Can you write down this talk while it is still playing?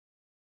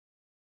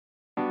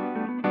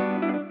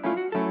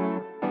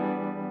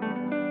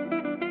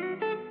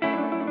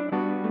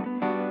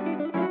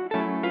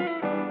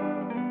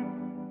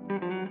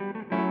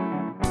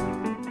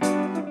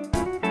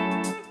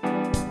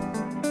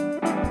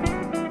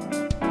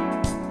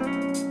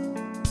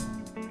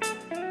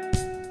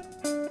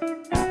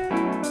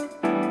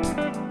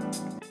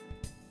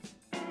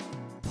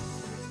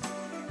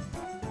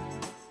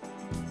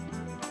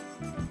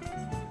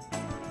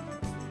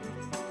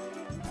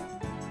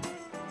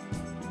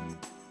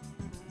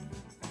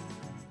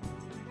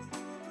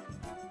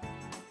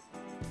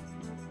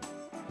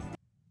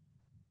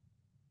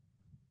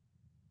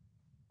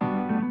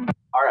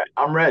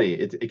I'm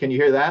ready. Can you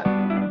hear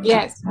that?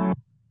 Yes.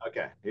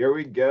 Okay, here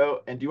we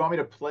go. And do you want me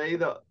to play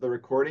the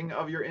recording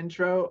of your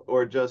intro,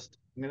 or just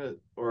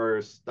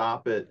or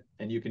stop it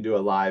and you can do a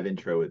live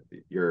intro with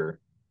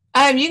your?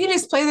 You can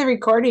just play the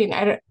recording.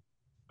 I don't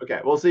Okay,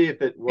 we'll see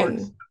if it works.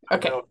 and I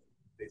don't know okay.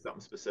 if it's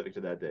something specific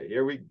to that day.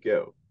 Here we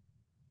go.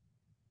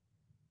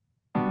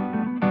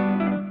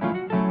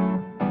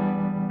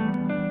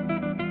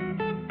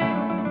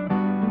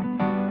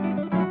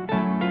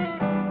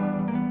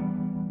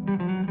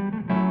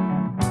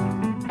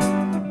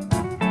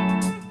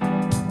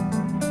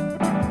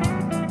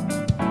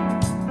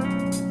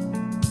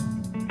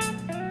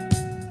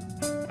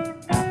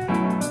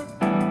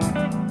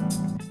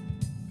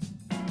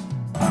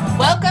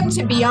 Welcome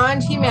to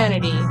Beyond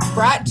Humanity,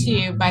 brought to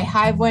you by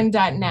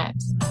Hive1.net.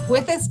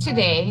 With us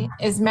today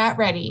is Matt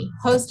Reddy,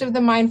 host of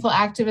the Mindful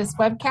Activist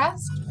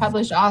webcast,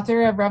 published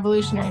author of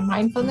Revolutionary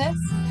Mindfulness,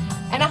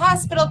 and a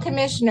hospital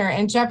commissioner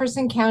in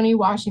Jefferson County,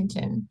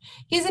 Washington.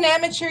 He's an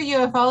amateur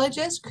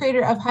ufologist,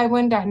 creator of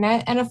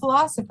Hive1.net, and a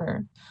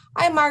philosopher.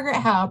 I'm Margaret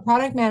Howe,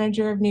 product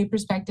manager of New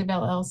Perspective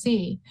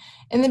LLC.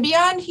 In the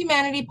Beyond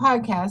Humanity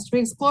podcast, we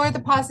explore the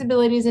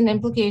possibilities and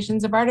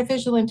implications of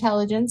artificial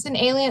intelligence and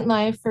alien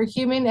life for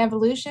human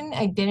evolution,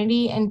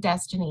 identity, and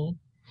destiny.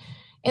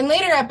 In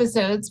later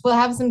episodes, we'll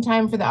have some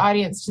time for the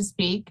audience to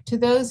speak to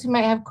those who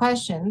might have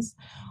questions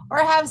or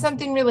have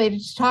something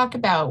related to talk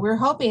about. We're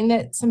hoping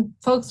that some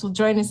folks will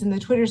join us in the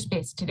Twitter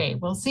space today.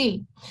 We'll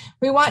see.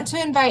 We want to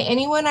invite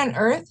anyone on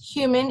Earth,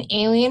 human,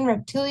 alien,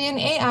 reptilian,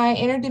 AI,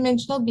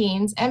 interdimensional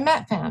beings, and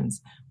Met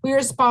fans. We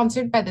are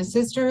sponsored by the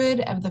Sisterhood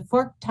of the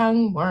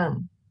Fork-Tongued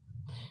Worm.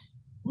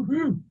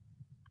 Woohoo!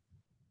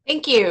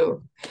 Thank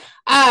you.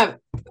 Uh,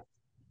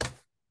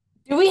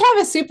 do we have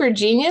a super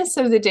genius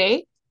of the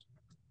day?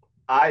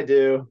 I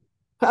do.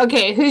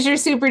 Okay, who's your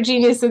super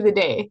genius of the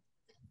day?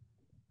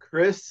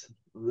 Chris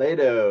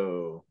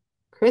Lato.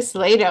 Chris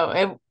Lato.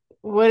 And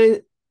what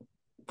is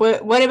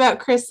what about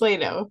Chris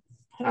Lato?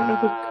 I don't know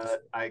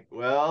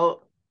who.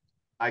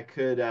 I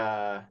could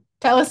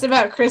Tell us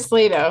about Chris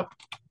Lato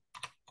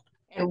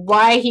and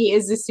why he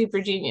is a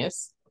super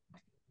genius.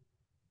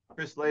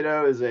 Chris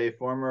Lato is a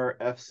former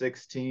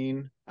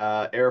F-16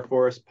 Air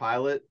Force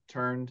pilot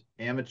turned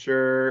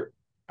amateur,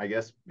 I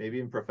guess maybe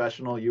even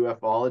professional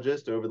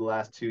ufologist over the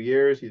last 2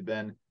 years. He's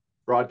been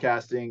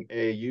broadcasting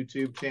a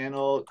YouTube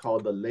channel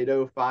called the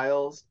Lato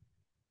Files,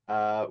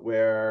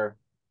 where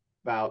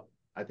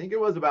I think it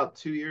was about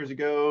 2 years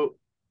ago,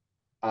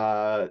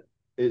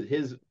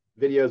 his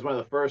video is one of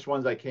the first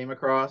ones I came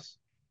across.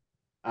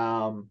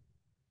 Of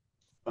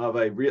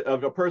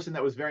a person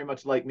that was very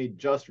much like me,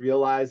 just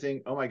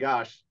realizing, oh my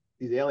gosh,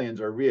 these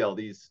aliens are real.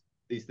 These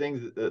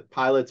things that the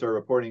pilots are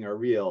reporting are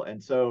real.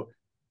 And so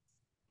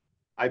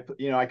I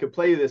could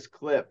play you this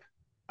clip.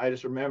 I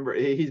just remember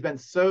he's been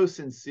so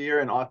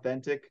sincere and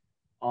authentic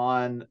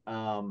on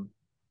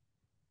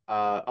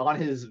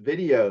his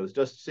videos.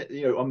 Just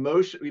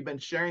emotion. We've been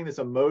sharing this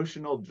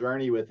emotional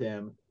journey with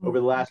him over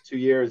the last 2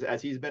 years as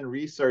he's been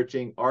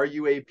researching: are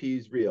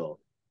UAPs real?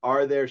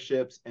 Are there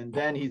ships? And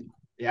then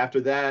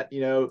after that,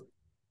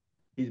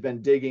 he's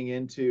been digging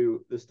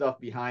into the stuff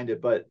behind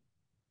it. But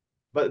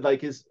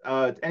like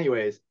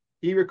anyways,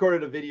 he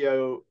recorded a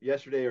video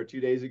yesterday or 2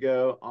 days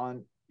ago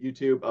on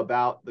YouTube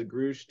about the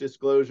Grusch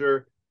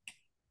disclosure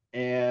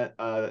and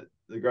the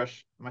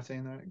Grusch. Am I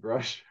saying that?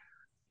 Grusch.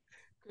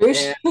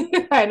 Grusch?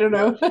 And I don't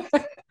know.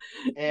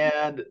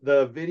 and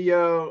the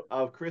video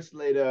of Chris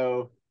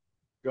Lato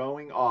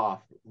going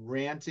off,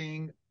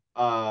 ranting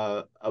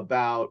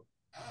about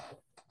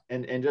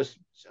and just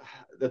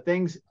the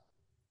things.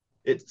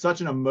 It's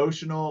such an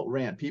emotional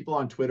rant. People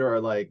on Twitter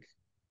are like,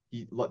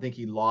 think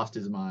he lost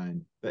his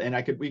mind. And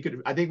I think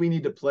we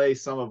need to play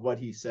some of what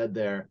he said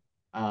there.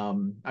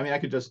 I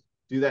could just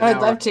do that I'd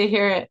now. love to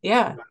hear it.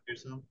 Yeah.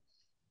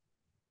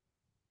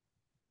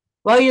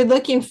 While you're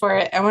looking for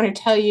it, I want to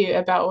tell you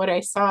about what I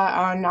saw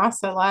on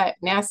NASA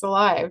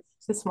Live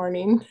this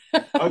morning.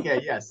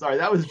 Okay, yeah. Sorry,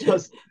 that was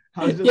just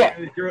I was just Yeah.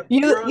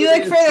 You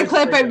look for the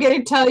clip. I'm going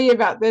to tell you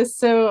about this.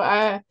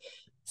 So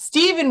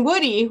Steve and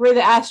Woody were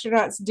the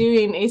astronauts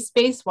doing a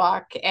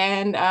spacewalk,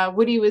 and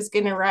Woody was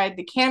going to ride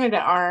the Canada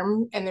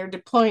arm, and they're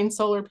deploying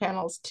solar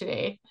panels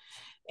today.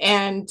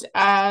 And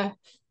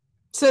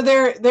so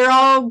they're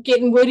all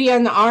getting Woody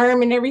on the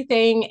arm and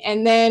everything,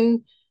 and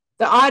then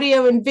the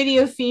audio and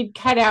video feed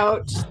cut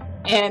out,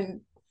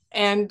 and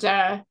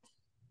they're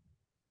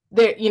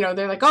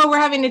like, oh, we're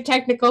having a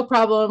technical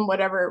problem,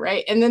 whatever,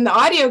 right? And then the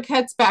audio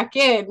cuts back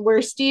in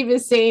where Steve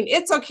is saying,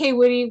 it's okay,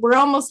 Woody, we're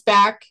almost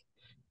back,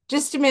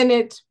 just a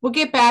minute, we'll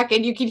get back.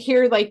 And you can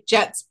hear like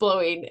jets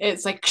blowing.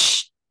 It's like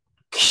ksh,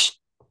 ksh,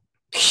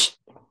 ksh.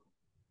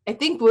 I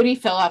think Woody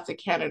fell off the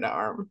Canada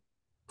arm.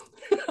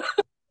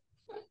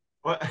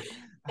 What?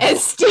 And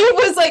Steve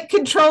was like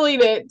controlling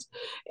it,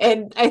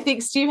 and I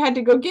think Steve had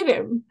to go get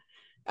him.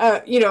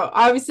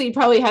 Obviously he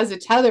probably has a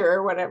tether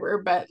or whatever,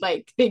 but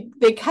like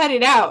they cut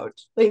it out.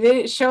 Like they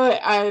didn't show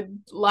it on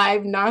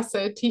live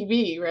NASA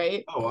TV,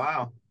 right? Oh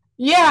wow.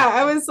 Yeah,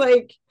 I was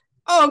like,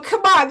 oh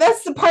come on,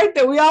 that's the part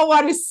that we all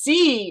want to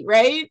see,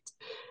 right?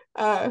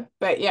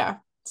 But yeah,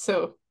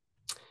 so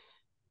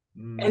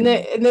and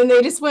then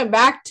they just went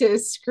back to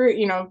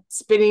spinning,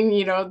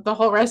 the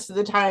whole rest of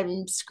the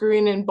time,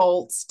 screwing in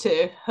bolts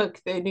to hook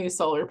the new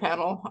solar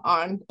panel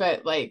on.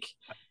 But like,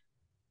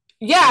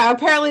 yeah,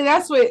 apparently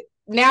that's what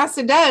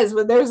NASA does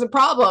when there's a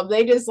problem.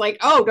 They just like,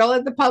 oh, don't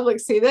let the public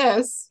see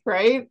this,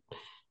 right?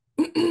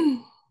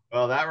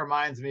 Well, that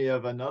reminds me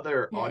of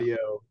another audio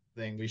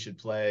thing we should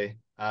play.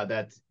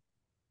 That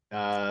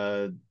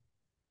I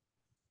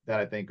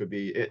think would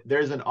be it.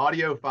 There's an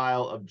audio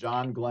file of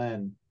John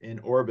Glenn in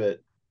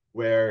orbit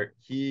where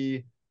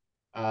he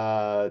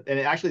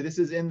actually this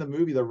is in the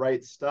movie The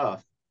Right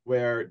Stuff,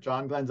 where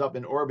John Glenn's up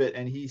in orbit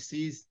and he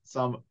sees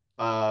some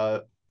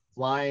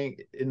flying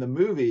in the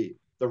movie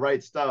The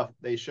Right Stuff.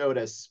 They showed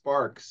as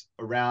sparks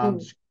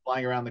around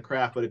flying around the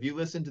craft, but if you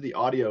listen to the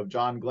audio of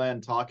John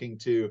Glenn talking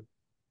to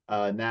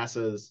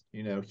NASA's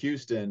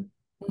Houston,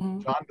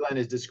 John Glenn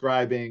is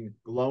describing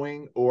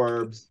glowing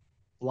orbs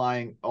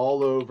flying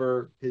all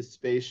over his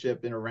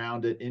spaceship and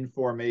around it in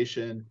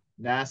formation.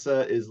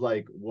 NASA is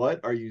like, what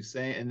are you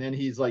saying? And then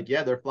he's like,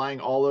 yeah, they're flying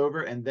all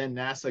over. And then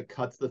NASA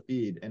cuts the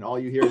feed. And all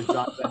you hear is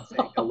John Glenn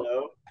saying,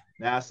 hello,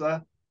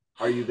 NASA,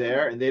 are you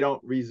there? And they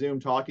don't resume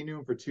talking to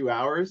him for 2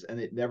 hours. And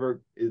it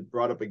never is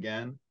brought up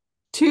again.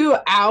 2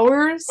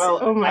 hours? Well,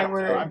 oh my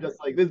word. I'm just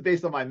like, this is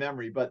based on my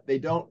memory, but they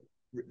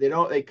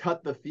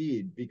cut the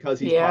feed because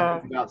he's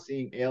talking about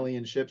seeing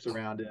alien ships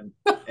around him.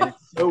 And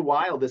it's so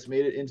wild this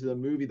made it into the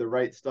movie The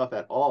Right Stuff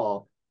at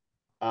all.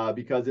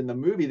 Because in the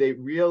movie, they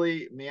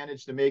really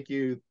managed to make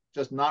you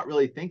just not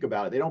really think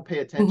about it. They don't pay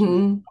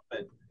attention to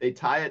it. They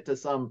tie it to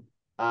some,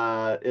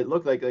 it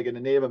looked like a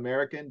Native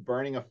American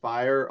burning a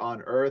fire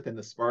on Earth and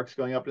the sparks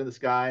going up into the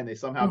sky. And they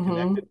somehow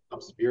connected some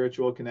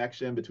spiritual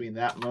connection between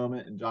that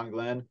moment and John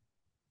Glenn.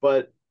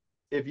 But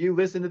if you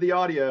listen to the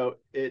audio,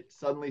 it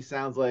suddenly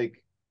sounds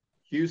like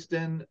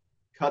Houston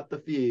cut the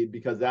feed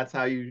because that's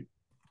how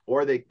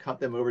or they cut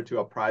them over to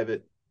a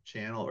private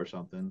channel or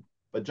something.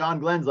 But John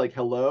Glenn's like,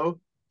 hello,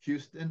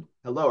 Houston,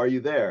 hello, are you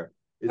there?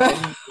 Is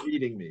anyone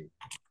reading me?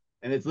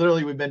 And it's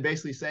literally, we've been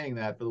basically saying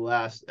that for the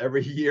last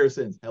every year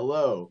since.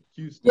 Hello,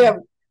 Houston. Yeah,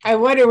 I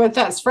wonder what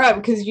that's from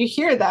because you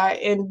hear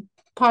that in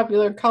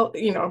popular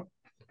culture.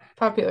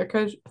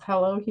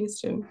 Hello,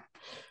 Houston.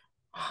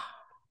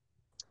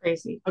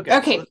 Crazy.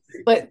 Okay,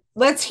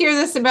 let's hear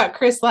this about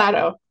Chris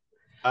Lato.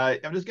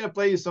 I'm just going to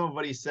play you some of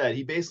what he said.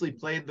 He basically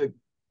played a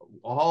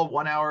whole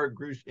 1 hour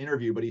Grusch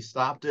interview, but he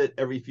stopped it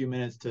every few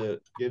minutes to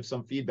give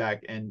some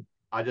feedback. And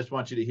I just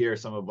want you to hear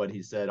some of what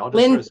he said.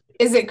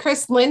 Is it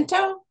Chris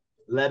Leto?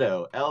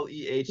 Leto,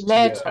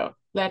 Lehto.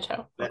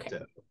 Leto. Okay.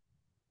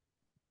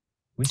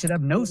 We should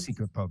have no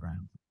secret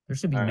program. There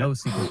should be no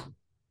secret.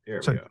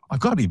 So I've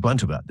got to be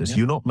blunt about this.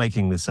 You're not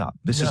making this up.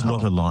 This is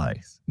not a lie.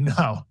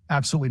 No,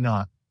 absolutely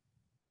not.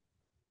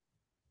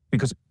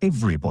 Because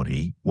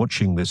everybody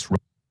watching this.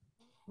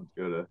 Let's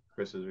go to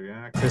Chris's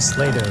reaction. Chris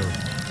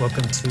Lato,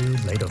 welcome to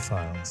Lato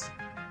Files.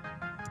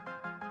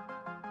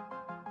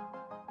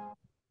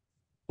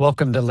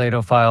 Welcome to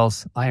Lato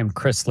Files. I am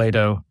Chris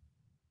Lato.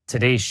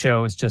 Today's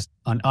show is just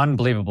an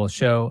unbelievable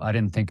show. I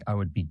didn't think I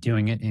would be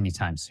doing it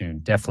anytime soon.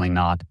 Definitely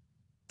not.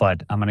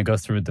 But I'm going to go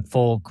through the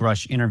full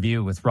Grusch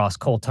interview with Ross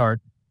Coulthart,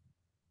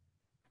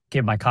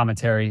 give my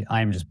commentary.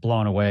 I am just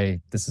blown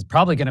away. This is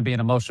probably going to be an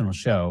emotional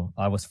show.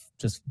 I was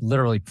just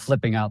literally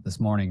flipping out this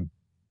morning.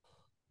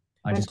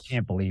 I just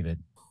can't believe it.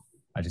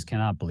 I just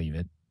cannot believe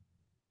it.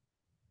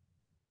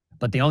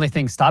 But the only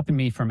thing stopping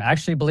me from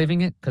actually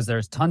believing it, because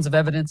there's tons of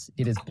evidence,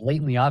 it is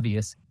blatantly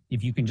obvious.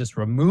 If you can just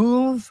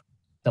remove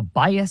the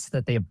bias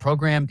that they have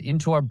programmed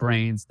into our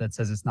brains that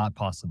says it's not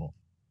possible.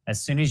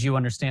 As soon as you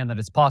understand that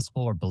it's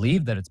possible or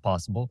believe that it's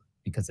possible,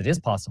 because it is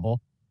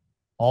possible,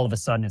 all of a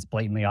sudden it's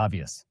blatantly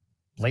obvious.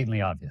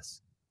 Blatantly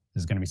obvious.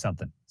 There's going to be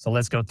something. So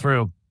let's go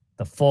through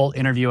the full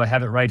interview. I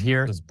have it right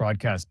here. It was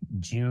broadcast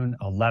June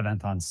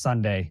 11th on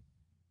Sunday.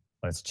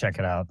 Let's check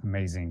it out.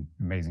 Amazing,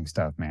 amazing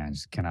stuff, man. I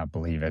just cannot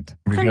believe it.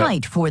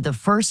 Tonight, for the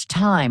first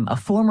time, a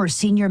former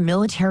senior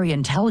military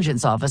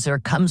intelligence officer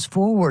comes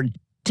forward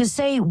to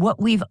say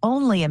what we've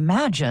only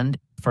imagined.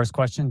 First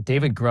question,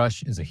 David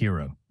Grusch is a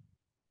hero.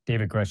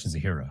 David Grusch is a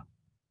hero.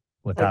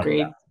 Without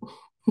Agreed.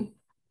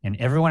 And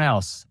everyone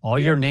else, all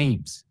your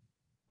names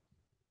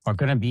are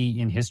going to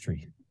be in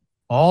history.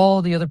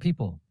 All the other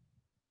people,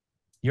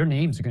 your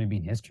names are going to be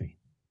in history.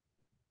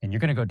 And you're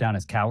going to go down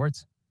as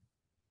cowards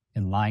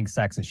and lying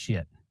sacks of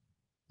shit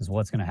is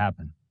what's going to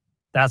happen.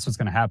 That's what's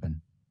going to happen.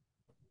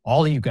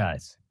 All of you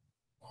guys.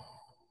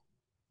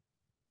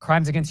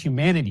 Crimes against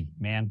humanity,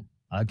 man.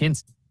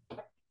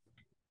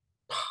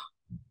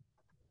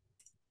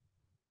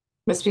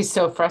 Must be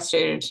so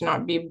frustrated to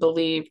not be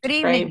believed. Good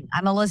evening. Right?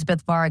 I'm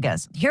Elizabeth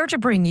Vargas, here to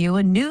bring you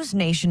a News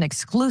Nation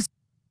exclusive.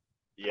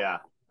 Yeah.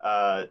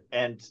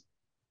 And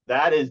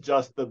that is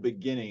just the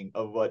beginning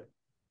of what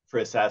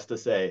Chris has to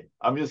say.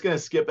 I'm just going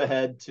to skip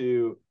ahead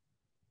to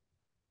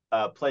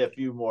play a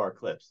few more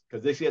clips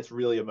because this gets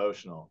really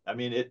emotional. I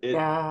mean, do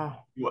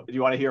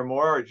you want to hear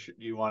more or do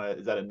you want to,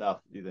 is that enough,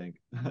 do you think?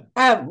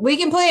 We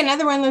can play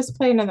another one. Let's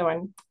play another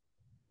one.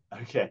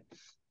 Okay.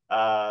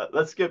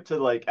 Let's skip to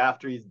like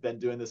after he's been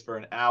doing this for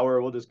an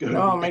hour. We'll just go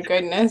to Oh the my end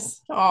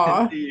goodness. and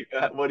Aw. see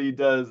what he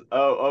does.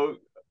 Oh,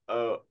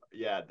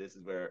 yeah, this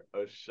is where,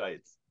 oh,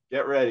 shites.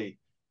 Get ready.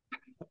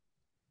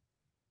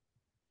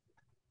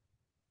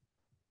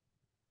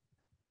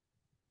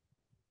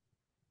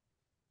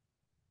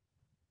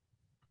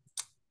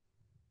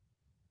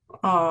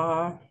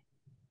 Aw.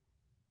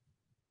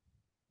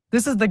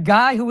 This is the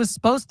guy who was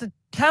supposed to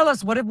tell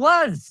us what it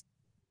was.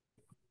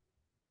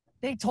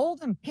 They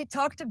told him. He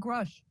talked to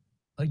Grusch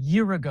a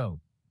year ago.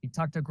 He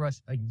talked to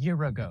Grusch a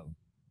year ago.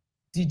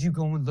 Did you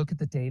go and look at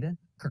the data,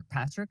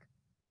 Kirkpatrick?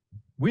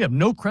 We have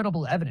no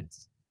credible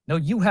evidence. No,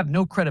 you have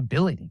no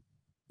credibility.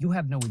 You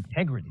have no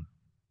integrity.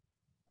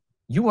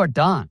 You are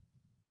done.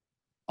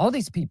 All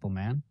these people,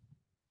 man.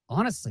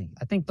 Honestly,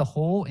 I think the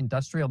whole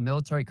industrial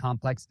military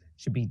complex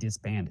should be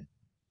disbanded.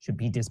 Should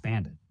be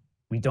disbanded.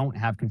 We don't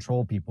have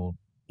control, people.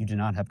 You do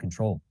not have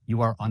control.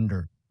 You are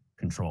under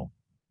control.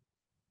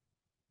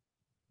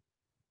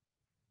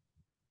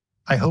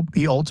 I hope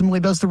he ultimately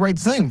does the right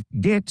thing.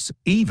 Gets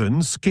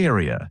even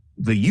scarier.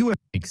 The US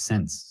Makes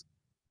sense.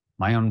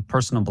 My own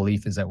personal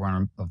belief is that we're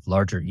on a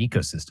larger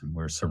ecosystem.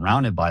 We're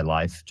surrounded by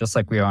life, just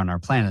like we are on our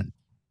planet.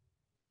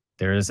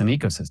 There is an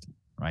ecosystem,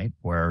 right?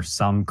 Where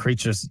some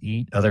creatures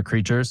eat other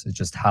creatures. It's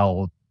just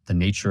how the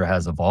nature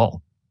has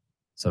evolved.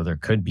 So there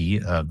could be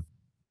a,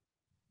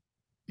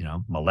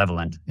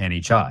 malevolent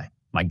NHI.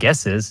 My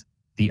guess is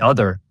the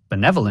other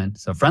benevolent,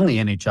 so friendly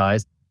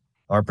NHIs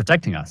are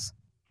protecting us,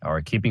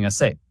 or keeping us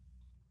safe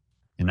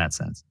in that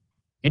sense.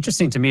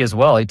 Interesting to me as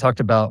well, he talked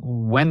about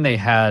when they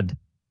had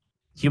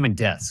human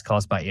deaths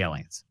caused by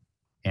aliens.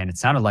 And it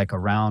sounded like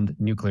around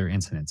nuclear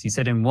incidents. He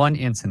said in one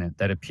incident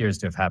that appears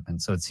to have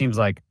happened. So it seems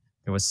like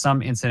there was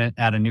some incident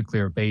at a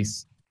nuclear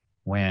base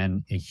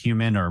when a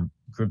human or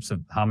groups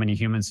of how many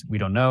humans, we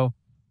don't know,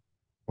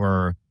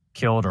 were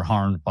killed or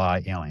harmed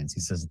by aliens. He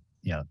says,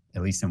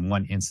 at least in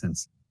one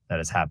instance that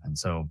has happened.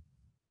 So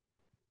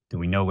do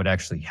we know what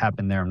actually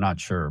happened there? I'm not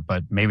sure,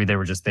 but maybe they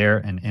were just there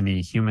and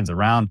any humans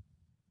around,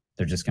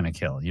 they're just going to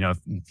kill.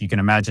 If you can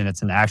imagine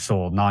it's an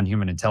actual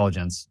non-human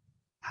intelligence,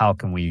 how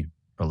can we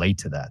relate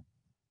to that?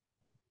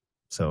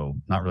 So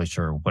not really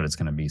sure what it's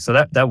going to be.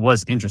 So that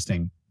was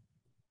interesting.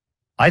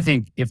 I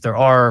think if there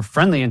are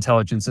friendly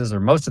intelligences, or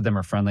most of them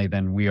are friendly,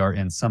 then we are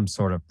in some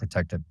sort of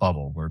protected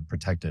bubble. We're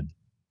protected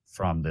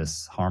from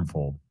this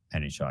harmful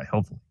NHI,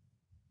 hopefully.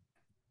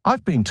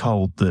 I've been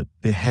told that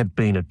there have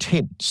been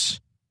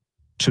attempts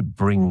to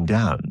bring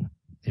down.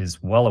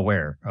 Is well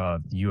aware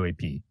of the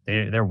UAP.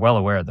 They're well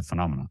aware of the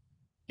phenomenon.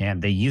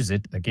 And they use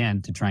it,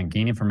 again, to try and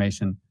gain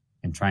information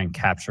and try and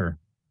capture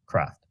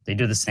craft. They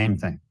do the same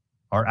thing.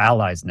 Our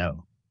allies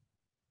know.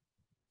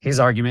 His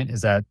argument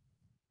is that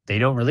they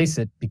don't release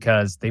it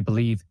because they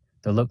believe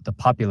the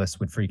populace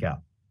would freak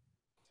out.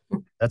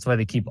 That's why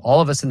they keep all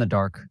of us in the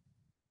dark.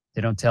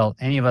 They don't tell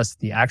any of us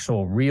the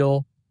actual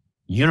real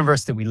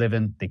universe that we live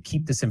in. They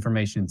keep this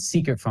information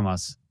secret from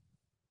us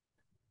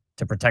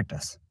to protect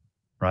us,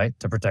 right?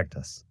 To protect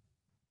us.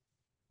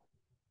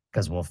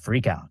 Because we'll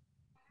freak out.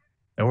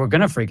 And we're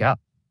going to freak out.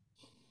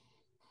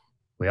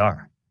 We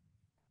are.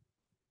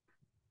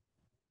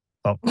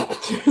 Oh.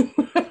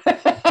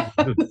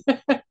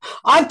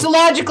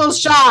 Ontological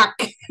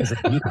shock.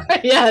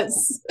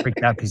 Yes.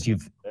 Freaked out because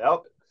you've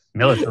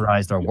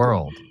militarized our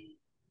world,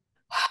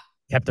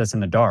 kept us in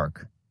the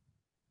dark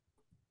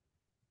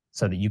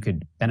so that you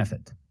could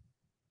benefit.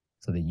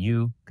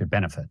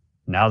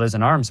 Now there's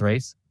an arms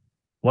race.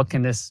 What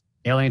can this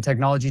alien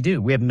technology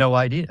do? We have no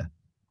idea.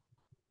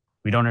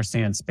 We don't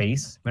understand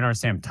space. We don't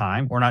understand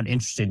time. We're not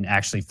interested in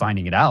actually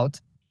finding it out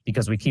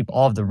because we keep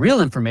all of the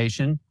real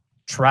information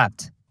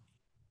trapped.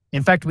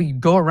 In fact, we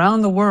go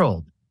around the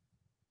world,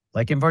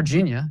 like in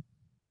Virginia,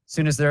 as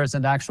soon as there is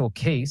an actual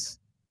case,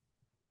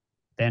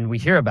 then we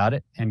hear about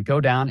it and go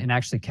down and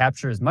actually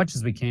capture as much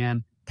as we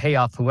can, pay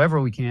off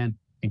whoever we can,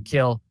 and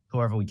kill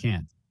whoever we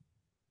can.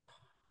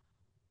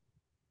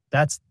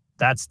 That's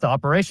the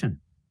operation.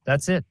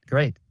 That's it.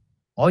 Great.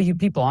 All you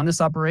people on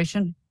this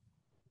operation,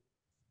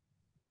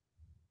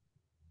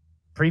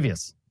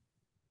 previous,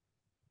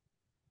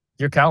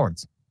 you're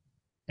cowards.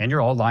 And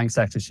you're all lying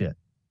sacks of shit.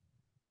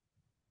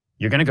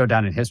 You're going to go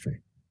down in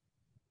history.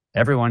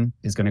 Everyone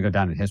is going to go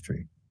down in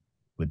history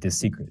with this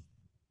secret.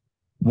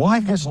 Why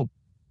hasn't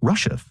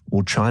Russia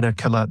or China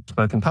come out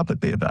spoken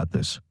publicly about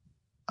this?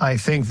 I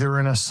think they're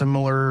in a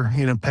similar,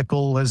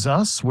 pickle as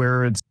us,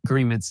 where it's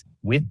Agreements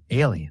with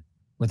alien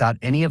without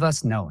any of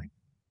us knowing.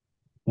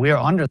 We are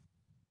under.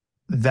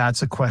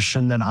 That's a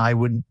question that I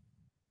would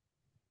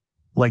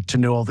like to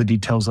know all the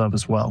details of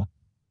as well.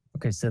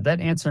 Okay, so that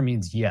answer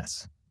means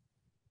yes.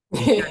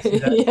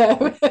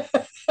 Yeah.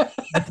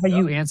 That's how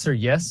you answer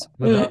yes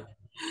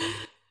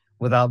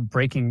without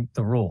breaking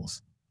the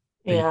rules.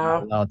 That you're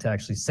not allowed to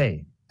actually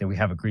say that we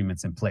have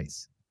agreements in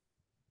place.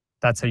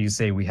 That's how you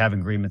say we have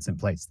agreements in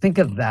place. Think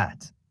of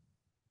that.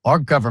 Our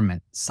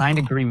government signed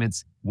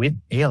agreements with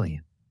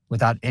alien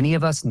without any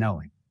of us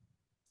knowing.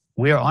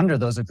 We are under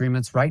those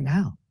agreements right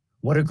now.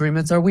 What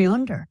agreements are we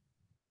under?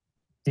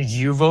 Did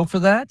you vote for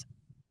that?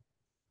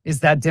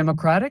 Is that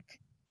democratic?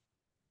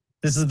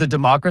 This is the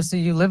democracy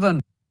you live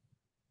in.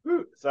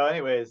 So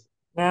anyways,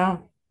 Yeah.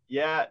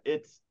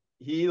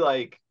 He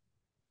like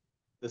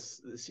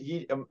this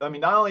he I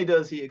mean, not only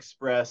does he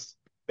express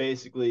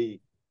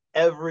basically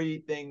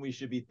everything we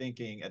should be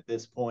thinking at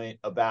this point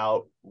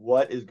about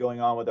what is going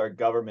on with our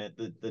government,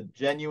 the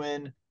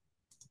genuine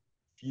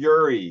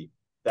fury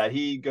that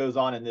he goes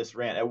on in this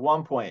rant. At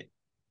one point,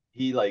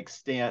 he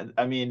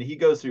he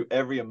goes through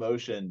every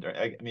emotion.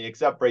 I mean,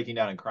 except breaking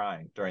down and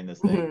crying during this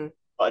thing. Mm-hmm.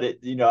 But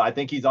I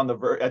think he's on the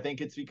verge. I think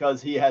it's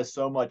because he has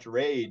so much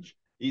rage.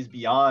 He's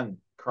beyond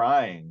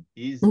crying.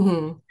 He's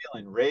feeling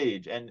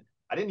rage. And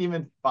I didn't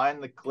even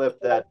find the clip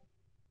that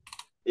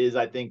is,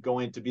 I think,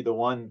 going to be the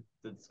one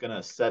that's going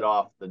to set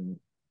off the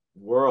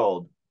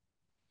world.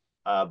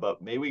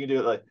 But maybe we can do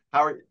it like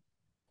Howard.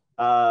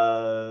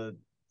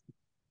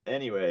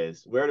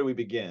 Anyways, where do we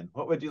begin?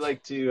 What would you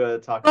like to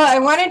talk Well, about? I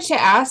wanted to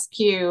ask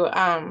you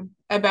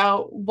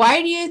about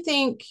why do you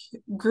think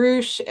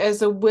Grusch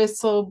as a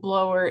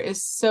whistleblower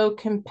is so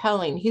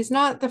compelling? He's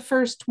not the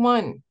first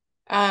one.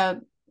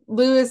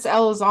 Louis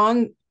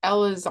Elizondo,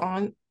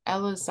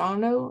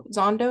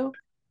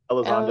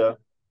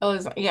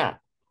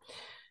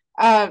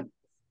 yeah.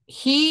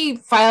 He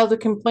filed a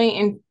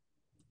complaint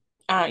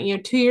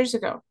in 2 years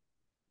ago,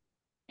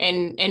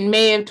 in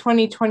May of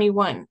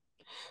 2021.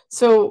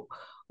 So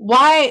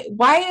why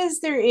is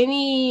there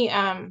any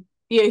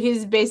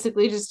he's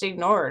basically just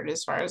ignored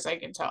as far as I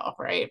can tell,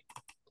 right?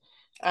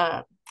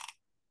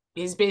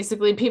 He's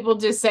basically, people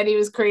just said he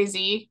was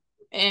crazy.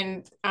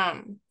 And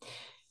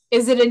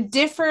is it a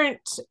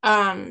different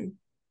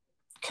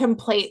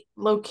complaint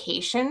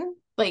location?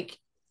 Like,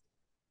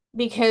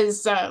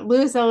 because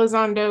Louis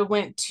Elizondo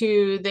went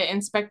to the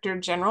Inspector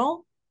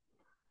General.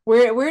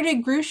 Where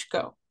did Grusch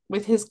go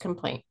with his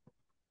complaint?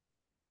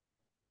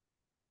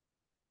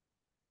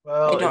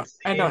 Well,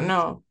 I don't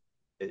know.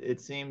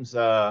 It seems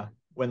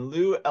when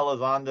Lou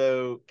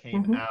Elizondo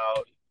came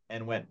out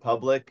and went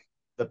public,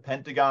 the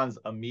Pentagon's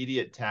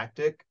immediate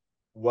tactic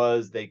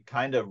was they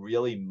kind of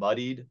really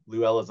muddied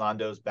Lou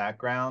Elizondo's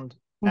background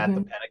at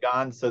the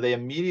Pentagon. So they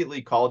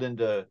immediately called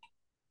into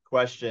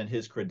question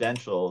his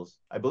credentials.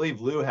 I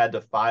believe Lou had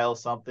to file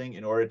something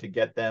in order to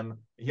get them.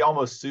 He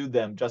almost sued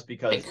them just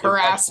because like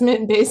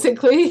harassment,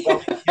 basically.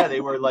 Well, yeah,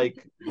 they were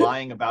like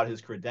lying about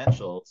his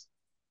credentials.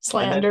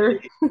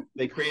 Slander.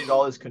 They created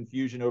all this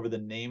confusion over the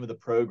name of the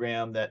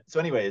program. So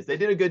anyways, they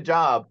did a good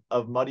job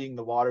of muddying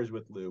the waters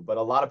with Lou, but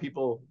a lot of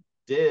people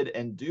did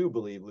and do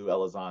believe Lou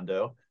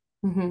Elizondo.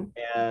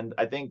 And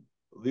I think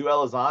Lou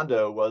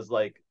Elizondo was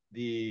like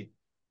the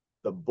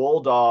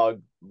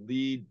bulldog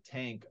lead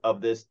tank of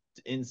this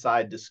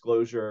inside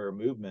disclosure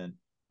movement.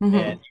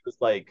 And he was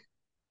like,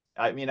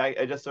 I mean,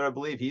 I just sort of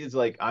believe he's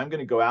like, I'm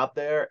going to go out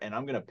there and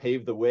I'm going to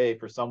pave the way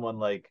for someone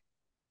like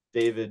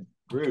David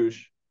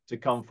Grusch to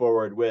come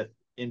forward with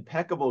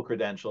impeccable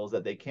credentials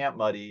that they can't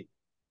muddy,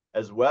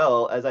 as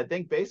well as I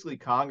think basically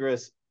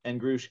Congress and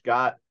Grusch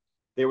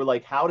they were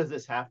like, how does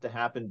this have to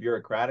happen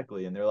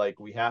bureaucratically? And they're like,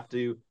 we have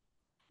to,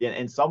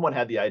 and someone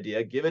had the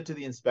idea, give it to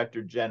the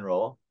Inspector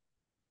General,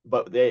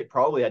 but they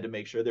probably had to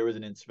make sure there was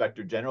an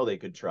Inspector General they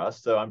could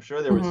trust. So I'm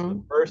sure there was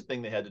the first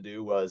thing they had to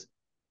do was,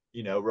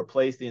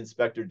 replace the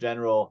Inspector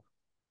General.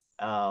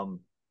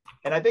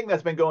 And I think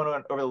that's been going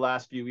on over the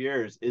last few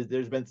years is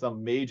there's been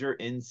some major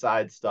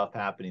inside stuff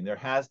happening. There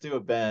has to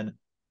have been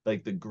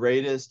like the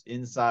greatest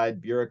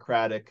inside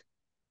bureaucratic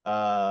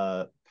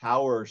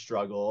power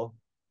struggle,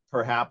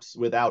 perhaps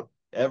without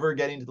ever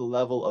getting to the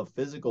level of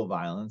physical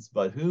violence,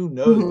 but who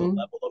knows the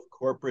level of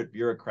corporate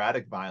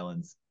bureaucratic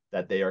violence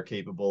that they are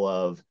capable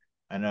of.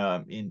 I know,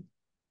 I mean,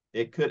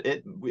 I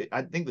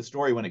think the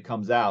story when it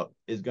comes out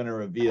is going to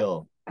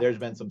reveal there's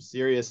been some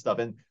serious stuff.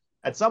 And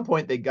at some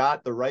point, they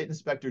got the right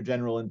Inspector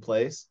General in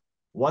place.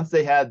 Once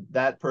they had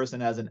that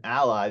person as an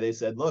ally, they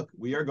said, look,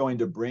 we are going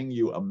to bring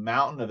you a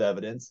mountain of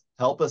evidence.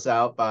 Help us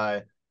out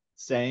by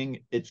saying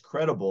it's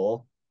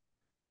credible.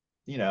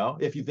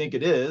 If you think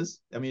it is,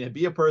 I mean,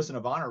 be a person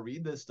of honor,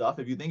 read this stuff.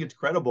 If you think it's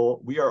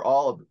credible,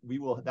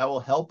 that will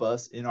help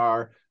us in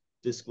our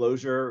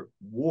disclosure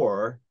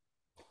war,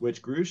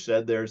 which Grusch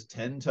said there's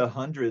tens to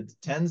hundreds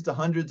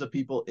of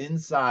people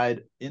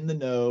inside, in the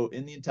know,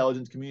 in the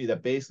intelligence community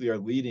that basically are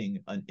leading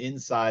an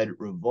inside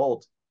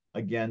revolt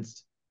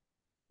against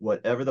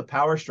whatever the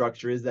power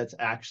structure is that's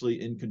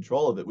actually in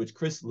control of it, which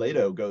Chris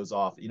Lato goes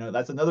off.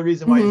 That's another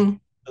reason why he's the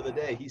other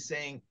day. He's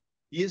saying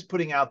he is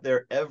putting out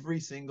there every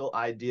single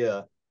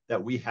idea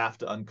that we have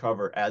to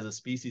uncover as a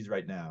species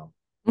right now.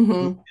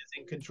 Who is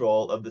in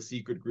control of the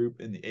secret group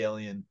in the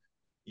alien,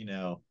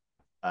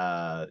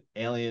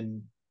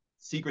 alien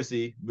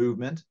secrecy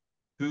movement,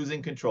 who's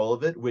in control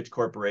of it, which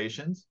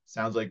corporations.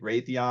 Sounds like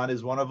Raytheon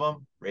is one of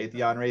them.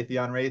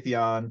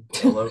 Raytheon.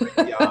 Hello,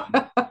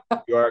 Raytheon.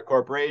 You are a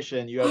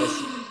corporation. You have a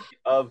series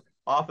of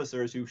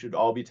officers who should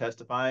all be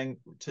testifying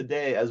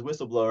today as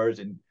whistleblowers,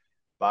 and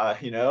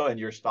and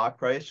your stock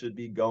price should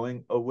be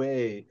going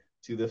away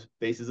to the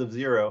basis of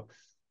zero.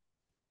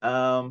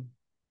 I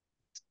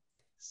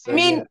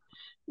mean,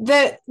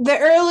 the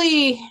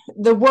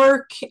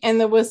work and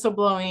the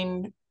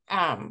whistleblowing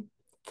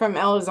from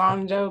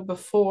Elizondo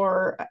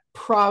before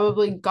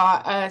probably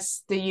got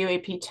us the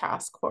UAP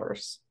task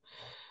force,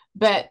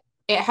 but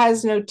it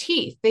has no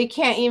teeth. They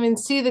can't even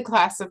see the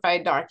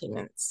classified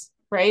documents,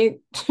 right?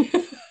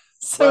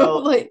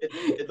 So well,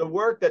 the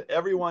work that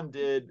everyone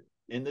did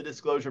in the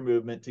disclosure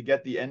movement to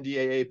get the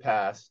NDAA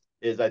passed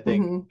is, I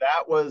think,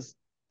 that was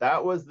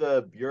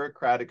the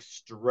bureaucratic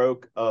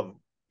stroke of,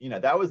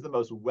 that was the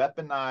most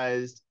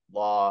weaponized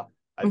law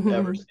I've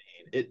ever seen.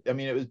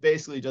 It was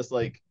basically just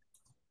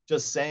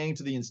saying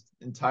to the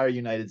entire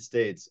United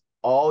States,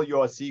 all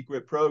your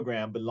secret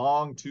program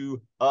belong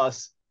to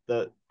us,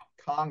 the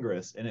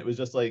Congress. And it was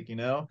just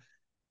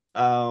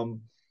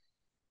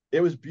it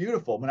was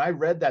beautiful. When I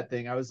read that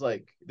thing, I was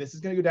like, this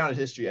is going to go down in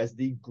history as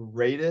the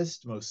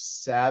greatest,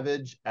 most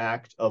savage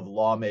act of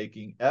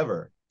lawmaking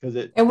ever.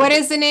 And what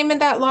is the name of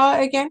that law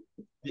again?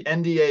 The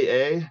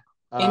NDAA.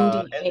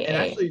 NDAA. And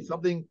actually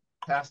something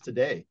passed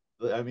today.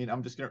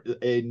 I'm just going to,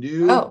 a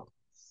new,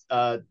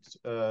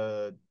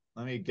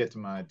 let me get to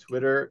my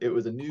Twitter. It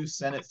was a new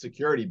Senate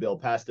security bill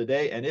passed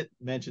today, and it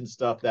mentions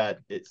stuff that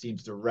it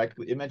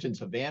mentions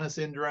Havana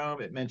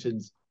syndrome. It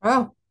mentions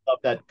stuff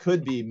that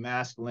could be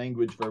masked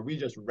language for, we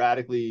just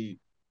radically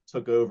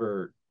took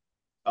over.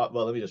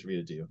 Well, let me just read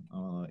it to you.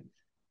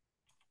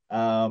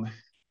 I'm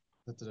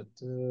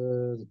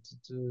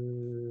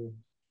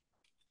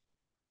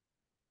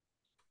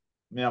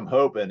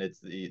hoping it's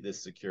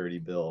this security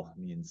bill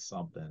means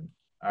something.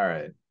 All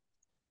right.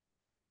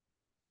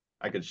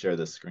 I could share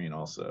this screen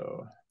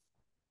also.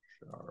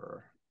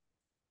 Sure.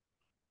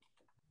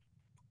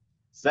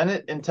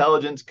 Senate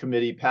Intelligence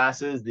Committee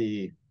passes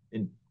the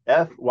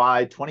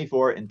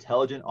FY24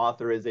 Intelligent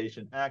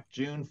Authorization Act,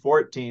 June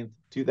 14th,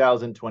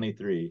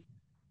 2023.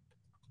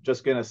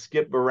 Just going to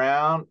skip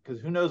around because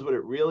who knows what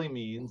it really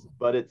means,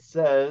 but it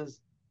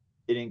says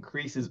it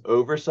increases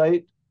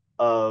oversight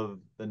of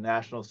the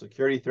national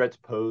security threats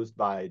posed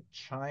by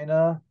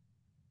China,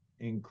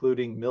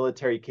 including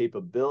military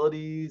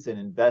capabilities and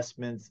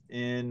investments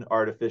in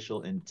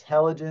artificial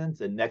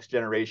intelligence and next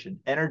generation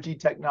energy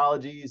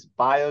technologies,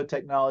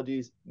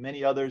 biotechnologies,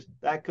 many others.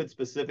 That could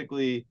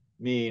specifically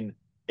mean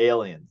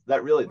aliens.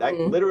 That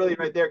literally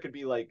right there could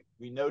be like,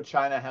 we know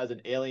China has an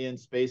alien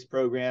space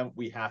program.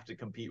 We have to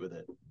compete with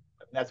it.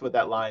 That's what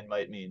that line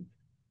might mean.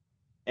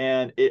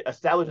 And it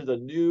establishes a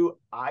new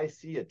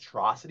IC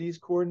atrocities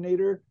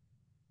coordinator.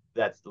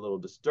 That's a little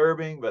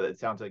disturbing, but it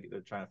sounds like they're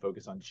trying to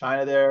focus on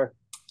China there.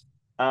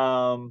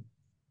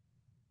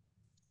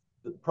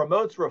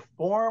 Promotes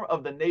reform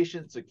of the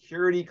nation's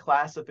security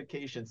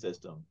classification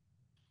system,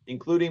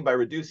 including by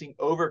reducing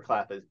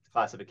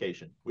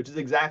overclassification, which is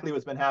exactly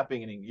what's been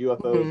happening in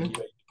UFOs and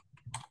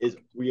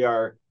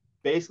UAPs.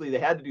 They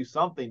had to do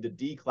something to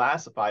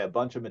declassify a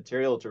bunch of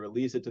material to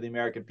release it to the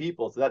American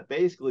people. So that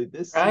basically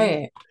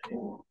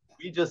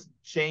we just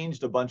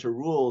changed a bunch of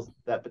rules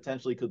that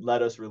potentially could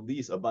let us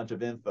release a bunch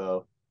of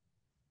info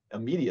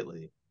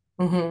immediately.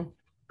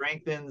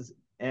 Strengthens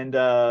and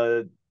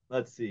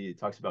let's see, it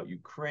talks about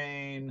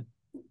Ukraine,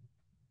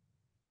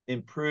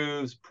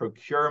 improves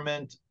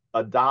procurement,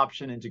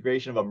 adoption,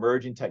 integration of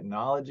emerging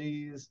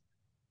technologies.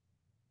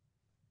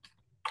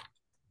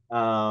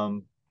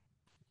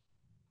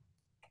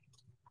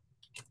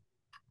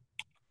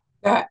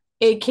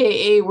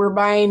 AKA, we're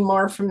buying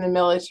more from the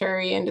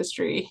military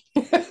industry.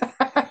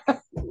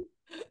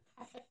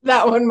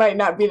 That one might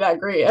not be that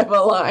great of a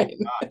line.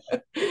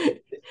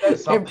 It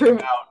says something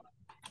about,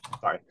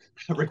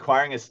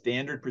 requiring a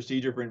standard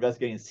procedure for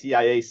investigating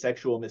CIA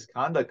sexual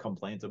misconduct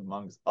complaints,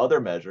 amongst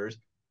other measures.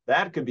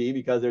 That could be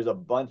because there's a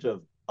bunch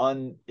of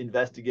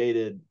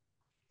uninvestigated,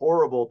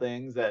 horrible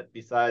things that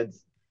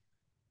besides,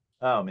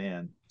 oh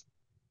man.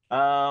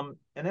 And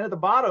then at the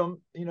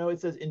bottom, it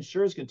says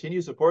ensures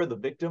continued support of the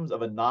victims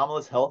of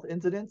anomalous health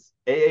incidents,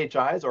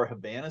 AHIs or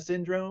Havana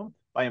syndrome,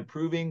 by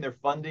improving their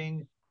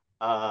funding,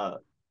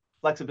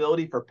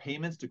 flexibility for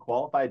payments to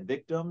qualified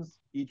victims,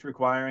 each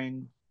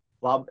requiring,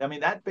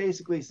 that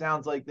basically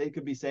sounds like they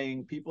could be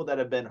saying people that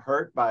have been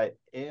hurt by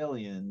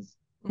aliens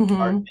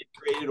are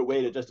created a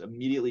way to just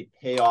immediately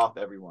pay off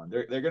everyone.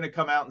 They're going to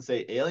come out and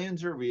say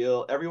aliens are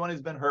real. Everyone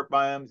who's been hurt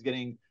by them is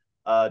getting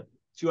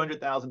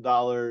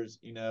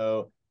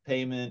 $200,000,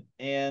 payment,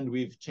 and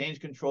we've changed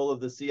control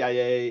of the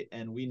CIA,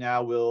 and we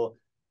now will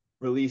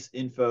release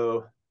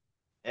info.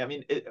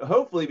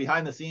 Hopefully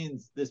behind the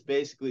scenes, this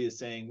basically is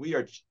saying we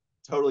are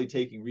totally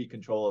taking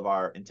control of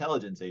our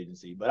intelligence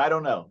agency, but I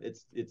don't know.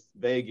 It's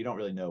vague. You don't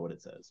really know what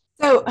it says.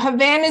 So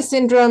Havana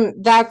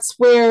syndrome, that's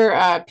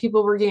where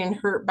people were getting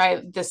hurt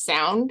by the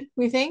sound,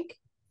 we think.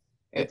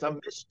 It's a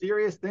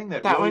mysterious thing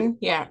that really one,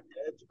 yeah,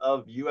 edge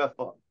of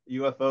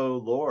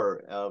UFO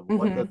lore of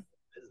what the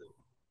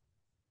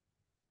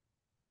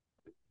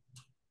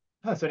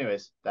so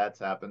anyways, that's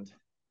happened.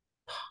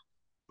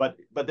 But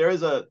there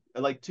is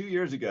like 2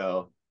 years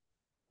ago,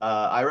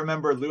 I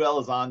remember Lou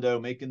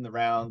Elizondo making the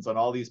rounds on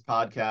all these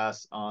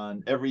podcasts,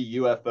 on every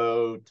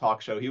UFO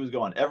talk show. He was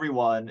going every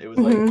one. It was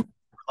like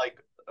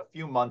a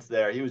few months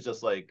there. He was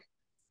just like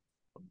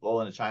a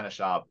bull in a china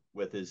shop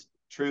with his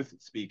truth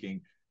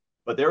speaking.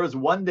 But there was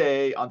one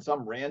day on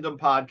some random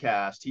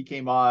podcast, he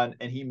came on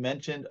and he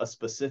mentioned a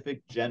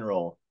specific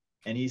general.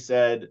 And he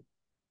said,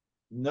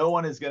 no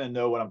one is going to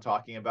know what I'm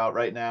talking about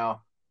right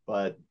now,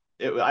 but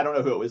I don't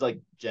know who it was, like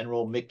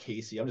General Mick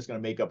Casey. I'm just going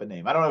to make up a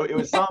name. I don't know. It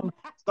was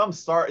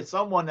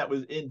someone that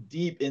was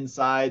deep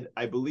inside,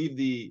 I believe,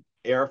 the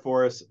Air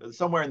Force,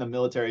 somewhere in the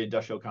military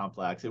industrial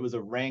complex. It was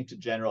a ranked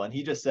general. And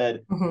he just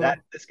said that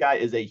this guy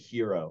is a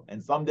hero.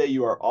 And someday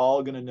you are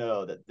all going to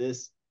know that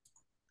this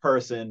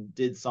person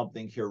did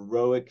something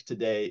heroic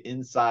today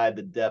inside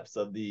the depths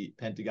of the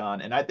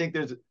Pentagon. And I think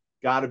there's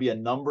got to be a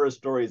number of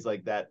stories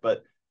like that.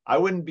 But I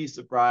wouldn't be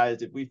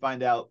surprised if we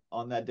find out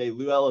on that day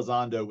Lou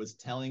Elizondo was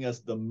telling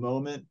us the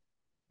moment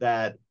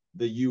that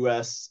the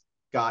U.S.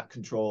 got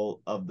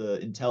control of the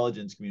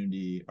intelligence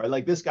community, or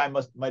like this guy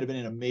might have been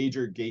in a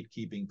major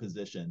gatekeeping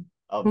position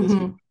of this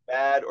could be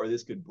bad or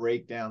this could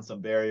break down some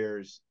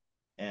barriers.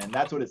 And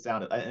that's what it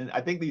sounded. And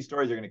I think these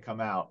stories are going to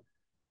come out.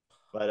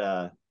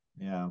 But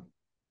yeah,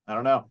 I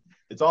don't know.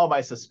 It's all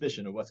my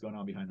suspicion of what's going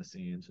on behind the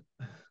scenes.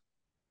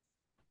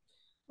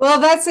 Well,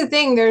 that's the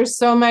thing. There's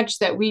so much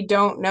that we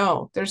don't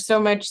know. There's so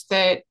much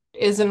that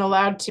isn't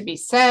allowed to be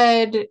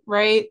said,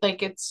 right?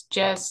 Like it's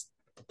just,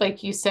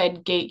 like you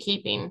said,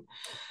 gatekeeping.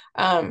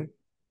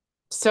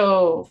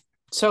 So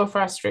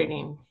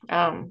frustrating.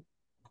 But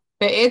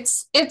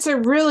it's a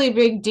really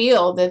big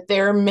deal that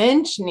they're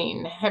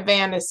mentioning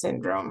Havana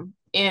syndrome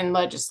in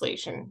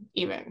legislation,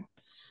 even.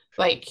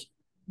 Like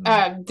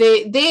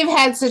they've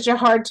had such a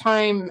hard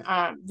time,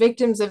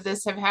 victims of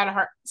this have had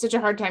such a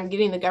hard time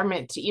getting the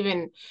government to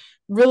even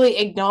really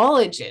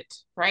acknowledge it,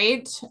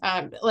 right?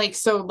 Like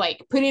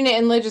putting it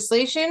in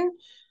legislation,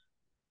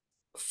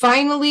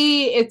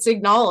 finally it's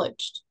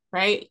acknowledged,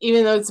 right?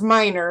 Even though it's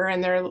minor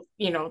and they're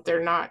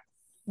not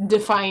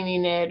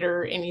defining it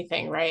or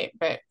anything, right?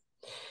 But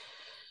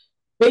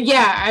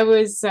yeah,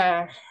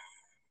 I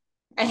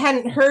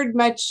hadn't heard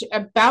much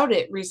about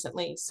it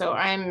recently, so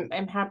I'm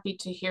happy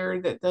to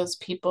hear that those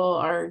people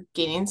are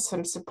gaining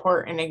some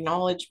support and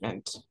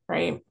acknowledgement,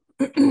 right?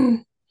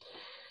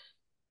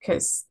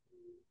 Because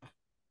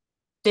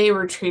they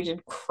were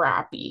treated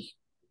crappy.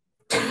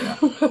 Yeah.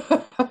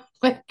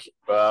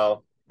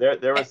 Well,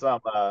 there was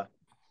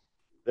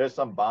there's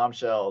some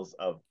bombshells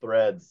of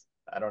threads.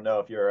 I don't know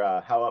if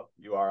you're how up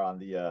you are on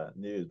the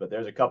news, but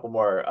there's a couple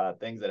more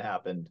things that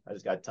happened. I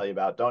just got to tell you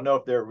about. Don't know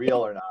if they're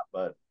real or not,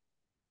 but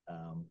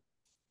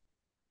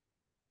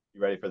you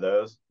ready for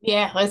those?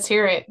 Yeah, let's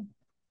hear it.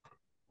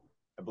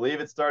 I believe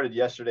it started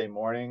yesterday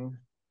morning.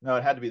 No,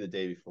 it had to be the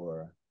day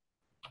before.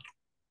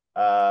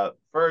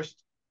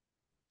 First,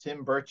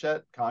 Tim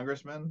Burchett,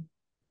 congressman,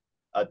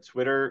 a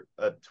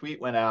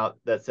tweet went out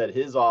that said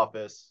his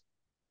office,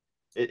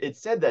 it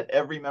said that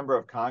every member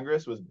of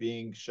Congress was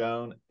being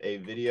shown a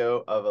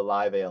video of a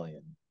live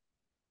alien.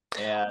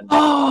 And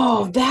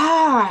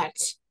that.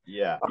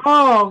 Yeah.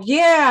 Oh,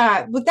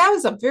 yeah. But that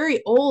was a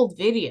very old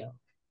video.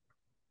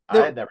 I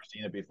had never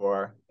seen it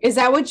before. Is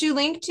that what you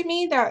linked to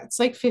me? That's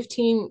like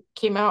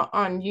came out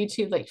on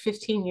YouTube like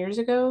 15 years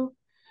ago.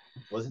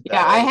 Was it?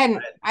 Yeah,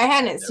 I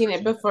hadn't seen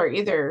it before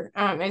either.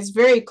 It's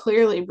very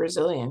clearly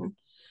Brazilian.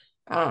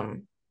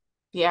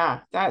 Yeah,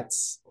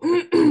 that's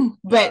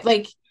but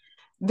like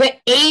the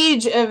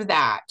age of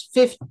that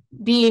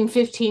being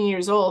 15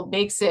 years old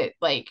makes it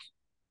like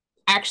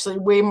actually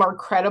way more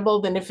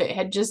credible than if it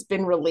had just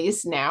been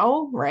released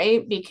now,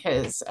 right?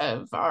 Because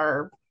of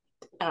our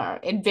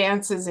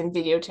advances in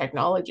video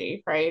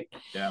technology, right?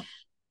 Yeah.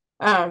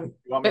 You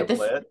want me to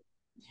play it?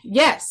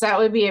 Yes, that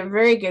would be a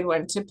very good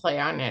one to play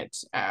on it.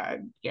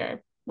 Yeah,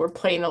 we're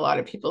playing a lot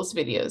of people's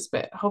videos,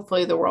 but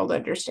hopefully the world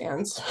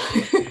understands.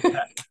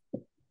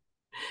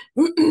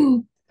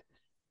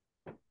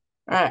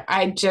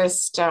 I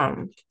just,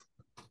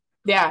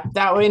 yeah,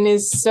 that one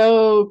is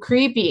so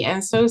creepy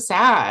and so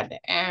sad.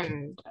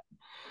 And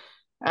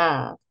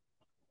I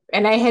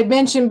had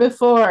mentioned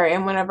before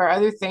in one of our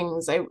other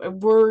things, I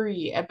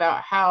worry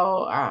about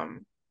how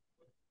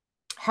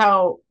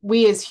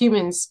we as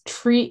humans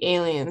treat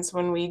aliens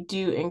when we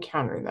do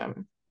encounter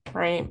them,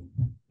 right?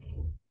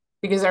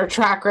 Because our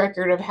track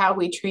record of how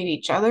we treat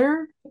each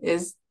other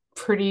is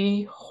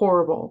pretty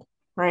horrible,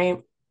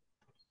 right?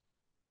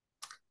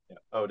 Yeah.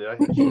 Oh, did I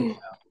hit you?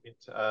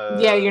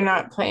 Yeah, you're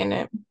not playing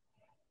it.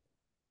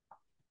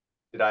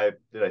 Did I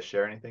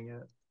share anything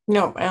yet?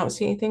 No, I don't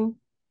see anything.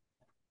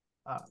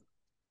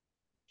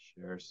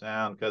 Share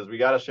sound, because we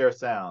got to share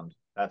sound.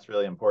 That's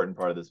really important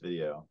part of this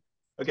video.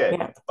 Okay,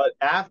 yeah. But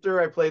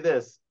after I play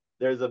this,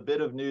 there's a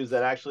bit of news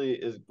that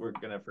actually we're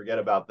going to forget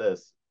about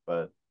this.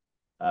 But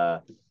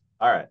all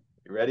right,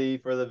 you ready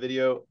for the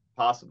video?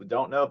 Possibly.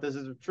 Don't know if this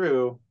is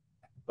true,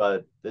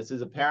 but this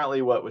is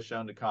apparently what was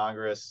shown to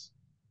Congress.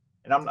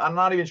 And I'm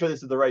not even sure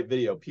this is the right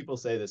video. People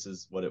say this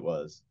is what it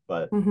was,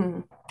 but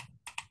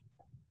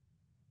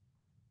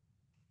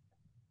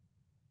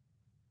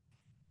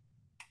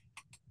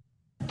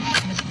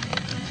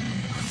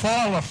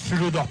Fala,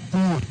 filho da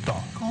puta!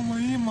 Calma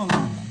aí,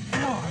 maluco.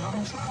 Porra,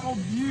 não sacar o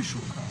bicho,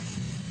 cara.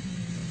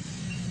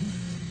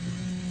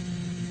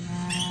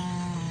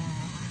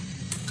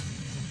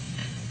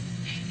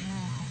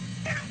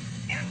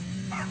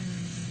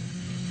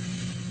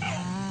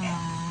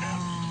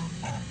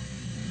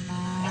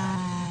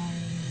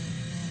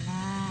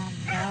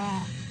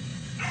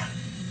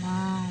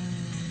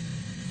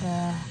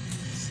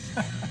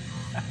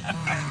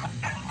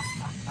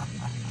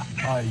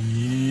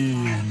 Aí,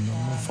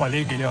 não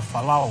falei que ele ia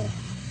falar, ô.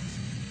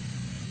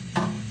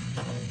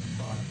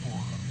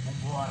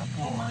 Vambora,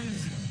 porra.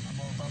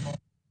 Tá bom.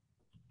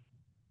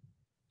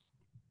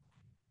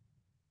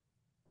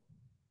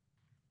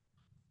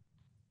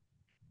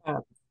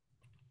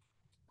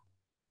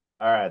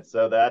 All right,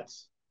 so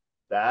that's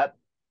that.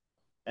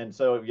 And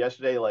so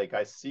yesterday, like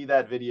I see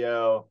that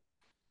video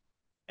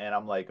and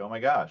I'm like, oh my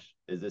gosh,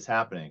 is this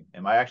happening?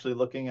 Am I actually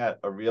looking at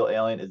a real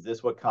alien? Is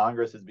this what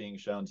Congress is being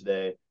shown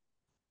today?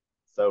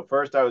 So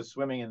first I was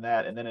swimming in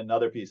that, and then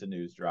another piece of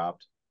news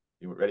dropped.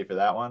 You ready for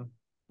that one?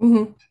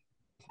 Mm-hmm.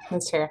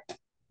 Let's hear.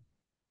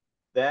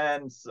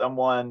 Then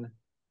someone,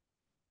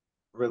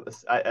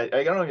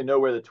 I don't even know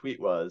where the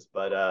tweet was,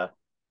 but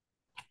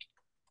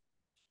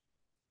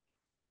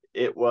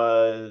it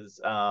was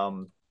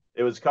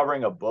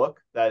covering a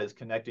book that is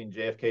connecting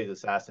JFK's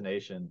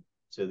assassination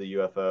to the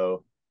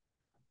UFO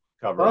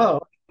cover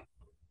up.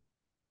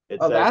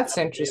 Oh, that's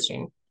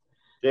interesting.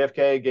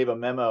 JFK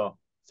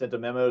sent a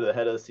memo to the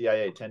head of the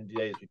CIA 10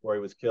 days before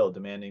he was killed,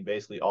 demanding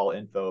basically all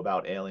info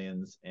about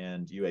aliens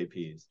and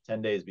UAPs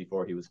 10 days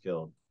before he was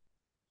killed.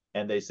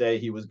 And they say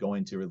he was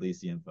going to release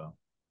the info.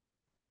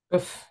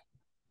 Oof.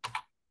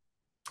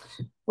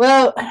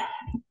 Well,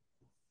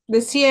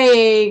 the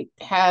CIA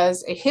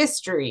has a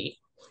history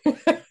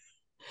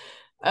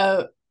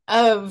of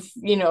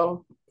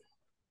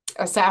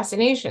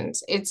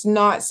assassinations. It's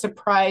not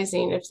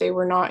surprising if they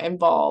were not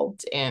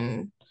involved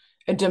in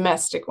a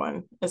domestic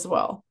one as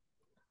well,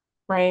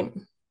 right?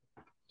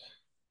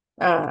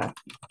 So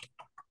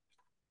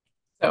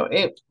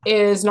it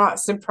is not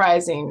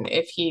surprising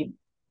if he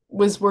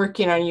was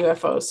working on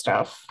UFO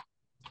stuff.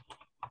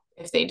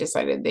 If they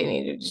decided they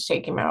needed to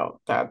take him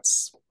out,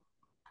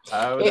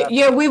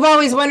 we've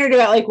always wondered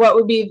about like what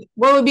would be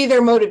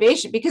their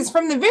motivation, because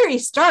from the very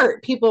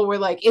start people were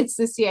like, it's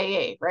the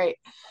CIA, right?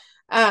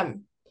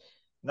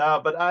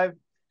 No, but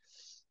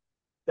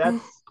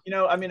that's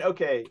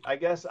okay, I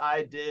guess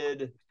I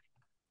did.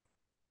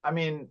 I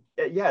mean,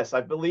 yes,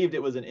 I believed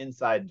it was an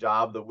inside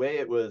job the way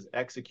it was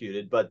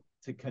executed, but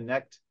to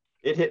connect,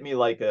 it hit me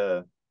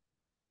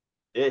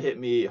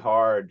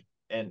hard.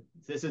 And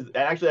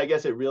actually, I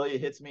guess it really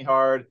hits me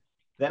hard.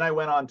 Then I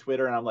went on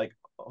Twitter and I'm like,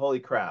 holy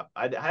crap.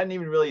 I hadn't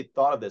even really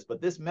thought of this,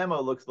 but this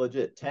memo looks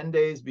legit. 10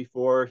 days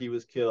before he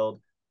was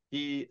killed,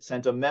 he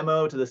sent a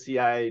memo to the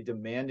CIA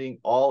demanding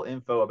all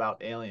info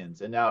about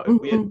aliens. And now if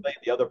we had played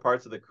the other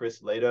parts of the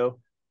Chris Lato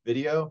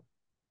video,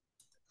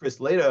 Chris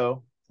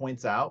Lato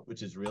points out,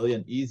 which is really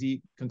an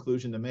easy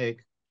conclusion to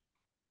make,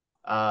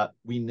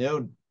 we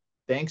know,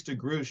 thanks to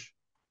Grusch,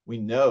 we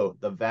know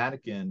the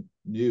Vatican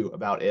knew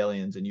about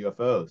aliens and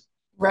UFOs.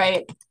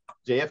 Right.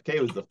 JFK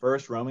was the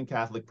first Roman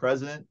Catholic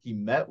president. He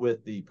met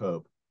with the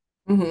Pope.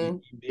 Mm-hmm.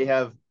 He may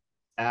have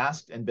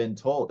asked and been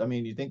told. I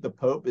mean, you think the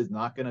Pope is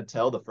not going to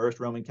tell the first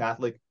Roman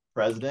Catholic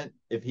president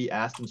if he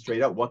asked him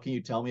straight up, what can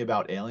you tell me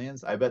about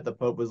aliens? I bet the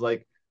Pope was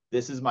like,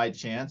 this is my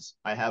chance.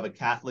 I have a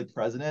Catholic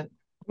president.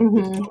 The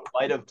Pope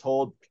might have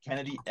told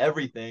Kennedy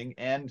everything.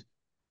 And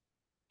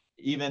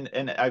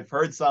I've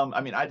heard some,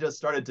 I just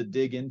started to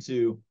dig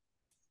into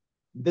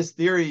this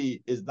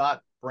theory is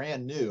not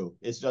brand new.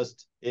 It's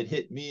just, it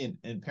hit me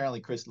and apparently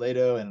Chris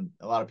Lato and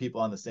a lot of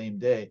people on the same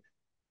day.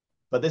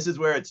 But this is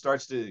where it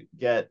starts to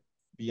get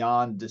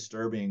beyond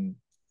disturbing.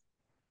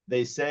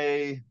 They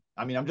say,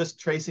 I'm just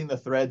tracing the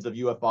threads of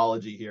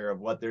ufology here of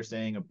what they're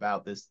saying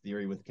about this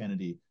theory with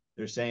Kennedy.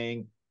 They're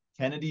saying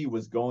Kennedy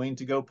was going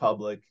to go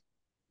public.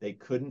 They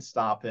couldn't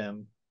stop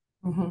him.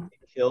 They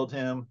killed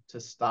him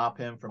to stop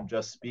him from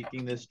just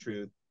speaking this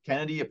truth.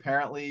 Kennedy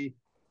apparently,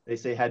 they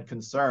say, had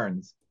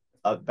concerns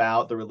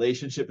about the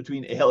relationship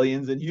between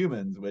aliens and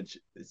humans, which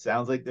it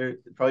sounds like they're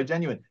probably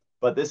genuine.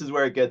 But this is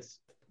where it gets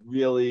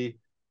really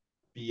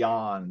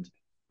beyond.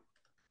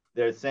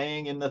 They're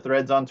saying in the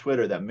threads on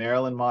Twitter that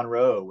Marilyn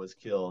Monroe was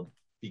killed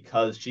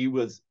because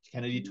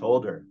Kennedy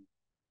told her.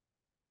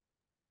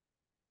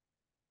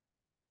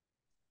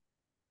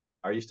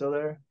 Are you still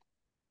there?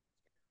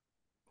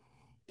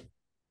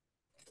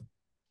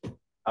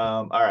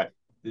 All right.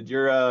 Did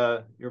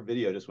your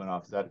video just went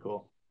off? Is that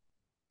cool?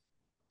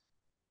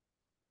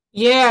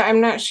 Yeah,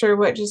 I'm not sure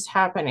what just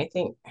happened. I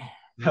think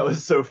that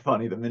was so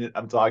funny. The minute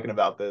I'm talking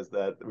about this,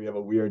 that we have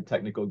a weird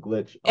technical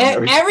glitch.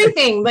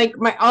 Everything, like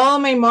all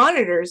my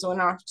monitors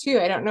went off too.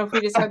 I don't know if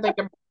we just had like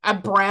a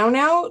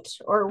brownout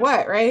or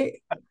what,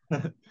 right?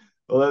 Well,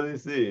 let me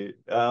see.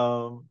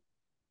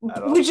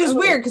 Which is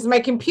weird because my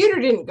computer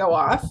didn't go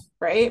off,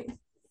 right?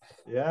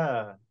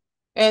 Yeah.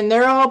 And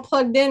they're all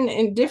plugged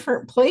in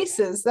different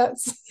places.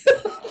 That's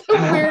the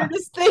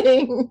weirdest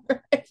thing.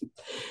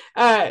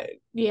 Right?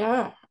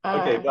 Yeah.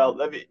 Okay, well,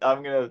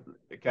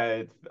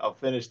 I'll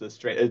finish this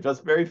straight. It's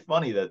just very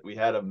funny that we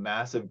had a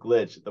massive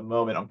glitch at the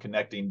moment I'm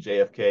connecting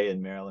JFK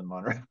and Marilyn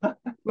Monroe.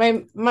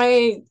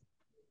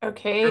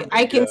 Okay,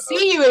 I can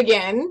see you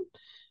again,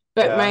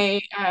 but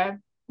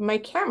my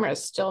camera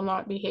is still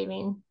not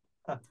behaving.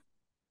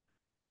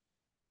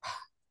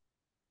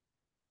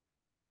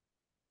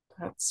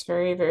 That's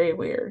very, very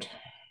weird.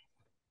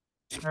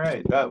 All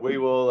right, we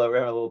will. We're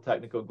having a little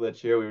technical glitch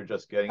here. We were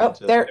just getting Oh,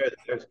 into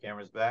there's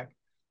cameras back.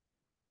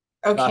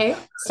 Okay,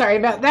 sorry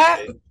about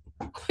that.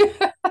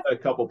 A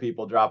couple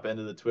people drop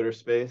into the Twitter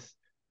space.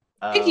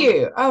 Thank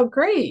you. Oh,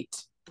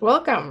 great.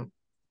 Welcome.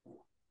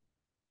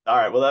 All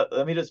right. Well,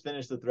 let me just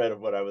finish the thread of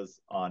what I was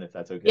on, if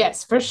that's okay.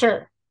 Yes, for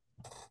sure.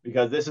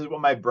 Because this is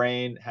what my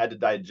brain had to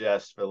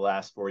digest for the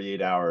last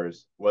 48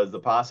 hours was the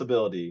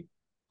possibility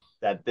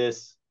that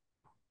this,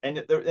 and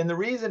the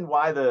reason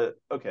why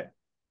okay.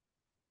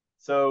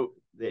 So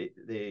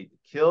they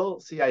kill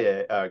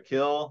CIA,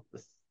 kill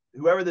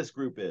whoever this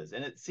group is,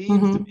 and it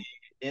seems to be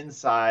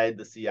inside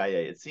the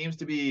CIA. It seems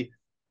to be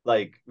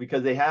like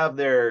because they have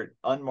their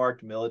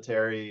unmarked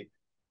military,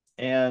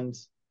 and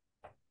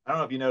I don't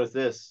know if you noticed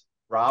this.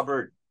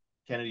 Robert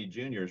Kennedy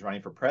Jr. is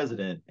running for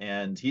president,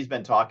 and he's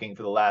been talking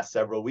for the last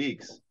several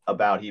weeks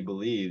about he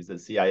believes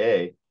that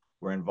CIA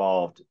were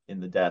involved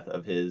in the death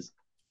of his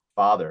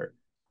father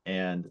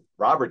and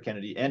Robert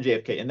Kennedy and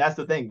JFK. And that's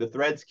the thing. The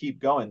threads keep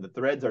going. The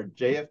threads are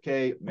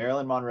JFK,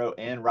 Marilyn Monroe,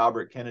 and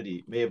Robert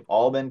Kennedy may have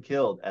all been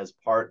killed as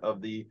part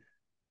of the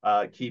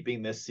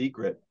keeping this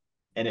secret.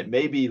 And it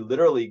may be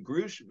literally,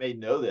 Grusch may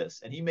know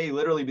this, and he may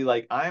literally be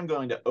like, I am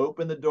going to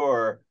open the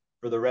door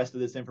for the rest of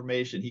this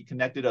information. He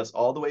connected us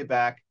all the way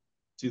back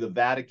to the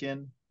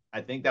Vatican.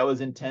 I think that was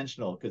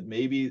intentional because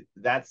maybe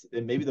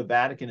the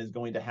Vatican is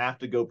going to have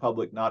to go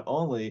public not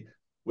only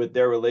with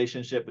their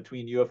relationship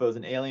between UFOs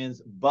and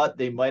aliens, but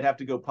they might have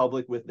to go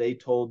public with they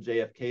told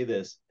JFK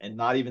this and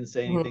not even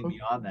say anything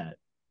beyond that.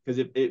 Because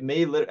it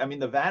may, I mean,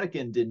 the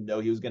Vatican didn't know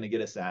he was going to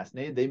get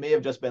assassinated. They may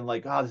have just been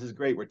like, oh, this is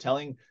great. We're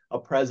telling a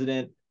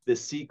president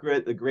this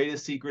secret, the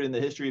greatest secret in the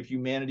history of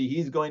humanity.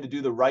 He's going to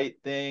do the right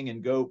thing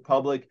and go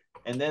public.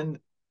 And then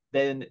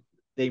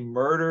they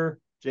murder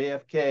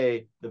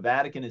JFK. The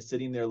Vatican is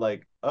sitting there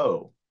like,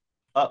 oh,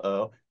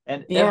 uh-oh.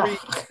 And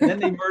then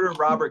they murder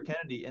Robert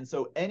Kennedy. And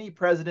so any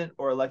president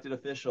or elected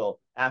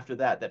official after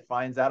that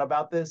finds out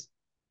about this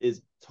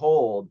is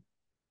told,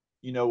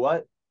 you know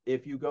what?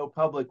 If you go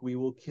public, we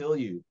will kill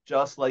you,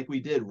 just like we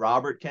did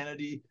Robert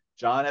Kennedy,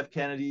 John F.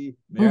 Kennedy,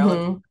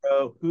 Marilyn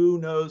Monroe. Who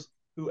knows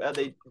who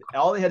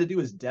all they had to do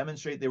is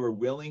demonstrate they were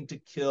willing to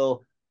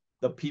kill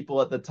the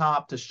people at the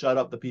top to shut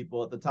up the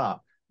people at the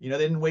top. You know,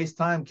 they didn't waste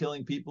time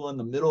killing people in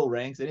the middle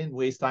ranks. They didn't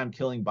waste time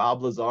killing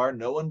Bob Lazar.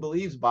 No one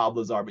believes Bob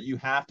Lazar, but you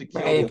have to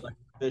kill the elected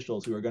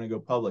officials who are going to go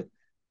public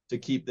to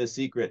keep this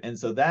secret. And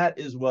so that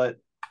is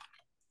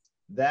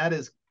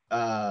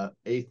a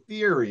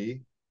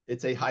theory.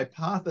 It's a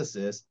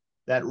hypothesis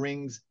that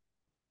rings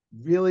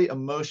really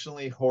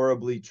emotionally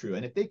horribly true.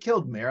 And if they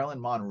killed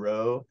Marilyn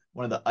Monroe,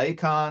 one of the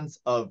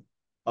icons of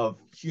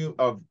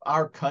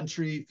our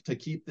country, to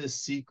keep this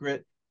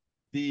secret,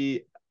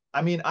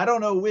 I mean, I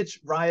don't know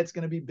which riot's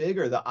going to be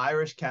bigger, the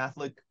Irish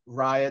Catholic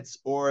riots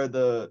or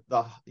the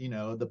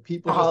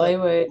people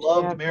Hollywood, just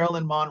loved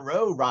Marilyn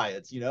Monroe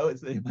riots. You know,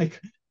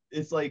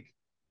 it's like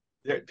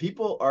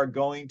people are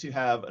going to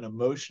have an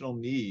emotional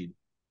need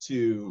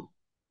to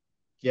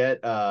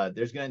get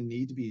there's going to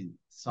need to be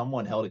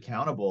someone held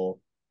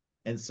accountable.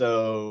 And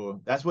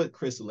so that's what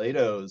Chris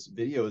Lado's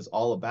video is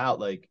all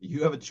about. Like,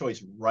 you have a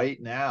choice right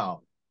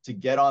now to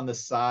get on the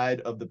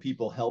side of the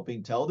people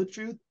helping tell the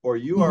truth, or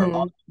you are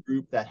on the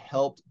group that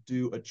helped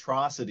do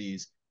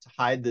atrocities to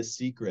hide this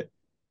secret.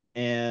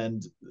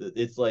 And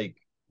it's like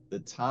the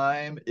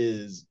time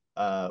is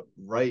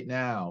right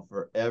now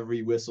for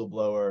every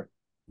whistleblower.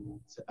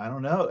 I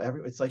don't know.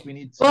 It's like we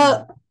need to.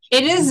 Well,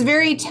 it is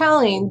very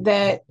telling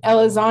that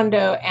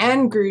Elizondo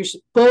and Grusch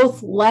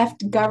both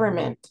left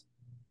government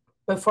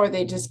before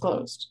they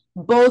disclosed.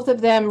 Both of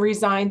them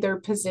resigned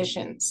their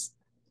positions.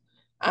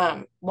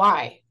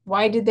 Why?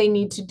 Why did they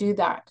need to do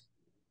that?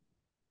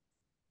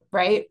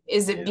 Right?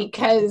 Is it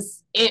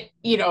because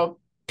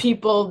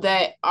people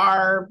that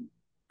are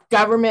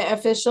government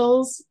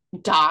officials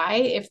die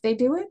if they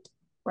do it?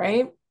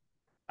 Right?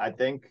 I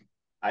think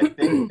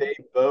they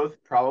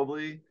both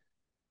probably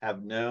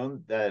have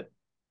known that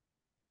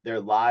their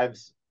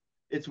lives.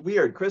 It's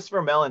weird.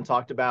 Christopher Mellon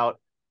talked about,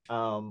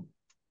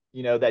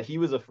 that he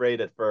was afraid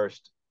at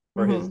first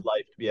for his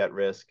life to be at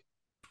risk,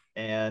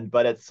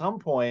 but at some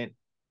point,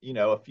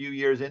 a few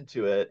years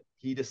into it,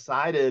 he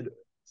decided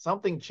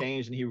something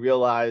changed, and he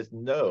realized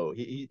no.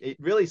 It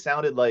really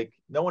sounded like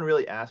no one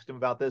really asked him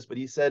about this, but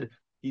he said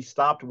he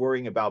stopped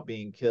worrying about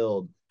being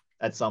killed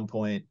at some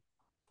point,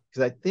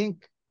 because I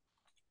think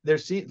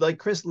like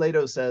Chris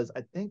Lado says,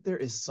 I think there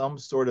is some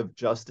sort of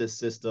justice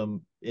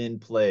system in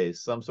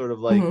place, some sort of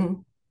like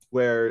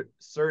where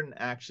certain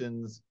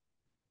actions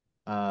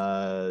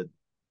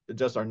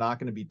just are not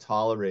going to be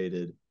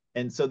tolerated.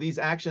 And so these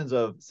actions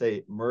of,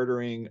 say,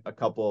 murdering a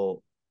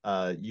couple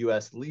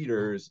U.S.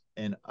 leaders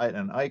and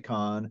an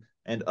icon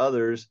and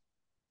others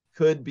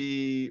could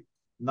be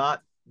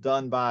not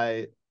done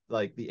by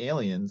like the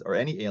aliens or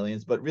any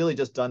aliens, but really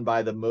just done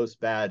by the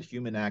most bad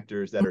human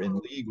actors that are in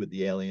league with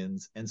the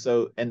aliens. And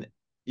so, and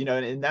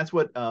that's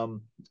what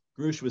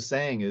Grusch was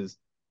saying, is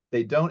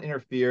they don't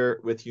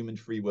interfere with human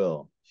free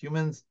will.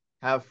 Humans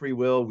have free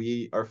will.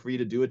 We are free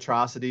to do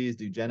atrocities,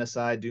 do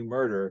genocide, do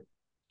murder.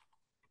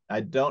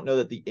 I don't know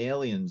that the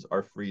aliens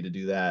are free to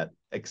do that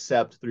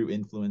except through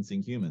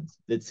influencing humans.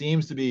 It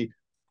seems to be,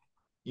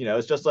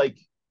 it's just like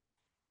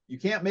you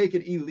can't make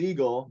it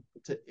illegal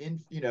to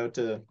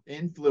to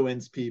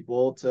influence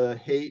people to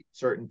hate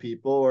certain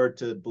people or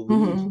to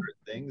believe certain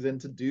things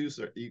and to do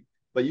certain,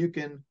 but you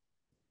can.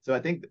 So I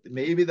think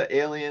maybe the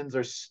aliens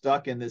are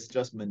stuck in this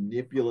just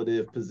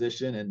manipulative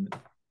position, and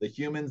the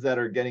humans that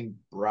are getting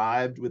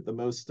bribed with the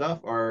most stuff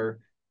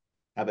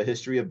have a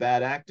history of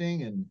bad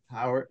acting and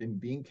power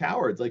and being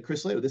cowards. Like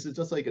Chris Lato, this is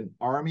just like an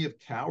army of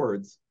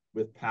cowards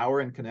with power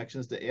and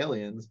connections to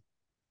aliens,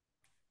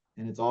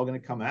 and it's all going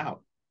to come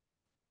out.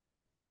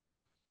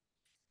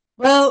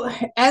 Well,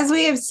 as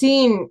we have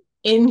seen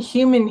in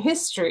human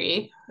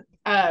history,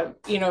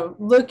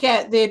 look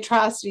at the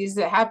atrocities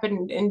that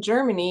happened in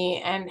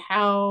Germany and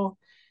how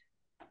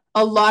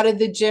a lot of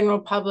the general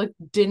public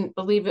didn't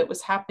believe it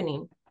was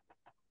happening,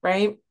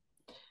 right?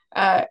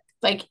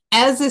 Like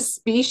as a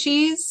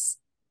species,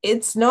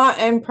 it's not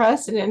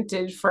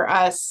unprecedented for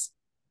us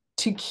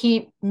to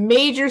keep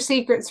major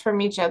secrets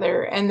from each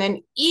other. And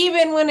then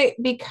even when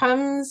it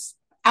becomes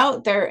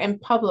out there in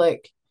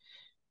public,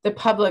 the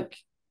public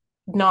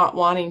not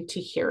wanting to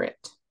hear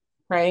it,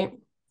 right?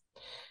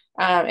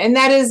 And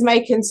that is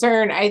my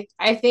concern.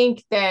 I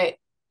think that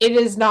it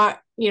is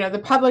not,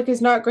 the public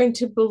is not going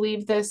to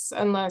believe this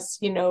unless,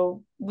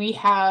 we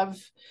have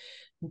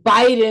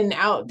Biden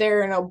out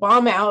there and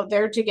Obama out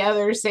there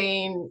together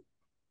saying,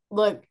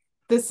 look,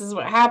 this is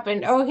what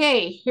happened. Oh,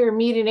 hey, here,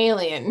 meet an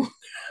alien.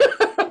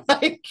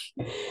 Like,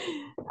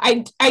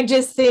 I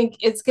just think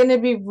it's going to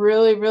be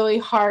really, really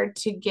hard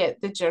to get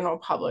the general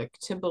public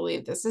to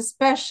believe this,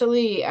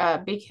 especially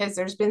because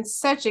there's been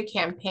such a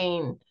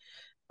campaign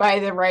by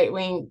the right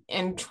wing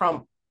and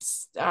Trumpians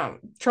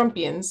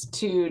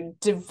to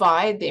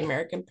divide the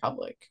American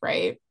public,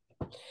 right?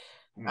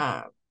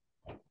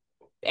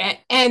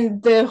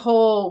 And the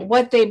whole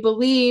what they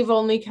believe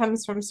only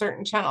comes from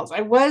certain channels.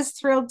 I was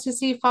thrilled to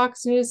see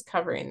Fox News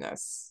covering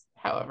this,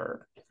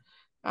 however,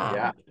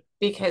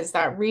 because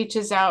that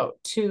reaches out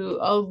to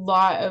a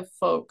lot of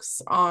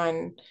folks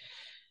on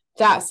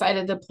that side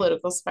of the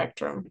political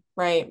spectrum,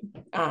 right?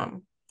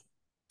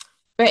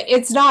 But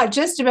it's not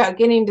just about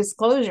getting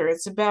disclosure.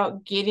 It's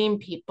about getting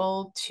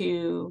people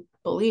to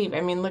believe. I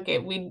mean,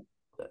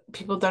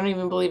 people don't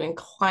even believe in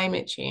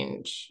climate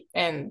change,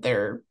 and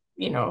they're,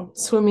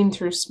 swimming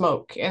through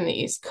smoke in the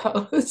East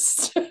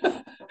Coast.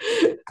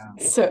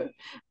 So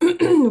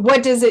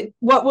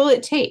what will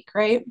it take,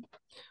 right?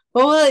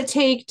 What will it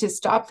take to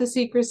stop the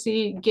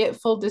secrecy, get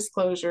full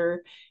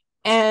disclosure,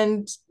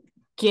 and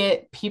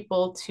get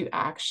people to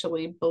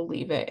actually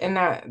believe it? And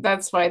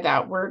that's why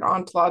that word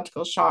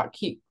ontological shock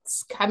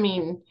keeps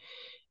coming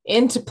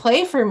into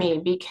play for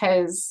me,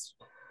 because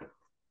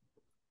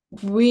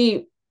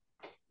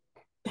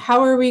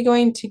how are we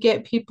going to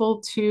get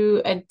people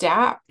to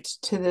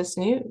adapt to this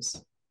news,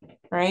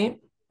 right?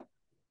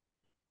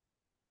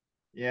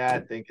 Yeah, I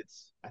think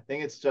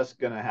it's just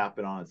gonna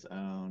happen on its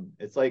own.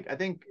 It's like, I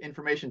think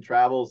information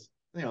travels,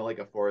 like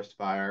a forest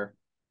fire,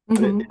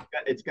 but it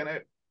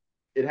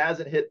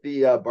hasn't hit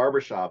the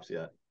barbershops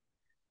yet.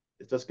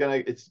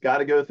 It's got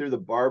to go through the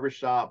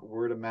barbershop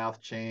word of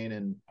mouth chain,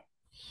 and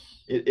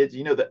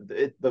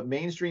the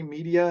mainstream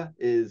media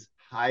is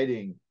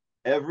hiding.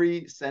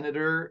 Every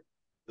senator,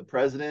 the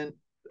president,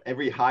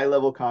 every high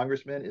level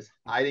congressman is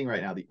hiding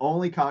right now. The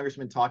only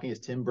congressman talking is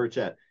Tim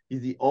Burchett.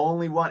 He's the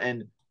only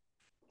one,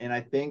 and I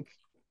think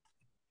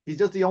he's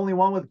just the only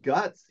one with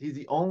guts. He's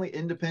the only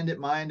independent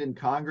mind in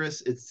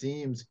Congress, it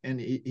seems, and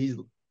he's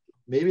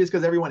maybe it's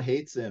because everyone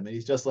hates him and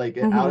he's just like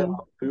out of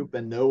poop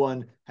and no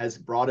one has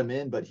brought him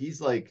in. But he's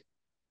like,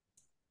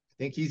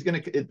 I think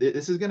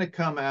this is gonna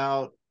come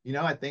out.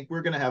 I think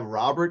we're gonna have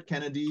Robert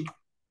Kennedy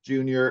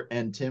Jr.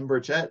 and Tim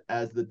Burchett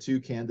as the two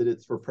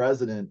candidates for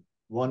president,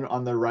 one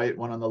on the right,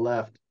 one on the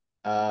left.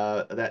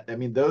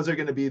 Those are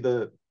going to be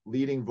the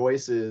leading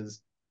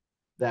voices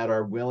that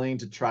are willing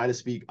to try to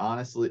speak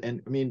honestly.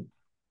 And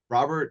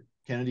Robert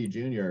Kennedy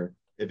Jr.,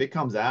 if it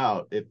comes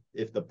out,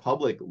 if the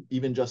public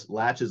even just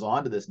latches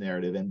onto this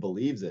narrative and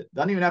believes it,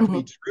 doesn't even have to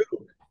be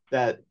true,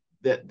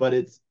 but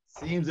it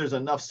seems there's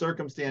enough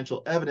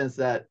circumstantial evidence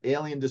that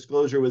alien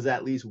disclosure was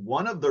at least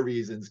one of the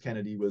reasons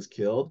Kennedy was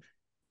killed.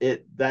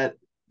 That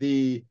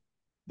the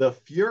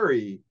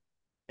fury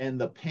and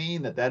the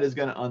pain that is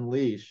going to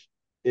unleash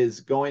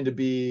is going to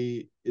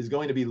be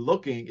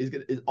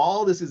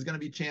all this is going to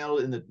be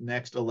channeled in the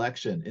next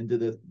election into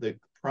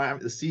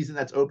the season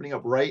that's opening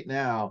up right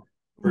now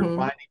for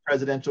finding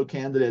presidential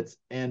candidates.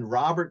 And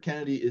Robert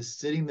Kennedy is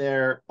sitting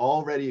there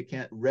already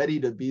ready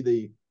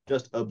to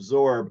just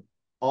absorb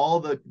all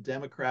the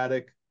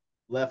Democratic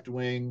left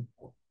wing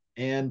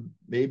and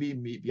maybe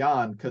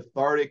beyond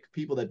cathartic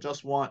people that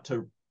just want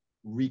to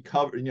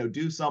recover,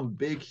 do some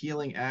big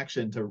healing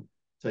action to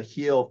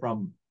heal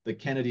from the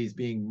Kennedys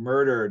being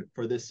murdered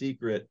for this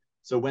secret.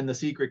 So when the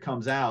secret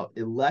comes out,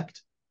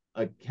 elect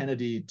a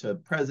Kennedy to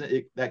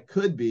president. That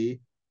could be,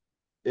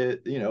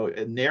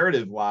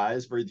 narrative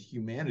wise for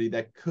humanity,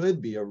 that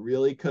could be a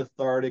really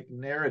cathartic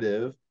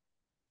narrative,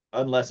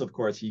 unless of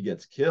course he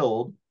gets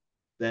killed.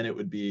 then it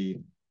would be,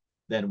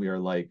 then we are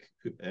like,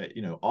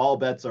 all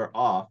bets are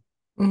off.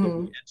 Mm-hmm. If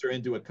we enter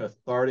into a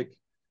cathartic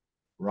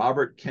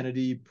Robert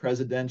Kennedy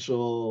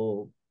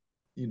presidential,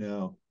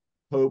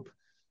 hope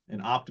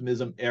and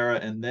optimism era,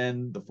 and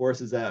then the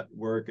forces at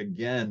work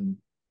again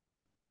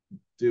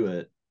do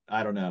it.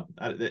 I don't know.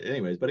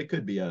 Anyways, but it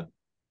could be an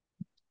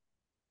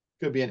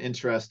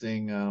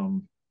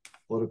interesting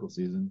political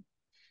season.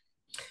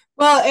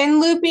 Well, and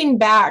looping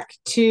back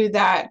to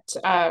that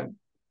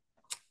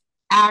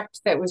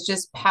act that was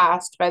just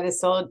passed by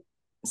the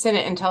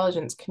Senate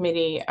Intelligence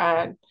Committee,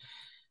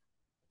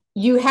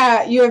 you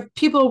have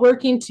people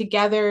working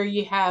together.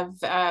 You have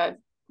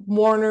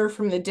Warner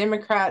from the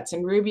Democrats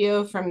and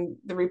Rubio from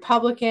the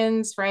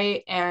Republicans,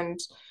 right? And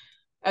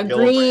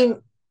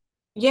agreeing,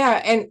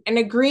 and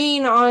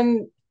agreeing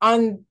on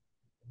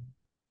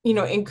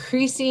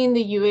increasing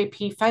the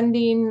UAP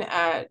funding,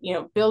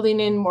 building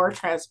in more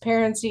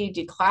transparency,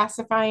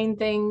 declassifying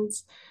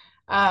things.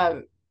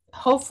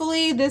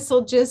 Hopefully this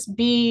will just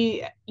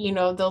be,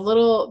 the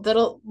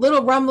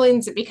little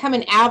rumblings that become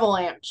an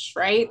avalanche,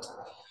 right?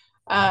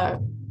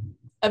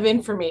 Of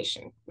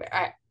information.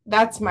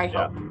 That's my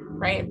hope,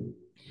 right?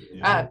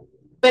 Yeah.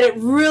 But it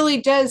really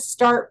does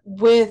start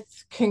with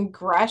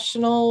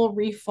congressional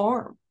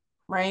reform,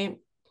 right?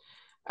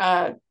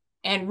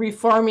 And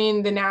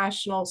reforming the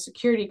national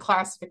security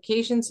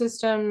classification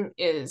system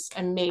is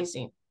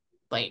amazing.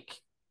 Like,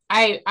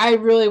 I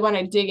really want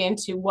to dig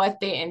into what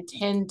they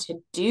intend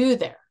to do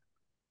there,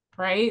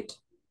 right?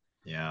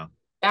 Yeah.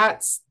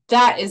 That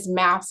is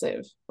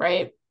massive,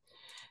 right?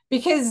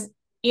 Because,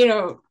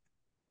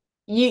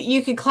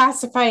 you could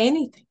classify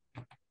anything,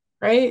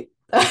 right?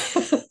 Yep.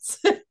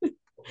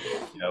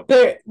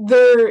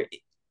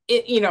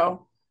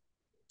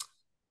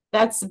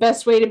 That's the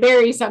best way to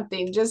bury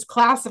something. Just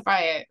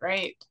classify it,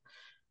 right?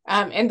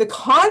 And the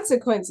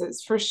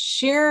consequences for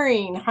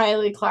sharing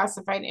highly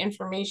classified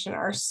information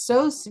are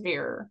so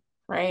severe,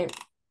 right?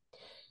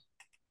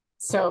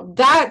 So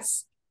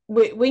that's,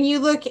 when you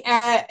look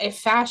at a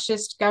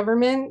fascist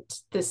government,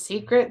 the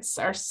secrets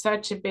are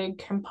such a big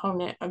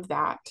component of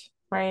that,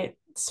 right?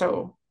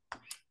 So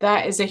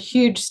that is a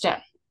huge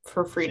step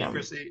for freedom.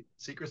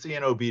 Secrecy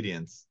and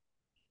obedience.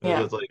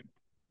 Those are like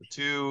the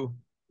two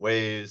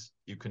ways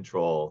you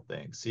control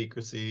things: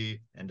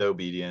 secrecy and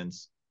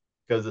obedience.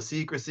 Because the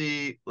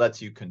secrecy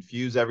lets you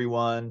confuse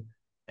everyone,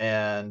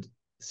 and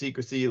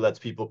secrecy lets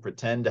people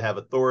pretend to have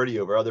authority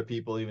over other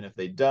people even if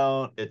they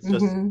don't. It's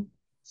just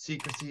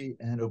secrecy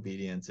and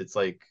obedience. It's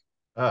like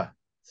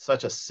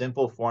such a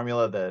simple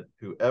formula that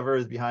whoever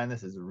is behind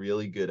this is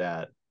really good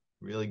at,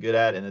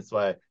 and it's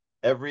why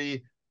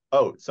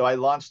so I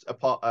launched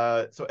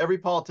so every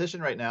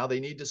politician right now,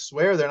 they need to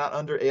swear they're not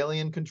under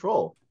alien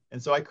control.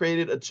 And so I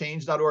created a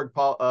change.org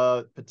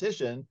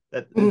petition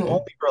that is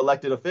only for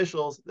elected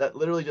officials, that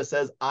literally just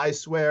says, I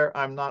swear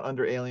I'm not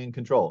under alien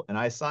control. And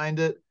I signed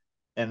it.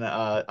 And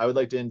I would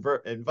like to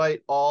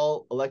invite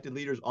all elected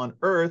leaders on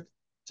Earth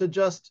to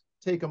just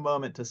take a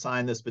moment to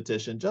sign this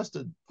petition, just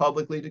to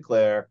publicly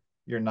declare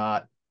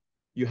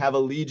you have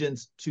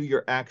allegiance to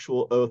your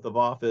actual oath of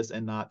office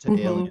and not to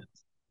aliens.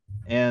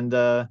 And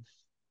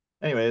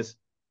anyways.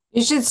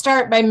 You should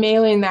start by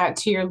mailing that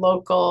to your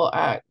local,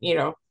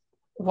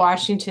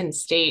 Washington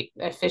state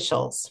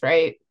officials,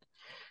 right?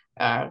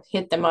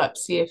 Hit them up,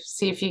 see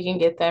if you can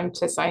get them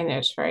to sign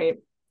it, right?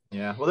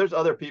 Yeah. Well, there's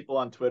other people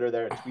on Twitter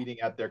that are tweeting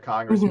at their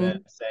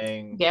congressmen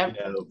saying,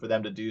 for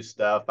them to do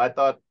stuff. I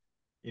thought,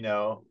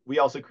 we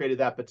also created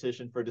that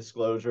petition for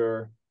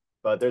disclosure,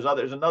 but there's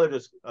another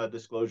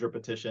disclosure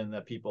petition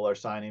that people are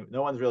signing.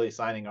 No one's really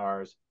signing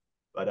ours,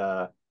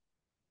 but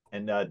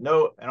and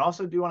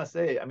also do want to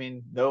say,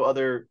 no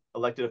other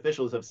elected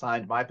officials have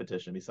signed my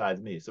petition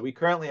besides me. So we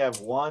currently have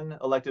one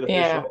elected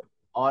official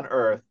on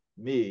Earth,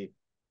 me,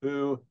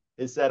 who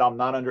has said I'm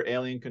not under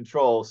alien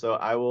control. So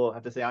I will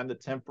have to say I'm the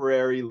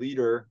temporary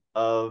leader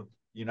of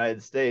the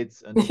United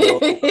States until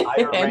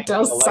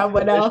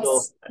someone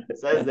else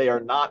says they are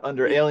not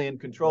under alien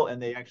control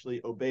and they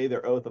actually obey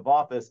their oath of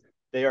office.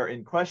 They are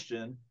in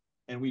question,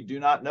 and we do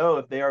not know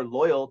if they are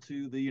loyal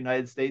to the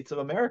United States of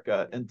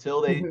America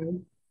until they.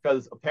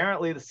 Because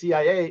apparently the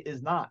CIA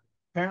is not.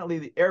 Apparently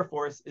the Air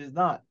Force is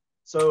not.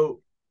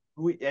 So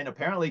and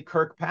apparently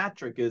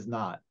Kirkpatrick is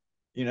not.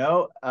 And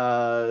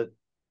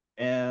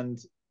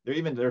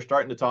they're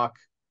starting to talk.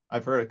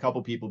 I've heard a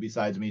couple people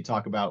besides me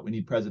talk about, we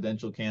need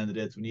presidential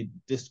candidates. We need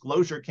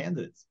disclosure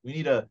candidates. We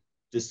need a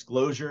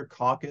disclosure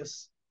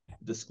caucus,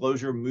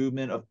 disclosure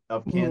movement of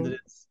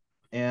candidates.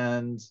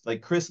 And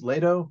like Chris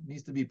Ledo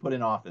needs to be put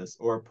in office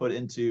or put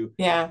into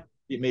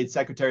made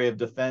Secretary of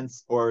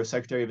Defense or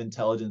Secretary of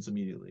Intelligence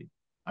immediately.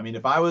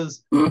 If I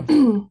was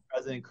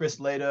president,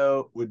 Chris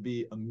Ledo would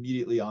be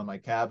immediately on my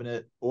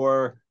cabinet,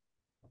 or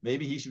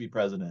maybe he should be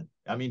president.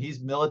 He's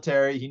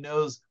military. He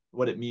knows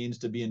what it means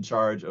to be in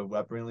charge of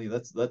weaponry.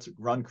 Let's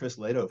run Chris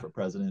Ledo for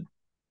president.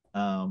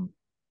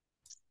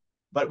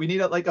 But we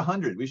need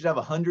 100. We should have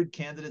 100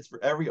 candidates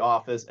for every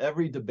office.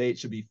 Every debate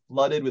should be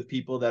flooded with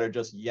people that are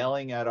just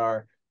yelling at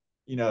our,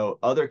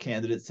 other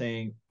candidates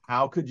saying,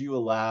 how could you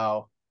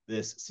allow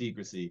this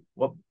secrecy?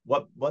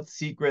 What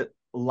secret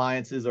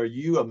alliances are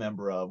you a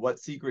member of? What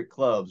secret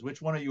clubs?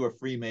 Which one of you are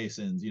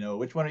Freemasons?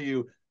 Which one of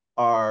you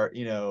are,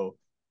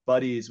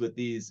 buddies with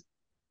these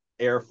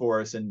Air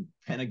Force and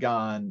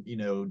Pentagon,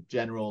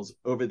 generals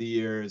over the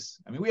years?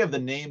 I mean, we have the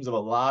names of a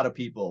lot of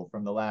people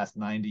from the last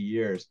 90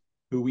 years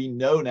who we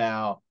know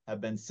now have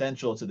been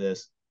central to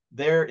this.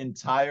 Their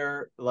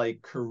entire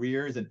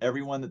careers and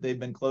everyone that they've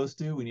been close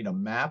to, we need a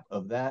map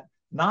of that.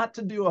 Not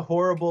to do a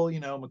horrible,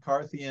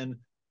 McCarthyian,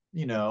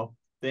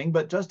 thing,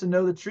 but just to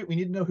know the truth. We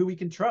need to know who we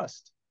can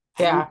trust.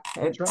 Yeah,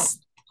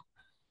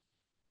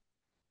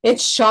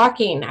 it's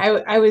shocking.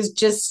 I was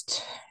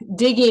just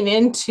digging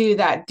into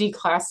that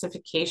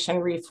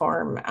declassification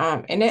reform,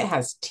 and it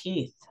has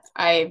teeth.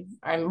 I'm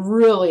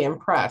really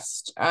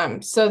impressed.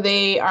 So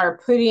they are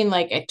putting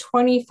like a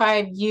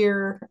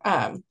 25-year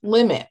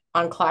limit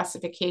on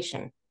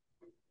classification.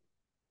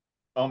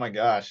 Oh my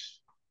gosh.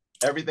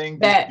 Everything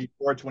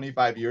before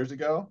 25 years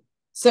ago?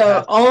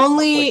 So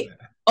only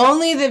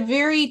the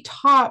very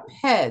top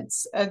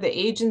heads of the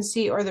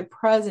agency or the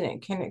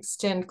president can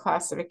extend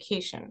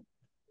classification.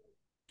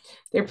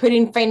 They're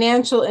putting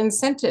financial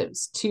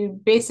incentives to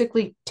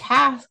basically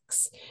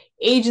tax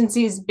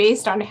agencies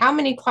based on how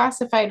many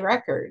classified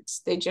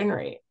records they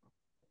generate.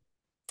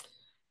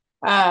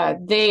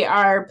 They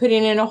are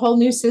putting in a whole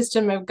new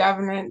system of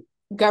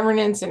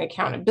governance and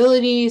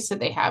accountability. So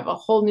they have a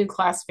whole new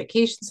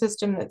classification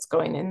system that's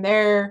going in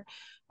there.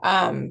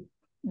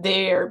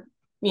 They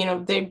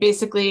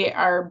basically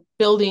are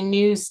building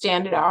new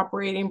standard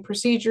operating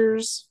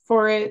procedures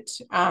for it.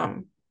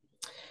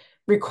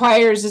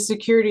 Requires a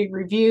security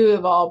review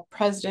of all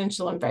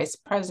presidential and vice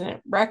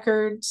president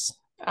records,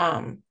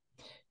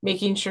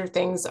 making sure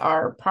things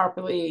are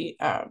properly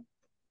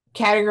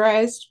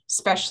categorized,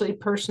 especially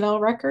personnel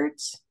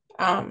records.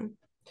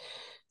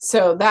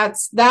 So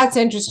that's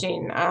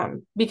interesting,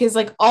 because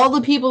all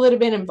the people that have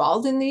been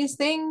involved in these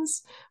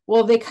things,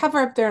 well, they cover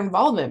up their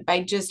involvement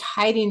by just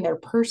hiding their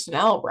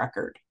personnel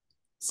record.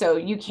 So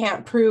you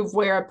can't prove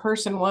where a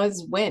person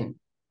was when,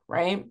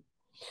 right?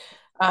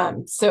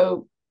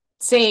 So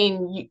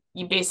saying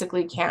you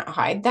basically can't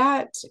hide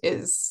that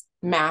is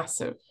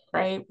massive,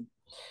 right?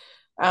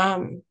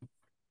 I'm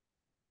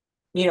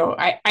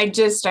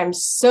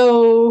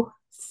so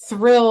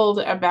thrilled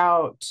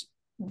about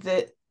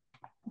the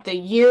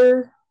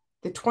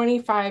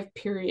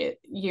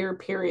 25-year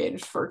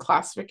period for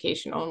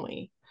classification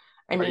only.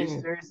 Are you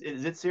serious?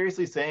 Is it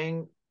seriously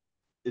saying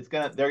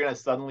they're gonna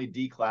suddenly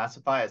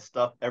declassify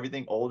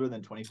everything older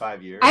than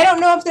 25 years? I don't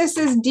know if this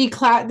is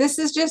this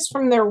is just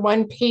from their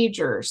one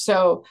pager.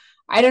 So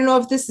I don't know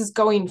if this is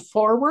going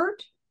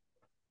forward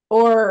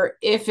or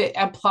if it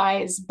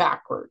applies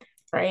backward,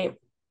 right?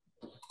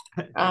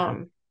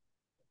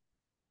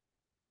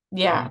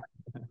 Yeah.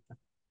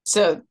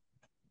 So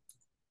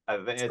I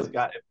think it's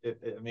got,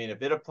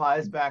 if it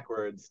applies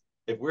backwards,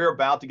 if we're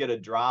about to get a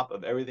drop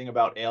of everything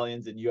about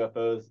aliens and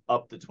UFOs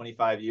up to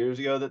 25 years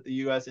ago that the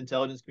U.S.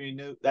 intelligence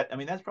community knew,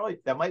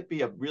 that might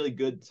be a really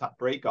good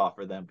break off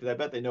for them, because I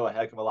bet they know a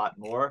heck of a lot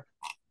more.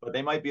 But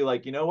they might be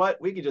like, you know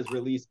what, we could just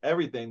release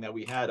everything that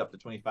we had up to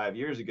 25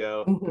 years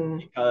ago,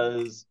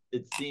 because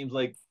it seems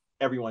like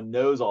everyone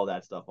knows all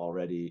that stuff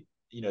already.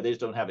 They just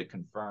don't have it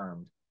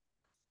confirmed.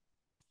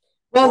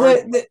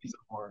 Well,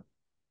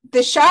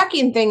 the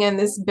shocking thing in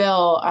this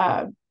bill,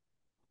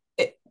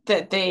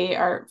 that they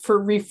are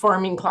for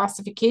reforming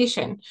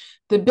classification,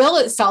 the bill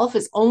itself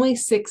is only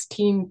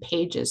 16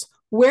 pages.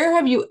 Where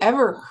have you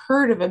ever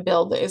heard of a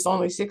bill that is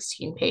only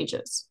 16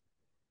 pages,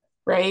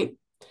 right?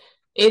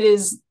 It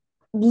is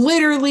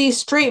literally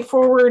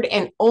straightforward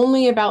and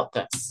only about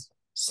this.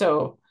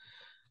 So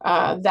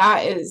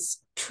that is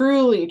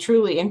truly,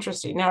 truly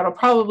interesting. Now it'll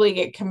probably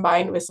get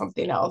combined with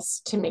something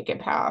else to make it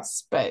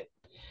pass, but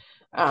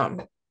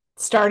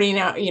starting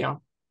out,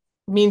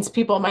 means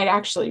people might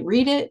actually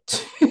read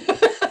it.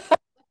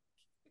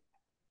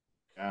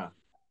 Yeah.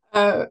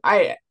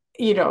 I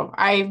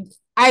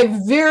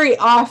very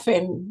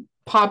often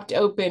popped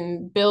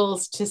open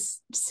bills to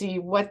see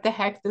what the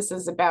heck this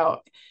is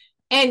about.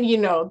 And,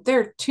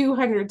 they're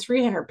 200,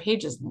 300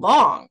 pages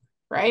long,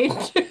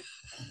 right?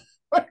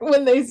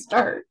 When they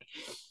start.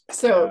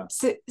 So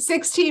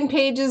 16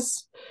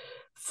 pages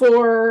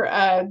for,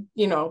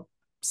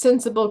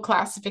 sensible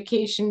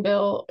classification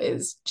bill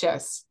is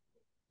just,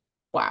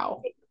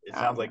 wow. It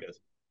sounds like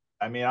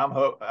I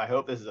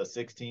hope this is a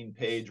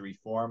 16-page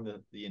reform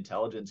the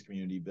intelligence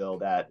community bill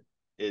that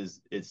is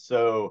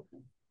so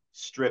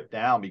stripped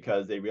down,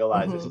 because they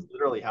realize this is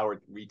literally how we're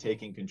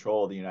retaking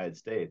control of the United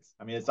States.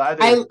 It's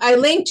either I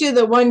linked you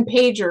the one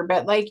pager,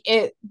 but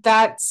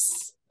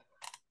that's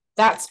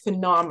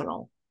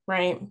phenomenal,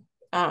 right?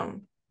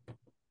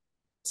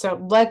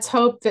 So let's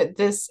hope that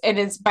it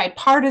is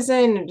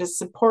bipartisan. It is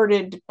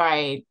supported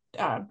by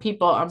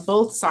people on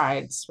both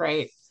sides,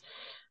 right?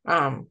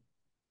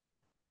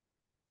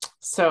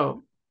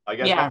 So I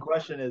guess one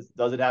question is,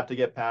 does it have to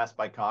get passed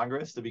by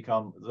Congress to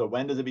become? So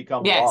when does it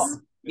become law?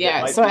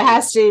 Yeah, so it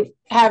has to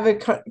have a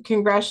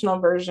congressional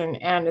version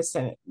and a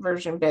Senate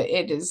version, but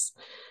it is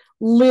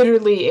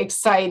literally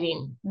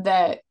exciting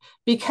that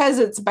because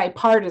it's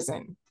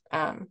bipartisan,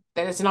 that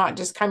it's not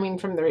just coming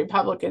from the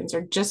Republicans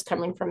or just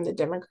coming from the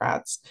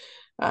Democrats,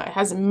 it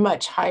has a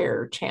much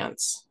higher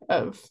chance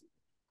of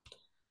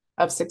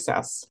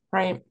success,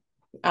 right?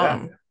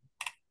 Yeah.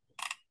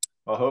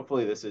 Well,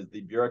 hopefully this is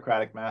the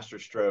bureaucratic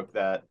masterstroke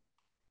that,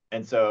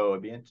 and so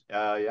it'd be,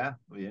 it'll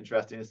be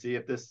interesting to see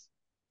if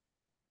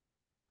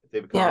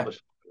they've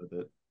accomplished with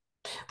it.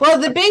 Well,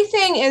 the big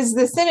thing is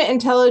the Senate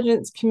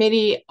Intelligence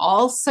Committee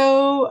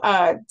also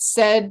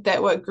said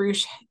that what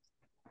Grusch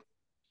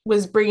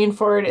was bringing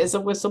forward as a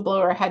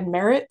whistleblower had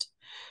merit.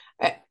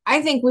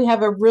 I think we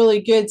have a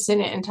really good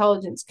Senate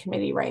Intelligence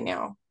Committee right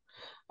now,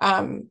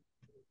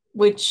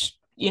 which,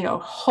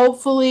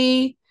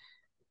 hopefully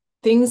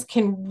things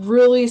can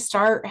really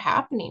start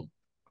happening,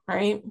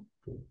 right?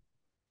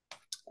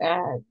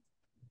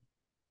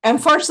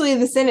 Unfortunately,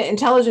 the Senate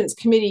Intelligence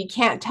Committee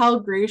can't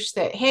tell Grusch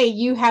that, hey,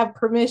 you have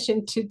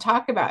permission to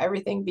talk about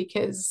everything,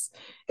 because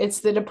it's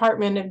the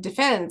Department of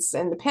Defense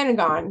and the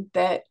Pentagon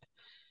that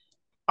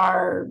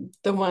are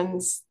the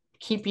ones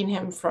keeping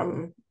him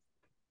from,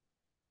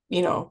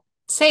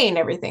 saying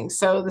everything.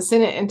 So the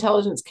Senate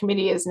Intelligence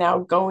Committee is now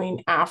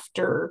going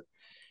after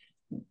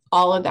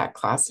all of that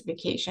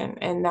classification,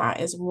 and that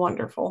is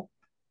wonderful.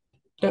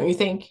 Don't you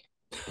think?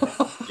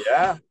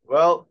 Yeah,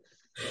 well,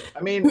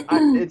 I mean,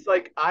 it's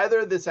like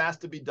either this has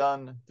to be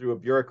done through a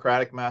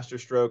bureaucratic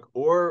masterstroke,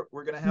 or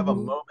we're going to have a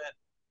moment.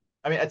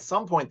 I mean, at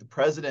some point, the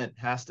president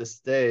has to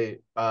stay.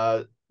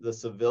 The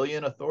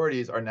civilian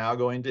authorities are now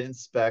going to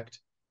inspect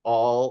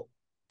all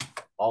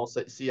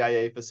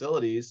CIA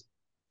facilities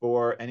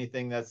for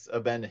anything that's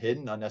been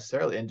hidden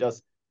unnecessarily. And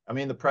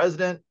the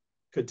president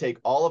could take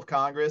all of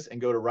Congress and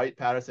go to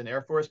Wright-Patterson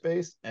Air Force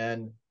Base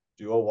and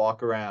do a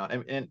walk around.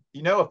 And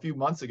a few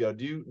months ago,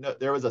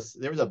 there was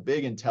a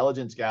big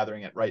intelligence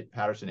gathering at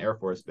Wright-Patterson Air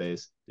Force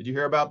Base. Did you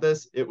hear about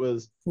this?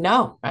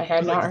 No, I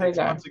had not heard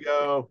that. 6 months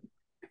ago,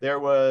 it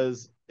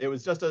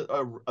was just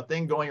a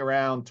thing going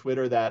around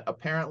Twitter that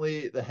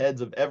apparently the heads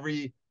of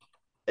every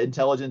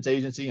intelligence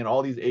agency and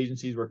all these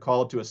agencies were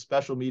called to a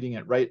special meeting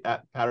at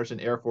Wright-Patterson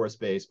Air Force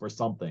Base for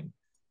something.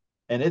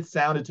 And it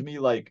sounded to me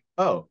like,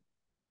 oh,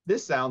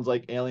 this sounds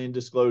like alien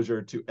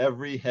disclosure to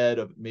every head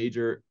of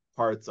major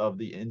parts of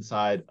the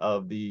inside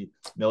of the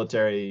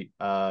military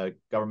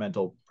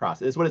governmental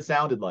process. It's what it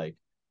sounded like.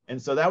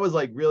 And so that was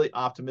like really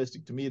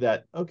optimistic to me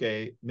that,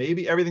 okay,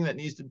 maybe everything that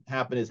needs to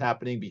happen is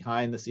happening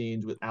behind the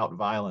scenes without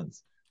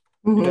violence.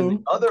 Because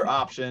the other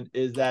option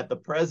is that the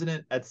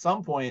president at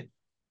some point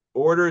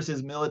orders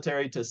his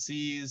military to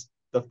seize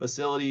the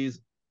facilities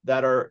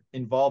that are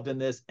involved in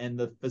this, and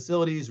the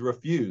facilities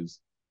refuse.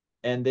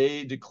 And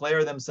they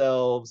declare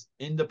themselves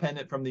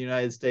independent from the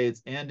United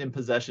States and in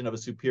possession of a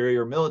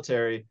superior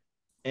military.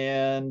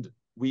 And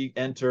we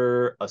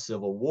enter a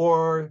civil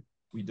war.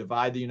 We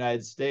divide the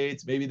United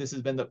States. Maybe this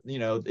has been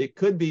it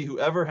could be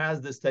whoever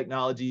has this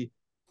technology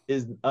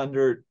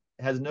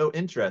has no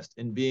interest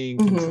in being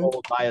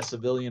controlled by a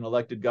civilian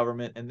elected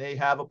government. And they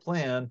have a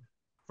plan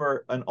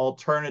for an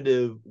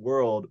alternative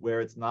world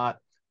where it's not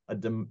a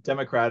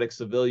democratic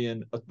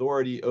civilian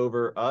authority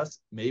over us.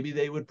 Maybe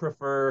they would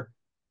prefer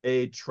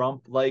a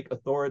Trump-like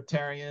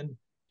authoritarian,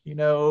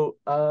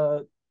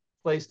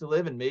 place to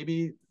live. And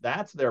maybe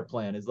that's their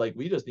plan, is like,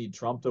 we just need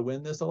Trump to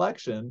win this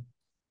election.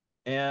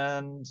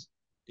 And,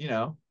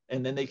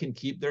 and then they can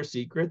keep their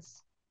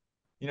secrets.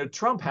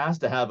 Trump has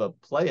to have a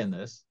play in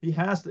this. He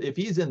has to, if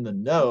he's in the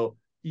know,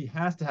 he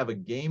has to have a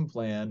game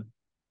plan.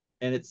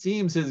 And it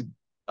seems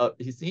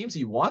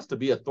he wants to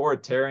be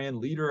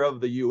authoritarian leader of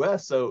the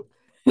U.S. So,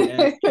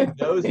 and he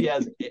knows he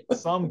has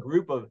some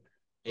group of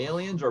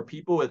aliens or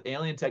people with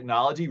alien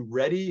technology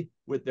ready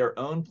with their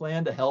own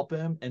plan to help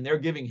him, and they're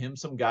giving him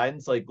some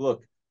guidance like,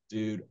 look,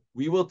 dude,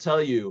 we will tell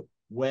you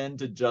when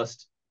to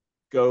just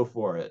go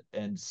for it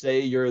and say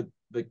you're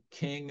the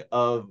king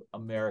of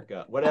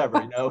America,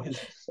 whatever,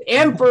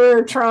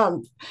 Emperor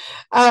Trump.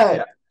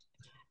 I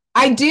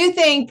do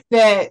think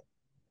that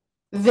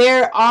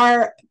there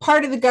are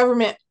part of the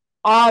government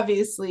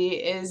obviously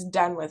is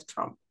done with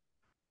Trump.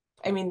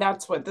 I mean,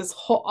 that's what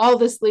all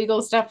this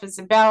legal stuff is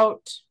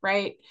about,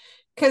 right?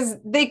 Because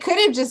they could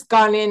have just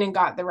gone in and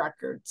got the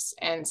records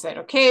and said,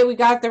 okay, we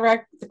got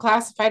the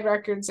classified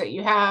records that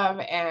you have,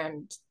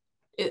 and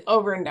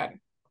over and done,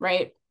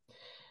 right?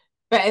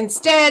 But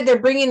instead, they're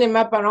bringing him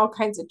up on all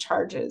kinds of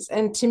charges.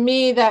 And to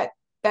me, that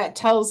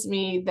tells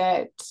me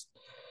that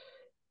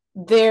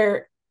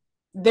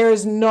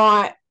there's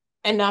not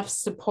enough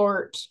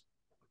support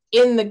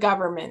in the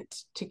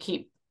government to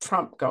keep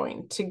Trump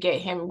going, to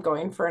get him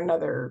going for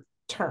another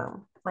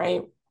term,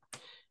 right?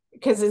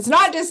 Because it's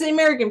not just the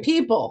American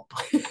people.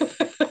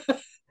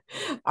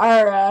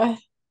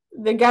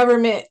 The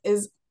government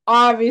is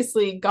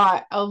obviously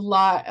got a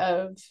lot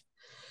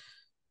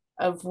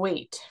of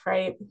weight,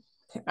 right?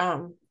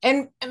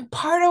 And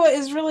part of what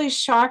is really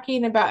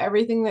shocking about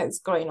everything that's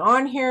going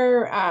on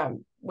here,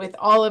 with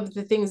all of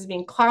the things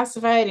being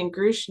classified and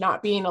Grusch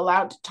not being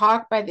allowed to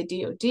talk by the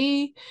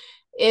DOD,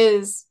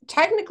 is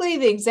technically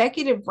the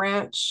executive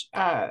branch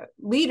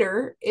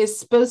leader is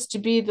supposed to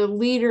be the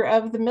leader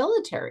of the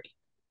military,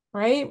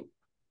 right?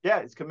 Yeah,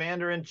 it's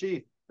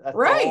commander-in-chief. That's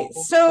right. The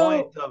whole so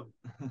point of...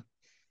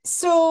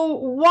 so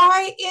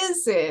why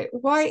is it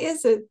that why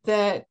is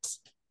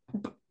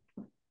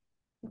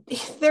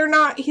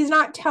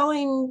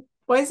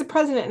the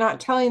president not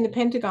telling the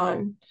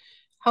Pentagon,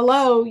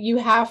 hello, you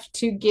have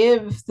to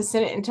give the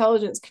Senate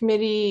Intelligence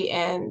Committee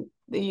and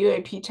the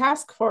UAP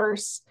task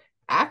force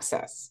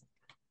access?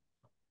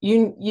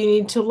 You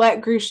need to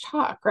let Grusch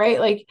talk, right?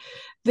 Like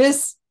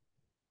this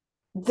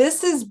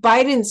is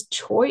Biden's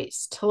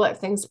choice to let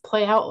things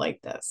play out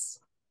like this,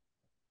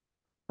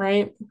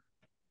 right?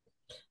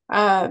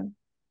 So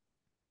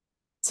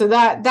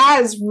that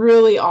is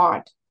really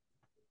odd,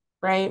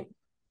 right?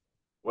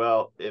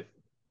 Well,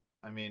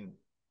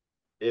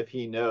 if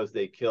he knows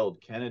they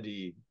killed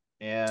Kennedy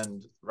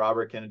and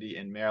Robert Kennedy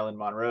and Marilyn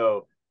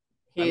Monroe,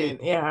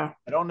 yeah.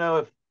 I don't know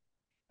if,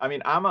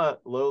 I'm a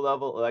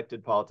low-level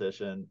elected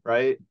politician,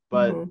 right?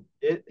 But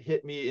it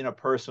hit me in a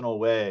personal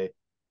way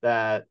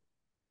that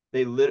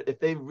if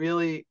they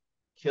really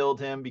killed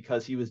him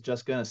because he was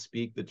just going to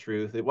speak the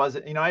truth, it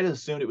wasn't, I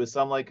just assumed it was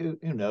some like, who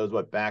knows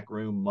what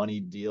backroom money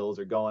deals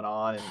are going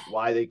on and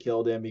why they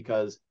killed him,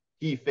 because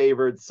he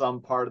favored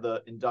some part of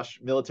the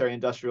military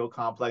industrial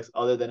complex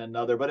other than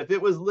another. But if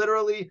it was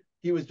literally,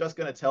 he was just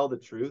going to tell the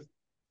truth.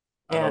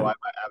 I don't know why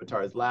my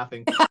avatar is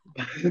laughing.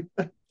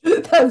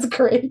 That's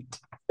great.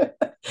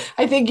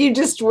 I think you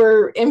just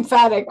were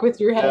emphatic with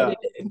your head and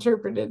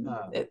interpreted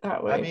it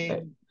that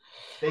way.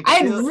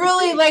 I'd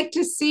really like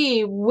to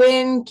see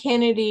when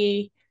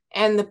Kennedy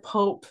and the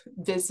Pope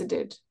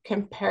visited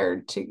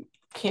compared to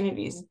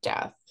Kennedy's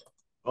death.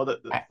 Well, the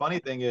funny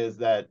thing is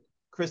that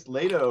Chris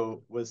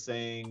Lato was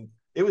saying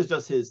it was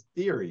just his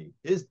theory.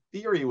 His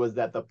theory was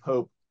that the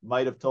Pope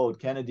might have told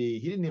Kennedy.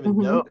 He didn't even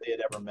know if they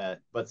had ever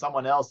met, but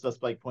someone else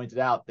just pointed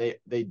out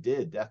they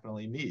did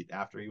definitely meet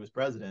after he was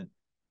president.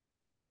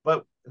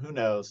 But who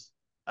knows?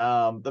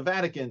 The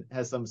Vatican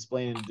has some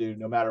explaining to do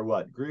no matter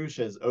what. Grusch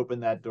has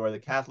opened that door. The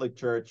Catholic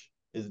Church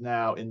is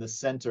now in the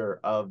center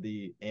of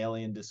the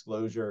alien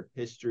disclosure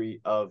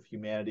history of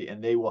humanity,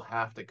 and they will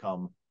have to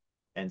come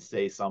and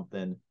say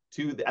something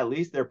to at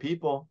least their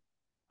people.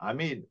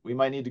 We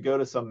might need to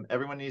go to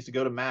everyone needs to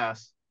go to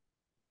mass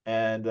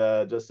and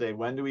just say,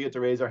 when do we get to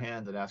raise our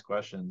hands and ask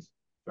questions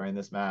during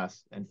this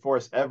mass, and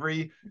force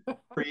every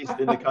priest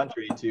in the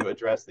country to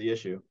address the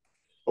issue,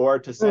 or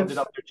to send it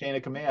up their chain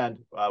of command.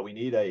 We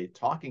need a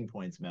talking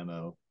points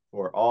memo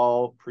for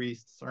all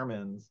priest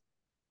sermons.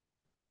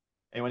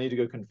 Anyone need to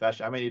go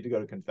confession? I may need to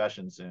go to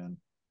confession soon.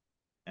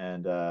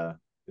 And because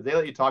they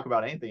let you talk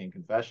about anything in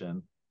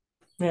confession.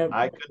 Yep.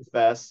 I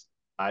confess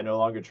I no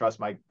longer trust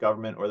my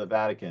government or the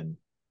Vatican.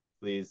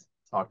 Please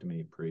talk to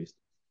me, priest.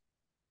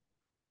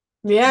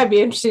 Yeah, it'd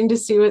be interesting to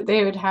see what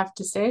they would have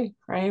to say,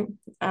 right?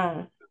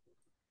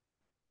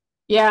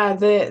 Yeah,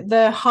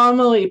 the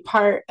homily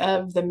part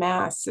of the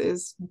mass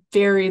is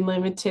very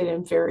limited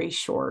and very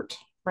short,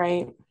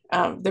 right?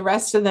 The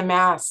rest of the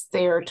mass,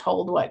 they are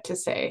told what to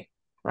say,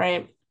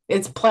 right?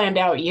 It's planned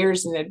out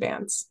years in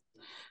advance.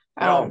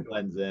 It all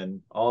blends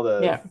in. All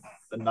the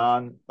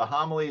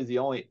homily is the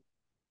only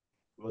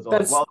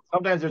well,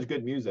 sometimes there's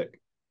good music.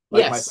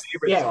 Like my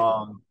favorite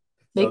song.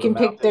 They can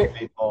pick their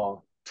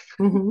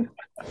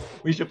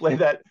We should play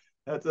that.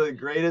 That's the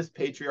greatest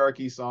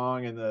patriarchy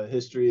song in the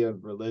history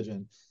of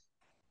religion.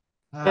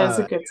 That's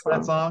a good song.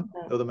 That song,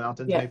 Though the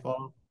Mountains May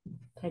Fall.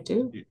 I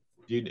do.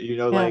 You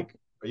know, like,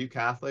 are you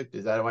Catholic?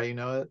 Is that why you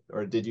know it,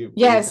 or did you?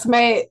 Yes,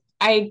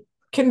 I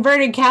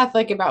converted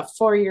Catholic about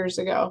 4 years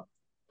ago.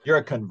 You're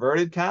a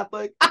converted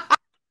Catholic.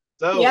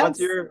 So yes.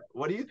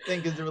 What do you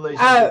think is the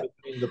relationship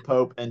between the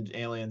Pope and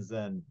aliens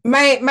then?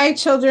 My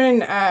children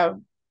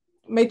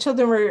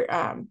were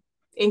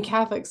in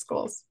Catholic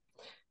schools,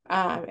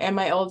 and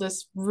my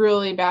oldest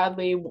really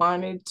badly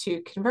wanted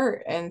to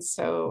convert, and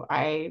so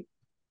I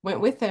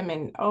went with him,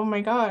 and oh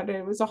my God,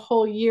 it was a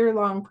whole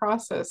year-long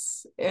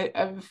process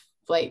of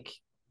like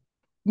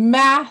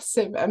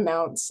massive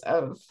amounts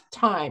of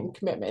time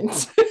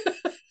commitment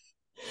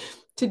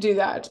to do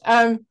that.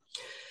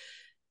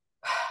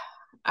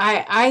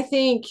 I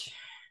think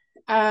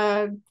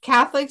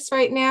Catholics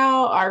right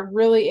now are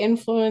really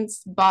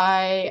influenced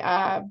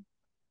by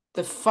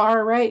the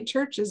far right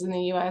churches in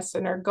the US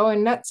and are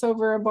going nuts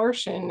over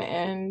abortion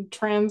and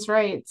trans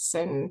rights,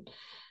 and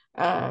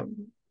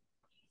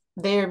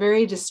they are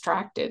very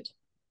distracted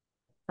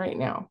right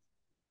now.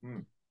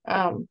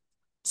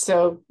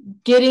 So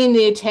getting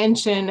the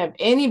attention of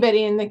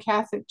anybody in the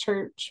Catholic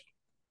Church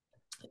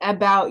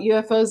about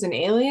UFOs and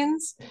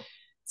aliens,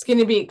 it's going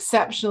to be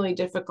exceptionally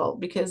difficult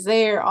because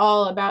they are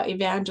all about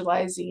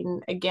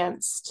evangelizing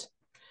against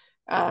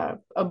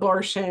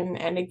abortion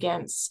and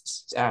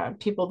against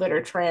people that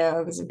are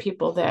trans and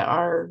people that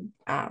are,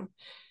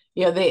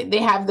 they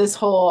have this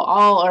whole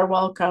all are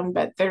welcome,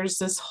 but there's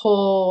this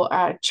whole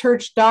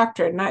church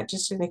doctrine, not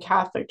just in the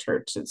Catholic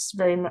Church. It's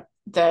very much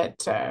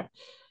that,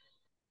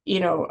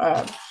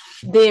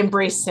 they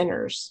embrace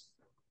sinners,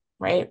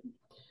 right?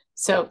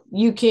 So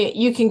you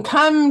can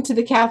come to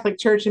the Catholic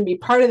Church and be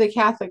part of the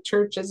Catholic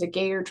Church as a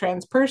gay or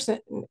trans person,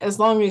 as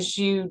long as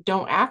you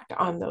don't act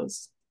on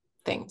those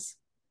things.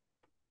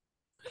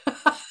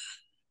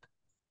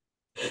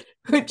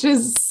 Which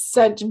is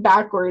such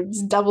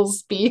backwards double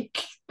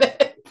speak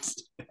that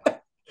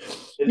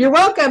you're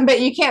welcome, but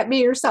you can't be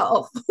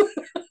yourself.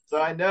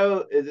 So I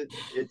know, is it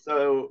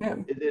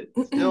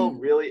still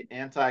really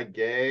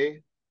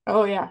anti-gay?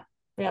 Oh yeah.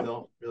 Yeah.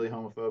 Still really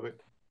homophobic?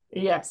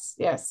 Yes.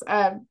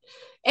 And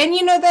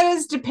that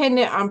is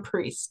dependent on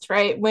priest,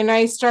 right? When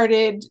I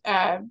started,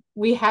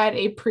 we had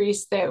a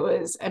priest that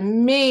was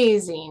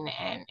amazing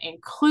and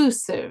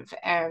inclusive,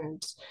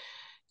 and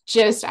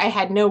just, I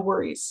had no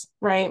worries,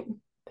 right?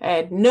 I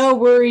had no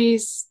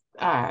worries.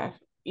 The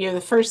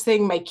first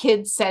thing my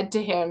kids said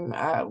to him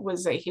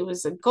was that he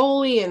was a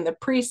goalie, and the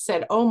priest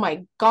said, "Oh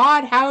my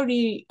God,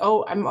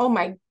 oh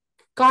my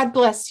God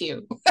bless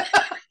you,"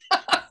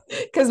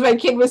 because my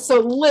kid was so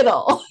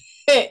little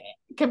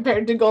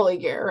compared to goalie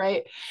gear,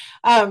 right?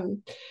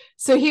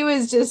 So he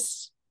was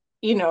just,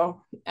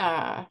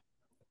 a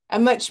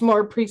much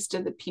more priest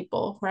of the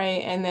people,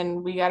 right? And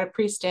then we got a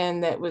priest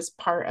in that was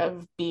part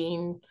of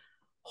being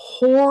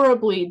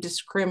horribly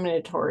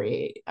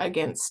discriminatory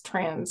against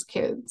trans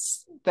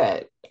kids,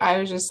 that I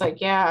was just like,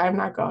 yeah, I'm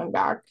not going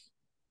back,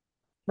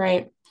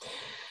 right?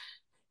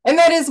 And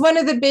that is one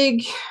of the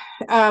big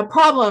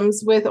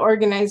problems with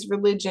organized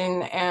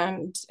religion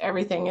and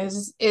everything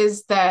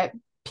is that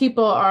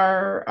people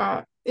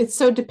are, it's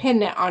so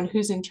dependent on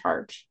who's in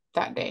charge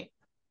that day,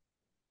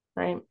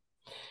 right?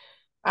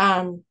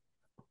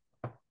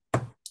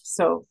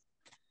 So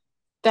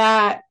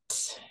that,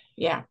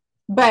 yeah.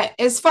 But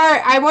as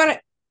far, I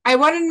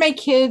wanted my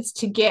kids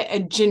to get a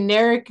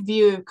generic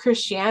view of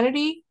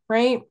Christianity,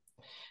 right?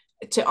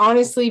 To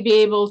honestly be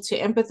able to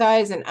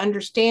empathize and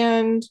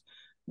understand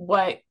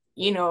what,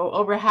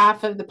 over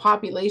half of the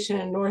population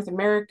in North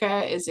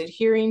America is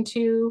adhering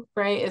to,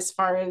 right? As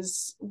far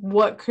as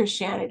what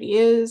Christianity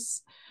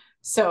is.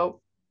 So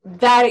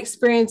that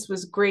experience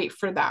was great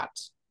for that.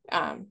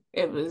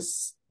 It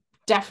was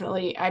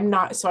definitely, I'm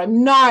not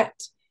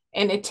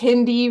an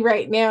attendee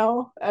right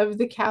now of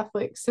the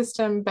Catholic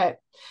system, but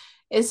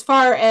as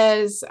far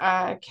as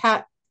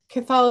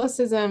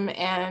Catholicism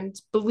and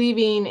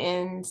believing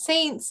in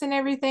saints and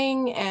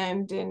everything,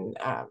 and in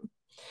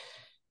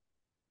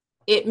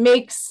it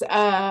makes,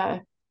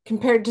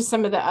 compared to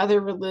some of the other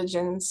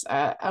religions,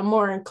 a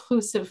more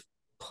inclusive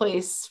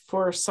place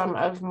for some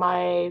of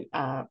my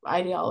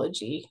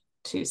ideology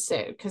to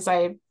sit, because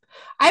I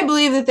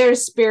believe that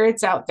there's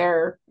spirits out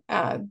there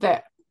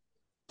that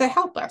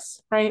help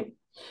us, right?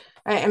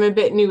 I'm a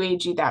bit new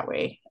agey that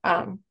way.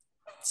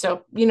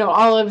 So,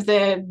 all of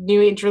the new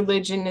age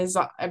religion is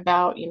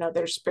about,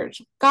 their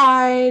spiritual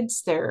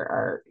guides,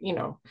 there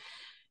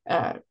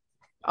are,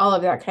 all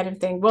of that kind of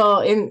thing. Well,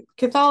 in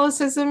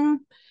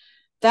Catholicism,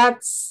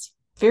 that's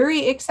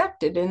very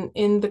accepted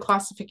in the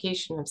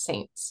classification of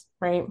saints,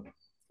 right?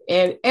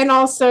 And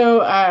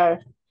also,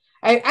 I'm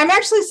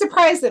actually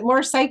surprised that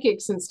more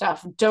psychics and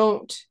stuff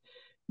don't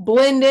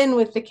blend in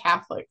with the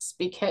Catholics,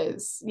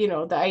 because,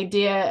 the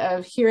idea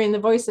of hearing the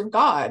voice of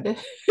God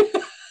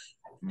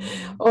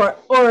or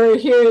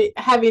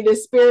having a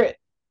spirit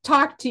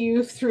talk to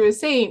you through a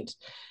saint,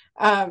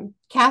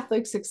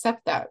 Catholics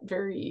accept that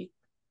very,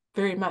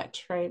 very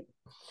much, right?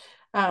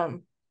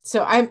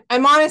 So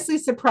I'm honestly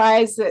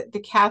surprised that the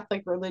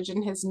Catholic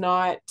religion has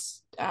not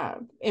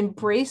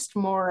embraced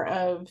more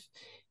of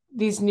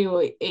these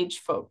new age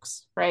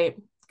folks, right?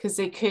 Because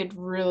they could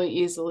really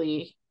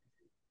easily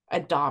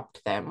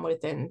adopt them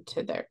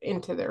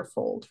into their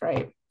fold,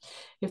 right?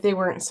 If they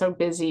weren't so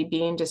busy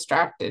being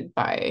distracted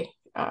by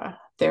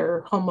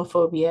their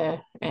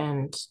homophobia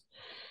and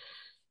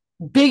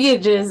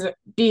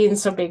being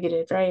so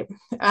bigoted, right?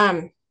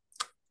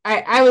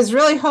 I was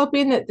really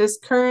hoping that the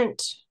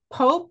current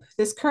pope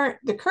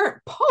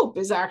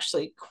is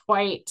actually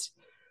quite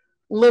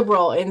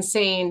liberal in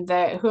saying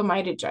that who am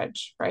I to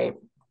judge, right?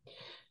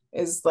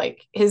 Is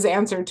like his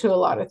answer to a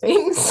lot of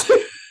things.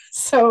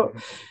 So,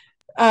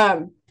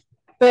 but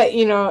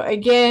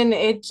again,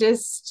 it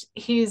just,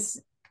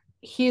 he's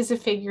a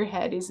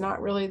figurehead. He's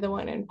not really the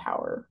one in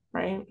power,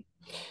 right?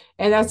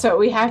 And that's what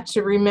we have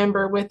to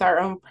remember with our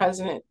own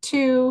president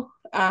too.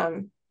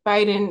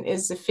 Biden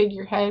is the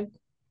figurehead.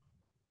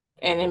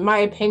 And in my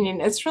opinion,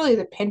 it's really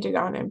the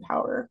Pentagon in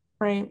power,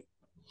 right?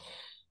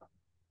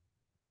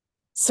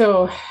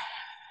 So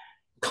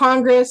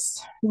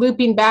Congress,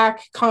 looping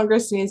back,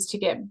 Congress needs to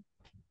get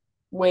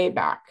way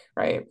back,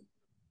 right?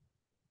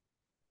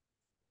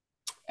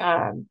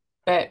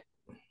 But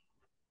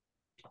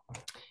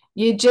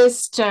you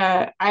just,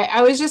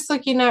 I was just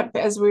looking up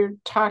as we were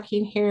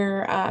talking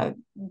here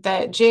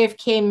that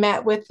JFK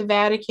met with the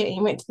Vatican. He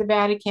went to the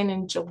Vatican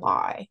in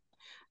July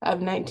of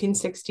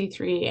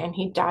 1963, and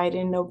he died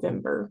in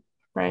November,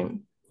 right?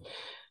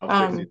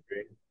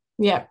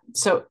 Yeah.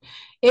 So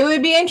it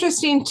would be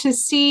interesting to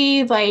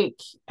see, like,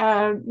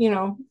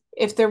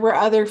 if there were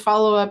other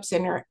follow-ups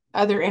and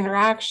other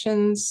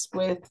interactions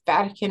with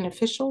Vatican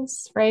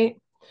officials, right?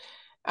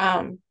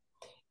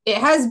 it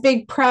has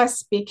big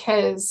press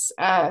because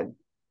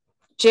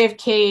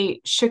JFK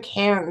shook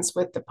hands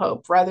with the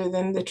Pope rather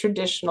than the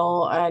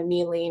traditional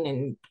kneeling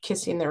and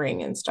kissing the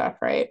ring and stuff,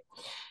 right?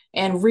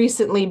 And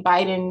recently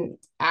Biden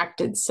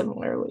acted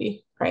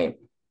similarly, right?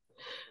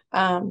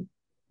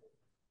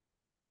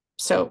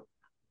 So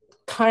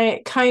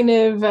kind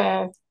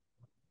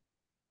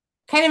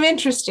of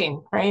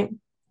interesting, right?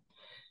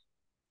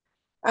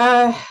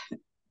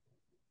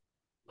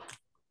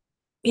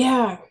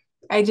 Yeah,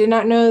 I did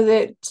not know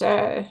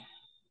that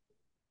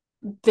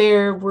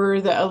there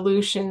were the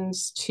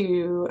allusions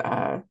to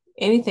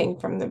anything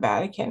from the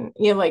Vatican.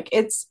 You know, like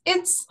it's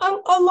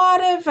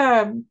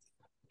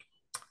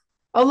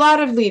a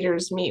lot of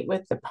leaders meet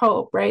with the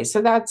Pope, right?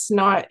 So that's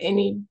not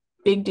any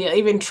big deal.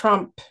 Even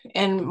Trump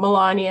and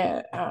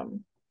Melania,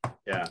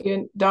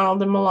 even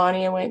Donald and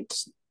Melania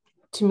went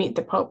to meet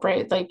the Pope,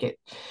 right? Like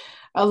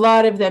a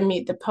lot of them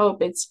meet the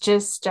Pope. It's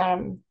just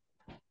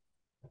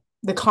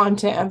the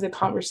content of the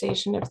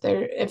conversation.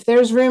 If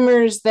there's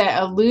rumors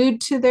that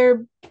allude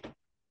to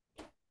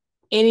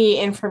any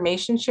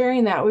information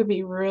sharing, that would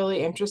be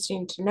really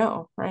interesting to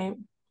know, right?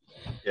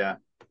 Yeah.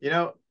 You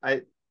know,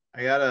 I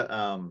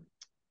gotta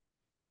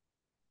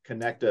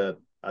connect a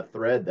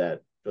thread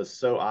that was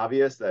so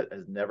obvious that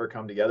has never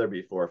come together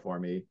before for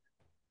me,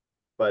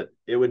 but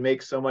it would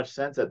make so much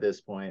sense at this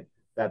point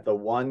that the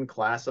one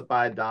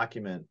classified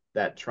document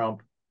that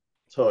Trump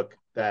took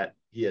that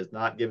he has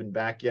not given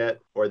back yet,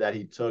 or that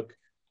he took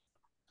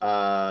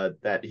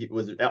that he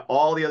was,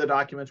 all the other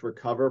documents were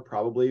cover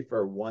probably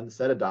for one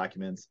set of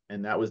documents,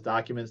 and that was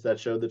documents that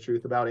showed the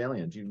truth about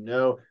aliens. You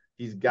know,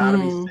 he's got to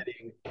be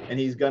sitting and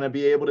he's going to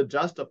be able to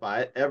justify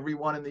it.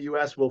 Everyone in the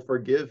US will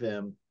forgive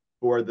him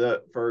for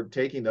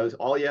taking those.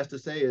 All he has to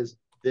say is,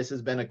 this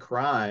has been a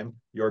crime,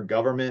 your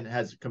government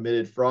has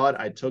committed fraud,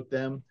 I took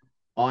them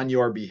on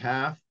your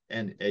behalf.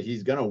 And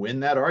he's going to win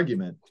that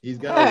argument. He's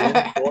going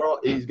to win.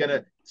 He's going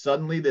to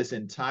suddenly it's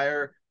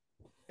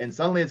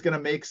going to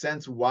make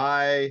sense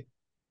why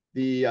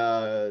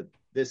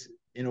this,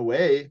 in a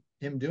way,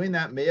 him doing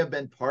that may have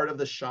been part of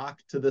the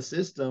shock to the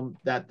system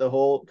that the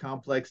whole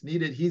complex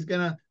needed. He's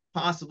going to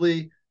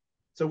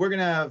so we're going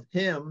to have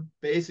him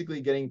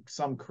basically getting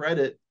some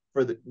credit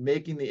for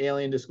making the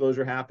alien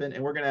disclosure happen.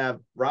 And we're going to have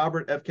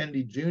Robert F.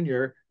 Kennedy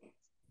Jr.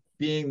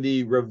 being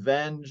the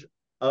revenge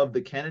of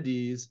the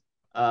Kennedys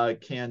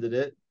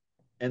candidate.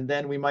 And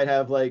then we might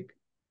have like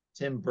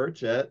Tim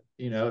Burchett,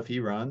 if he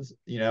runs,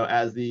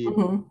 as the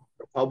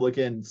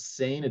Republican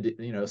sanity.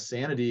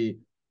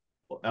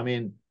 I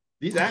mean,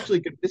 this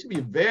could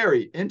be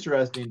very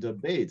interesting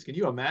debates. Can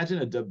you imagine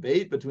a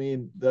debate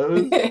between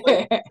those,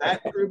 that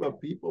group of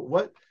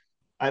people?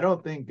 I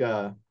don't think,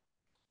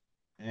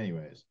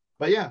 anyways.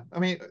 But yeah, I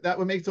mean, that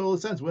would make total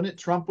sense. When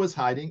Trump was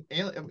hiding,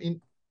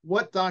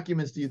 what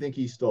documents do you think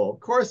he stole? Of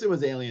course it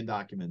was alien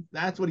documents.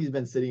 That's what he's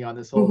been sitting on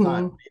this whole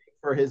time, waiting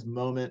for his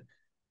moment.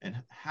 And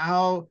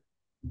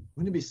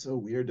wouldn't it be so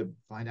weird to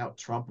find out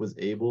Trump was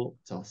able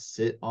to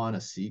sit on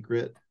a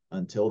secret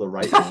until the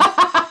right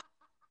moment?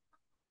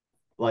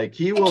 Like,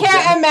 he will. I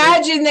can't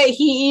imagine that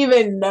he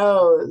even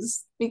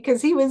knows,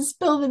 because he would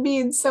spill the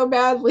beans so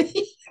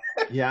badly.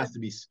 He has to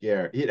be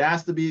scared. It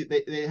has to be,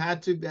 they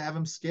had to have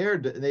him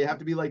scared. They have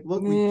to be like,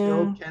 look, we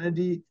killed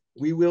Kennedy.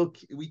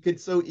 We could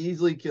so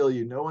easily kill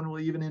you. No one will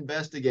even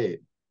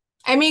investigate.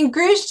 I mean,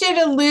 Grusch did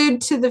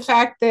allude to the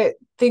fact that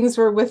things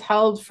were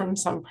withheld from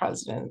some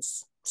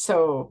presidents.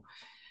 So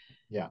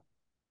yeah.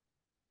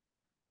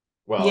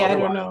 Well, yeah, I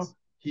don't know.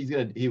 He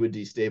would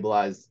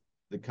destabilize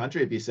the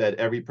country if he said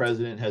every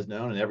president has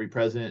known and every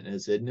president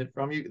has hidden it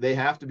from you. They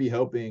have to be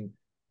hoping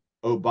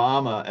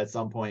Obama at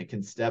some point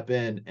can step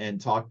in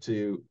and talk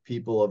to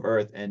people of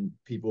Earth, and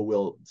people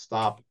will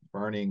stop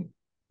burning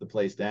the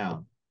place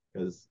down,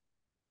 because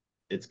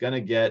there's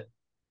going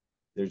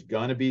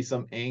to be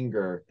some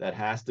anger that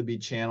has to be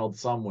channeled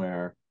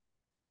somewhere.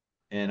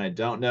 And I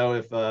don't know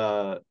if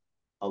a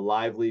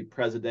lively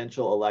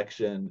presidential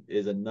election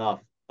is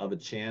enough of a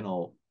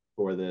channel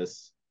for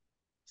this,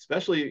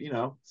 especially,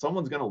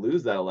 someone's going to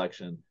lose that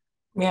election.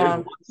 Yeah.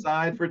 There's one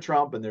side for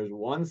Trump and there's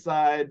one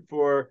side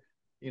for,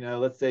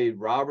 let's say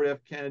Robert F.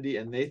 Kennedy,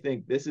 and they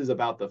think this is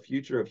about the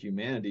future of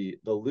humanity.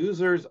 The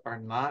losers are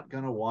not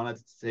going to want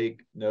to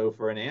take no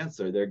for an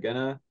answer.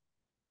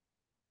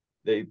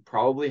 They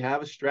probably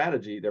have a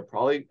strategy. I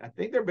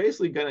think they're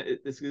basically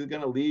this is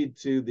going to lead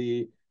to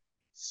the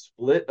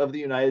split of the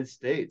United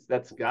States.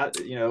 That's got,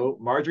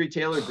 Marjorie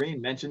Taylor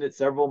Greene mentioned it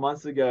several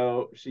months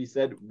ago. She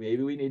said,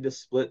 maybe we need to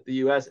split the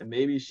US, and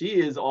maybe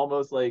she is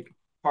almost like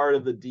part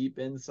of the deep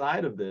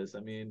inside of this.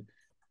 I mean,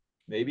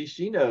 maybe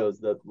she knows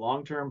the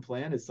long-term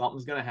plan is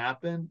something's going to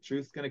happen.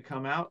 Truth's going to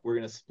come out. We're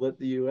going to split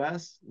the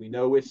US. We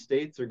know which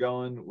states are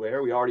going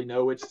where. We already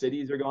know which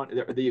cities are going.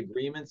 The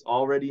agreement's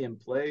already in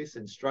place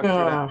and structured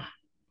out.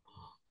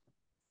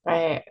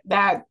 Right.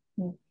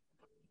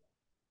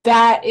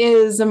 That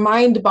is a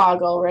mind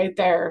boggle right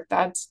there.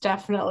 That's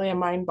definitely a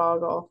mind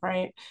boggle,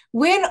 right?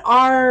 When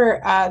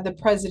are the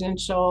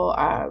presidential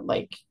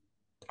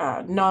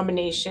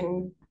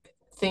nomination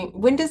thing?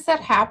 When does that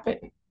happen?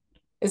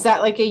 Is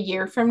that like a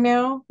year from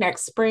now?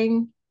 Next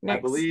spring? I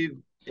believe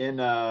in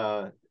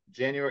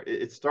January.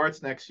 It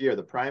starts next year.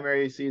 The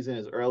primary season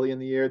is early in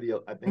the year.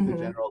 I think the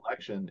general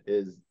election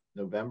is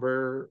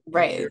November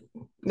next year.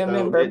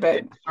 November, so but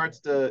it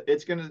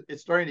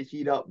it's starting to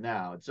heat up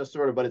now. It's just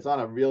sort of, but it's on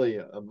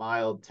a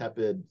mild,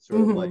 tepid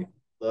sort of like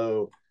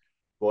low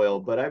boil.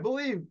 But I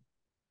believe,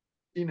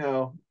 it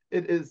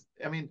is.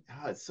 I mean,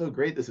 it's so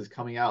great this is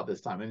coming out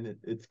this time. I mean,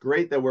 it's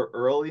great that we're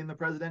early in the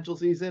presidential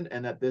season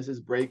and that this is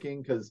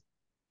breaking,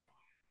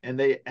 and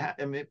they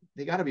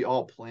got to be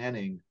all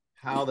planning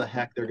how the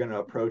heck they're going to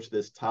approach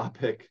this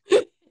topic.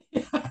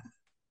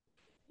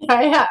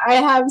 I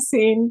have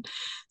seen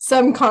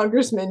some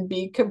congressmen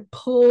be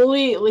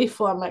completely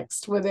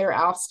flummoxed when they're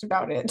asked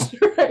about it,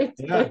 right?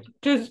 Yeah.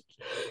 Just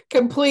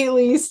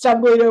completely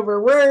stumbling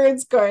over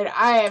words, going,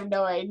 I have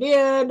no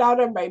idea, not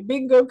on my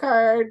bingo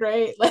card,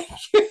 right? Like,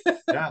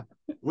 yeah.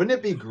 Wouldn't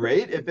it be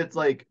great if it's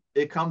like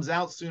it comes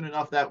out soon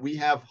enough that we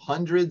have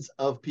hundreds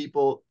of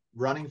people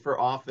running for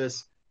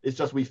office? It's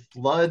just we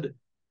flood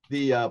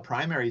the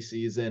primary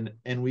season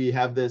and we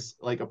have this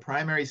like a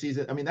primary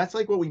season. I mean, that's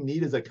like what we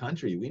need as a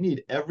country. We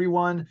need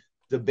everyone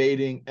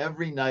debating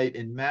every night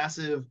in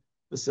massive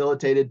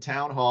facilitated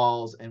town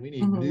halls, and we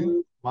need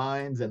new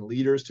minds and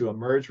leaders to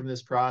emerge from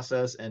this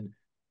process. And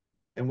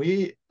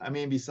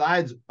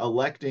besides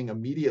electing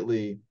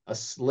immediately a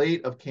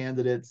slate of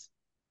candidates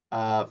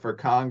for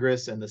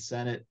Congress and the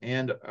Senate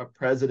and a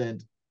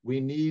president, we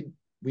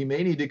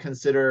may need to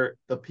consider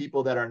the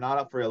people that are not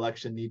up for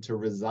election need to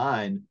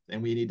resign,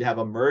 and we need to have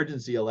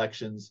emergency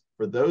elections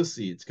for those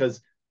seats,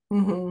 because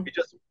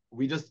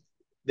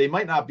we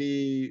might not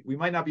be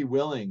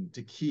willing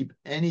to keep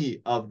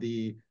any of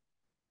the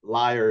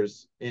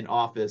liars in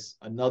office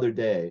another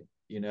day.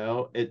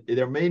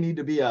 There may need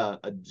to be a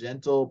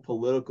gentle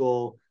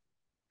political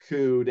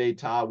coup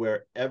d'etat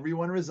where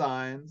everyone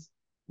resigns,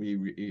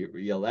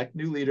 we elect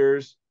new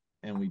leaders,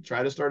 and we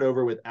try to start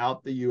over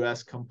without the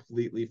U.S.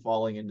 completely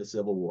falling into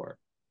civil war.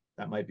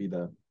 That might be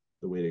the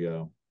way to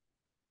go.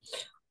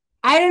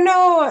 I don't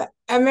know.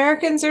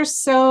 Americans are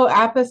so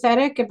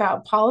apathetic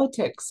about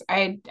politics.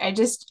 I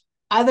just,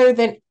 other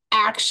than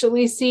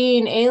actually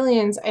seeing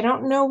aliens, I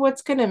don't know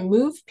what's going to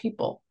move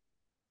people,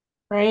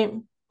 right?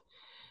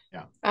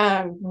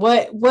 Yeah.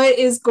 What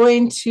is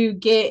going to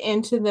get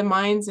into the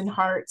minds and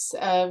hearts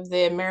of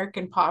the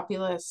American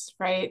populace,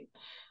 right?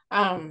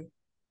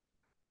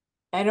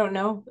 I don't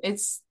know.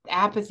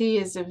 Apathy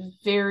is a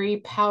very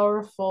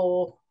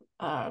powerful,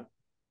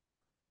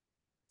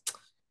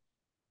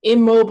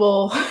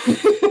 immobile,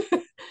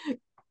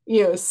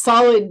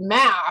 solid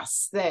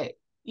mass that,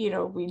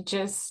 we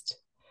just,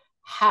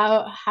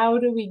 how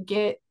do we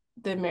get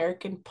the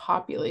American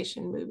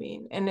population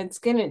moving? And it's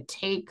going to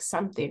take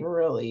something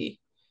really,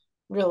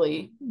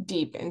 really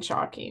deep and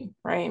shocking,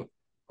 right?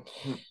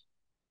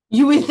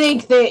 You would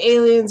think that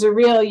aliens are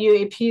real,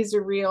 UAPs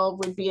are real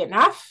would be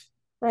enough,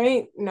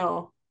 right?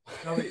 No.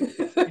 No,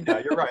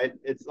 you're right.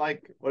 It's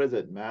like, what is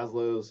it?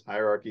 Maslow's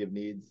hierarchy of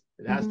needs.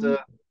 It has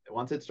to,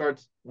 once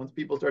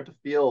people start to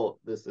feel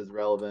this is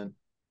relevant,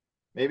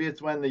 maybe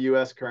it's when the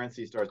US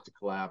currency starts to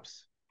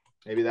collapse.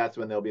 Maybe that's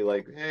when they'll be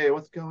like, hey,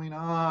 what's going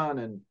on?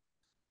 And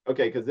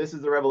okay, because this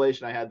is the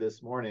revelation I had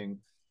this morning.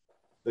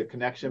 The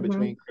connection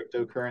between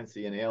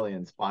cryptocurrency and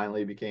aliens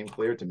finally became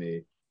clear to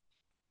me.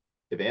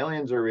 If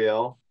aliens are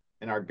real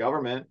and our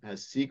government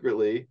has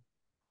secretly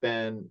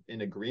been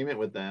in agreement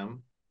with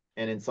them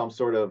and in some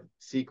sort of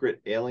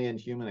secret alien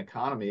human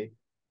economy,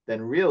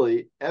 then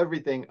really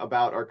everything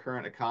about our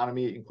current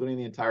economy, including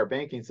the entire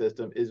banking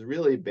system, is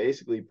really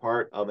basically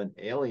part of an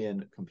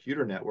alien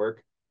computer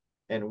network.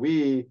 And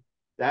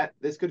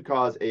this could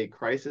cause a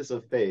crisis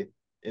of faith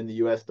in the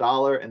US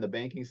dollar and the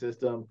banking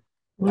system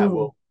that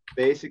will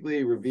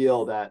basically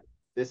reveal that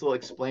this will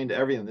explain to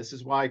everything. This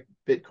is why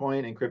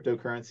Bitcoin and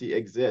cryptocurrency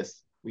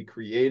exists. We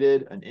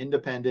created an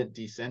independent,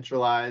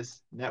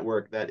 decentralized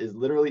network that is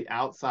literally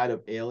outside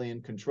of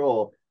alien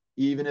control,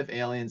 even if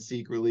aliens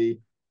secretly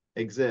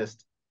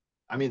exist.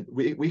 I mean,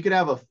 we could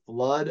have a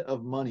flood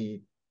of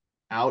money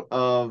out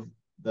of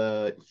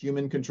the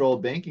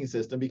human-controlled banking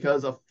system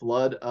because a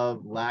flood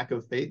of lack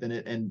of faith in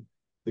it. And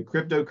the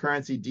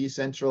cryptocurrency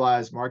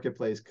decentralized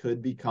marketplace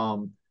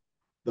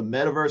the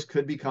metaverse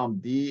could become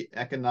the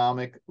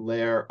economic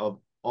layer of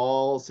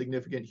all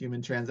significant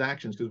human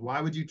transactions. Because why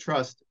would you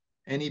trust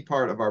any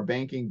part of our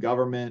banking,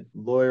 government,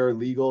 lawyer,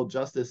 legal,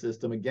 justice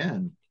system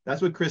again?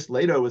 That's what Chris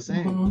Lato was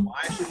saying.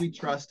 Why should we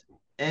trust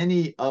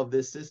any of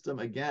this system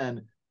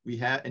again?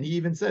 And he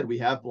even said, we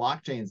have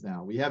blockchains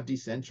now. We have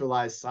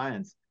decentralized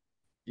science.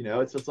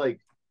 It's just like,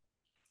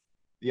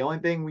 the only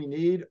thing we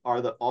need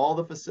are all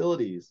the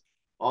facilities,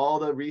 all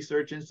the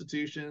research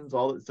institutions,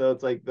 so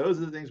it's like, those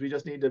are the things we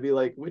just need to be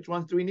like, which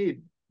ones do we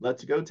need?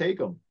 Let's go take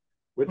them.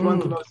 Which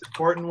one's the most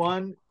important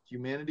one?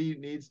 Humanity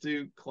needs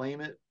to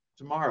claim it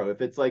tomorrow.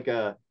 If it's like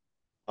a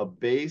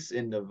base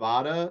in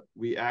Nevada,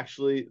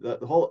 the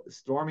whole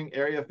storming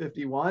Area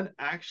 51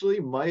 actually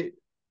might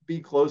be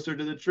closer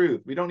to the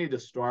truth. We don't need to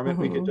storm it.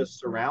 We could just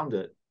surround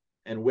it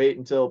and wait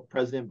until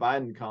President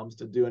Biden comes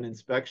to do an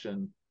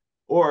inspection.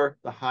 or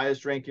the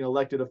highest ranking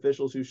elected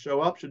officials who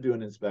show up should do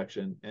an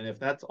inspection. And if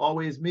that's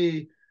always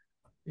me,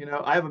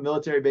 I have a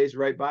military base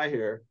right by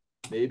here.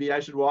 Maybe I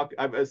should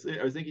I was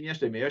thinking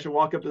yesterday, maybe I should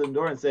walk up to the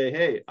door and say,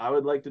 hey, I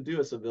would like to do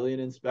a civilian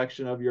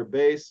inspection of your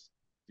base.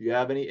 Do you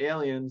have any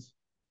aliens?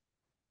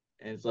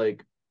 And it's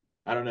like,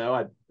 I don't know.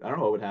 I don't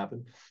know what would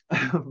happen.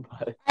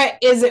 But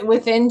is it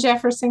within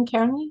Jefferson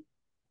County?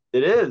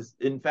 It is.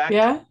 In fact,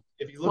 yeah.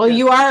 If you look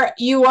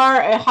you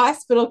are a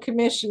hospital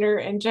commissioner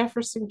in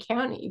Jefferson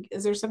County.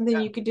 Is there something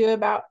you could do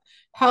about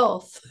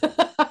health?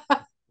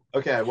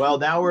 Okay, well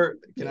now all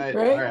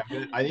right,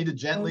 I need to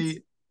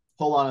gently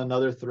pull on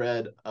another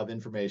thread of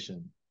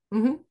information.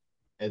 Mm-hmm.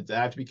 And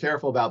I have to be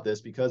careful about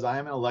this because I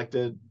am an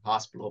elected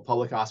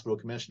public hospital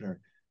commissioner.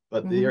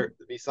 But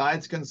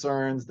besides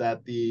concerns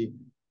that the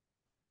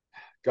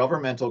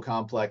governmental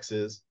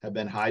complexes have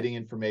been hiding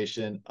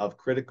information of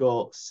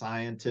critical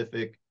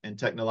scientific and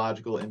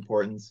technological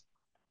importance,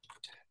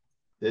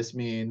 this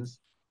means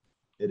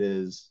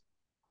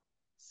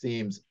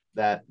seems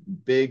that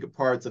big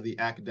parts of the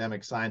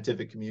academic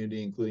scientific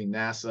community, including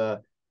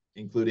NASA,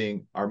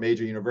 including our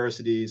major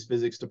universities,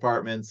 physics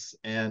departments,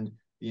 and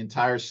the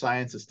entire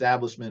science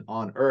establishment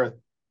on Earth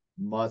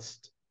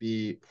must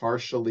be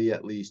partially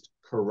at least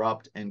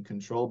corrupt and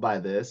controlled by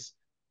this,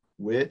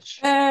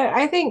 which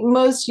I think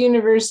most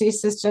university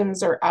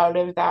systems are out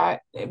of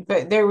that,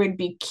 but there would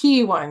be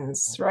key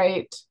ones,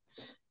 right?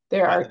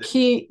 There are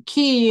key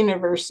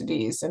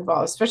universities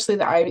involved, especially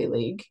the Ivy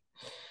League.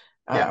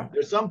 Yeah,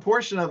 there's some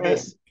portion of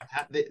this.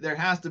 There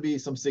has to be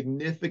some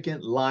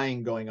significant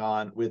lying going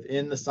on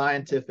within the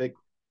scientific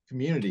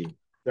community.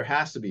 There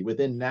has to be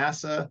within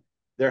NASA.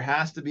 There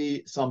has to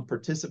be some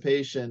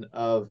participation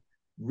of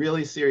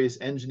really serious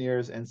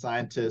engineers and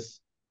scientists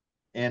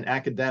and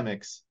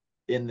academics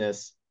in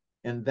this.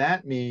 And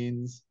that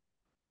means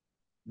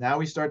now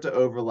we start to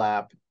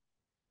overlap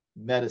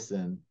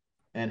medicine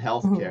and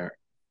healthcare.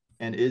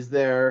 And is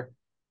there,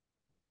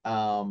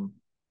 has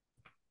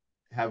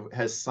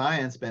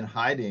science been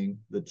hiding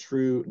the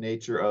true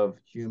nature of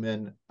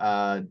human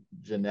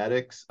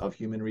genetics, of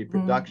human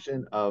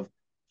reproduction, of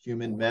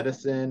human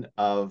medicine,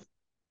 I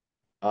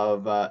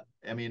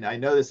mean, I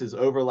know this is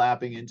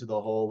overlapping into the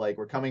whole, like,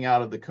 we're coming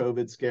out of the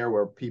COVID scare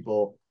where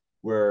people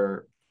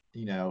were,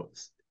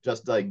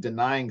 just like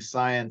denying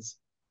science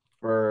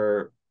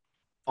for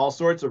all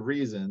sorts of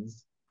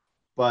reasons.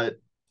 But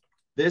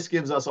this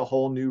gives us a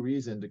whole new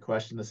reason to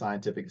question the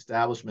scientific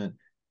establishment.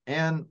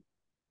 And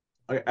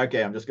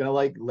okay, I'm just going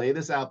to lay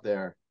this out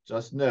there.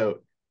 Just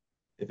note,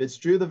 if it's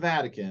true, the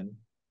Vatican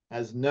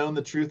has known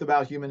the truth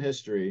about human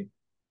history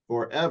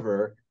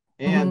forever.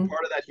 And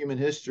part of that human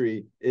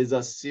history is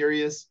a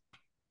serious,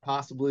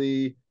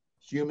 possibly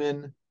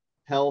human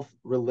health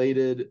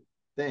related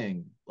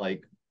thing.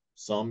 Like,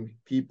 some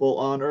people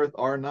on Earth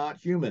are not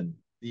human.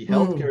 The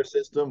healthcare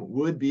system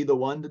would be the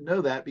one to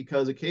know that,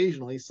 because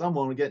occasionally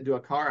someone would get into a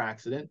car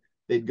accident.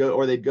 They'd go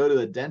to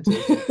the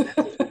dentist. And the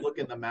dentist would look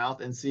in the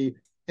mouth and see,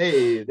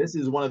 hey, this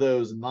is one of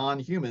those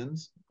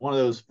non-humans, one of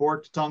those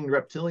forked-tongued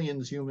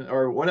reptilians, human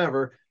or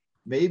whatever.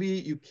 Maybe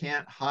you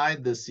can't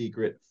hide the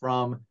secret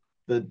from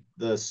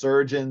the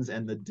surgeons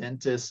and the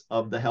dentists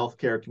of the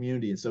healthcare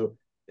community. And so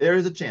there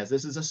is a chance.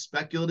 This is a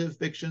speculative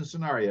fiction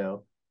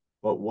scenario,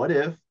 but what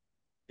if,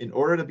 in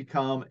order to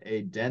become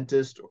a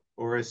dentist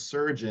or a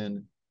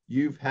surgeon,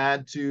 you've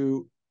had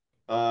to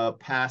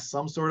pass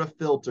some sort of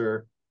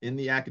filter in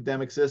the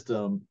academic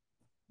system,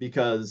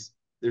 because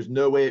there's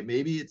no way,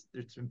 maybe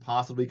it's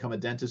impossible to become a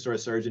dentist or a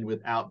surgeon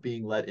without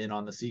being let in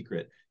on the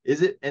secret.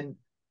 Is it? And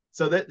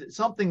so that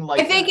something like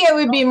I think it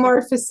would be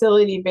more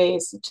facility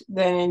based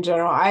than in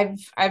general.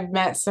 I've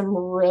met some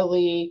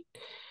really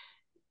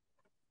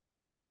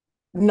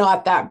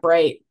not that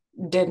bright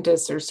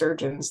dentists or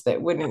surgeons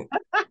that would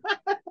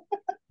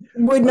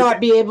not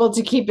be able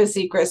to keep a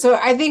secret. So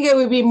I think it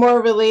would be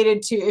more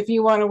related to, if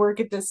you want to work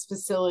at this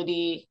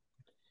facility,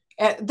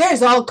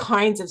 there's all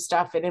kinds of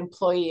stuff in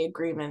employee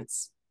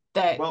agreements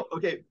that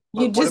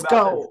you just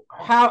go,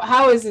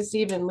 how is this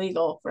even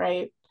legal,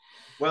 right?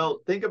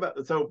 Well,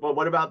 but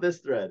what about this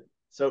thread?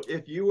 So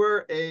if you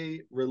were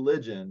a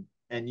religion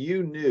and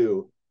you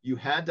knew you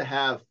had to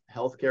have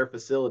healthcare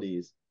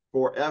facilities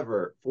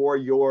forever for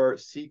your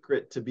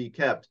secret to be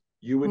kept,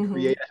 you would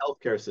create a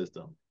healthcare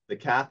system. The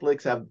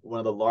Catholics have one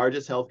of the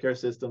largest healthcare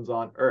systems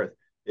on Earth.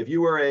 If you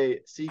were a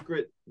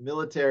secret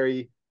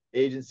military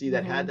agency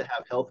that had to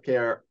have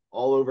healthcare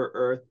all over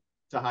Earth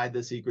to hide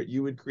the secret,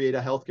 you would create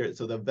a healthcare.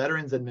 So the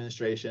Veterans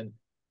Administration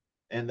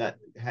and that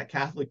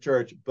Catholic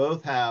Church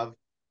both have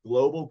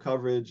global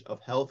coverage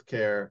of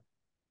healthcare.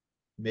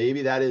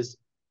 Maybe that is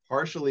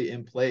partially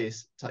in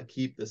place to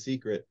keep the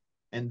secret.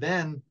 And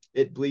then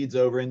it bleeds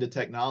over into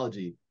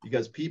technology,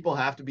 because people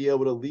have to be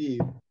able to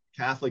leave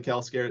Catholic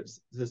healthcare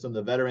system,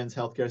 the veterans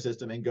healthcare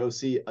system, and go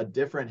see a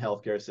different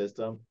healthcare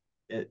system,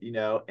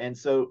 and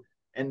so,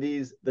 and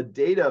the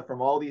data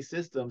from all these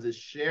systems is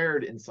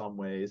shared in some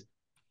ways.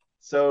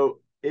 So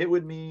it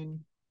would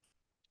mean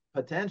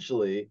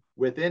potentially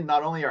within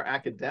not only our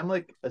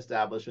academic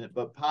establishment,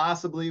 but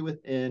possibly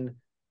within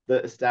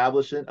the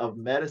establishment of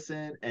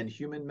medicine and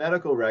human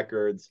medical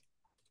records,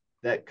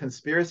 that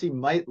conspiracy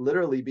might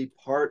literally be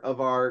part of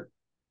our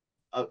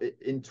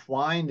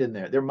entwined in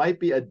there. There might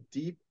be a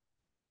deep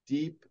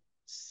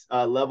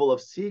level of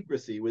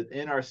secrecy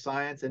within our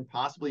science and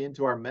possibly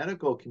into our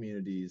medical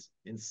communities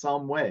in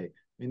some way.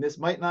 I mean, this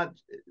might not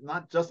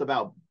just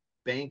about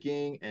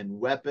banking and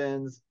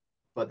weapons,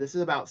 but this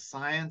is about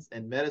science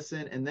and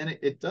medicine. And then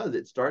it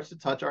starts to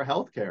touch our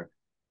healthcare.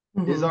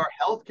 Is our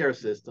healthcare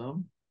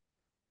system,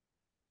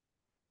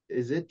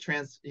 is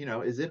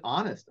it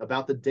honest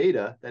about the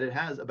data that it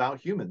has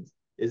about humans?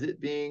 Is it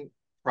being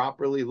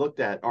properly looked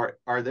at?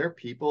 Are there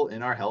people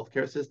in our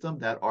healthcare system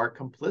that are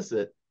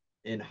complicit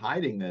in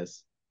hiding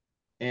this?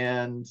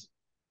 And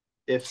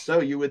if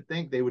so, you would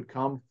think they would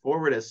come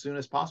forward as soon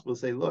as possible to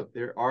say, look,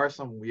 there are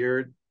some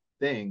weird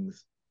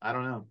things. I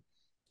don't know.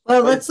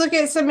 Well, let's look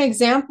at some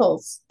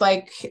examples,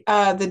 like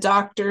the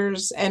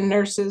doctors and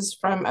nurses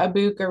from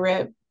Abu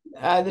Ghraib,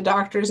 the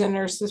doctors and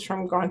nurses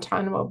from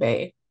Guantanamo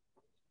Bay,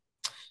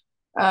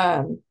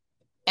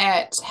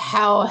 at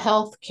how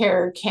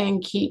healthcare can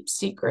keep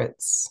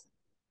secrets,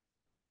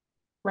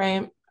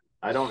 right?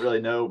 I don't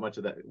really know much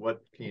of that.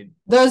 What can you...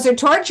 Those are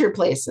torture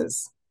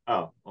places.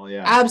 Oh, well,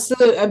 yeah.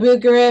 Absolutely. Abu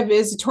Ghraib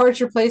is a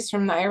torture place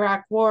from the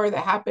Iraq War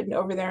that happened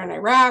over there in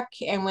Iraq.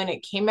 And when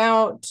it came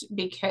out,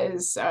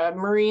 because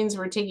Marines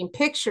were taking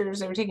pictures,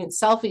 they were taking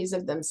selfies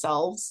of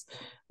themselves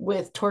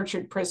with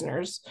tortured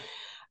prisoners.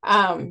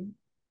 Then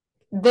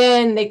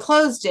they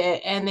closed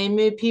it and they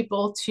moved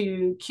people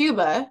to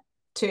Cuba,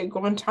 to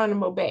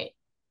Guantanamo Bay.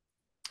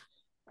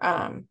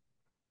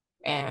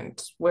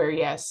 And where,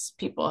 yes,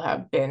 people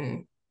have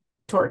been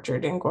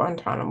tortured in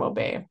Guantanamo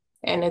Bay.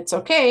 And it's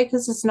okay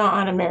because it's not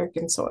on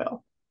American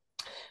soil.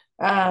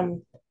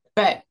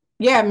 But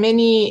yeah,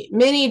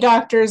 many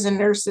doctors and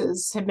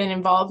nurses have been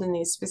involved in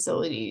these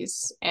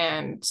facilities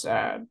and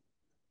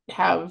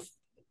have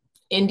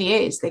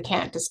NDAs. They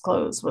can't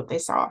disclose what they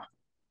saw,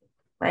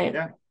 right?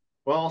 Yeah.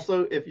 Well,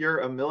 also, if you're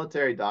a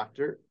military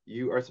doctor,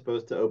 you are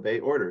supposed to obey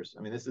orders.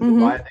 I mean, this is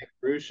why I think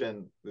Grusch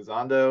and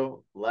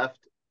Lizondo left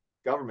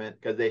government,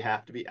 because they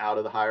have to be out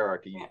of the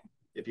hierarchy. Yeah.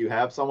 If you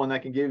have someone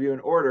that can give you an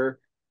order,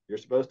 you're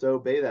supposed to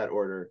obey that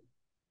order.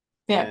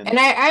 Yeah. And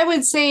I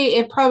would say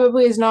it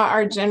probably is not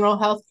our general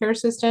healthcare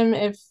system.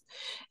 If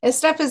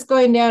stuff is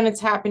going down, it's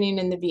happening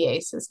in the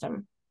VA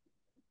system.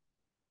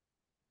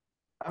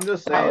 I'm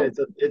just saying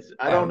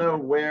I don't know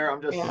where.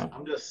 I'm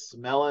just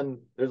smelling.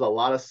 There's a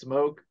lot of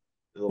smoke.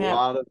 There's a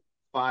lot of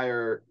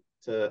fire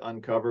to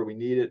uncover. We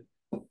need it.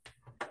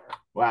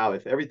 Wow.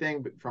 If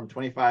everything from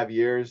 25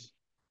 years,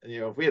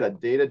 if we had a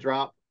data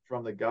drop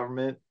from the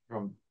government,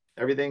 from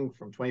everything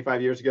from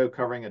 25 years ago,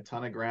 covering a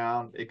ton of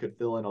ground, it could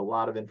fill in a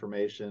lot of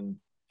information.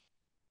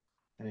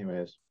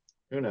 Anyways,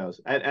 who knows?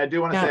 I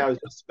do want to say I was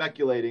just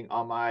speculating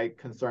on my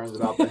concerns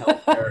about the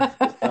healthcare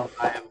system.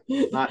 I am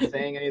not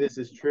saying any of this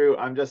is true.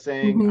 I'm just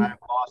saying I've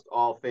lost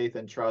all faith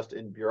and trust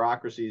in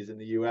bureaucracies in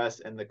the U.S.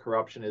 and the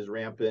corruption is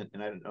rampant.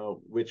 And I don't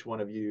know which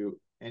one of you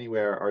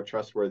anywhere are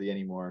trustworthy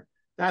anymore.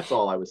 That's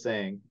all I was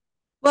saying.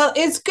 Well,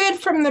 it's good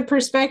from the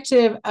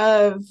perspective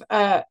of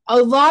a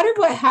lot of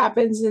what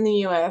happens in the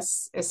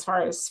U.S. as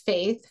far as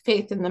faith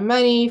in the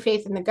money,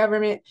 faith in the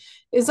government,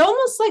 is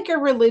almost like a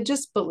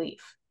religious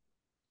belief.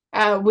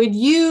 Would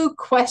you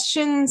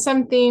question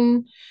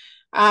something?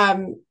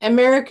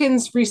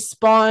 Americans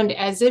respond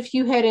as if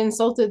you had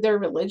insulted their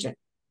religion,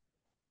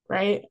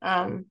 right?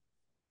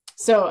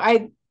 So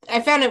I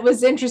found it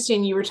was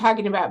interesting. You were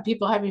talking about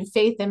people having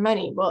faith in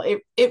money. Well,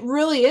 it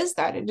really is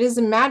that. It is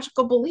a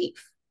magical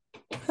belief.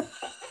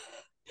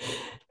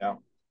 Yeah.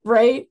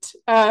 Right.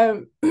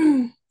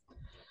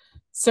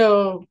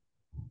 So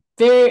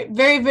very,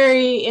 very,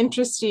 very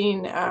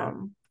interesting.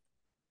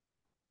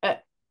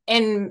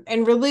 And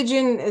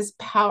religion is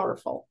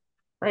powerful,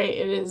 right?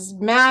 It is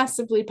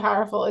massively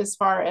powerful as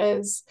far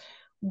as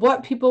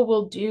what people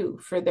will do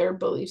for their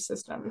belief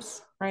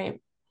systems,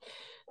 right?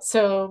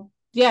 So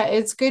yeah,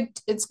 it's good.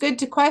 It's good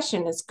to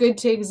question. It's good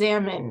to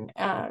examine.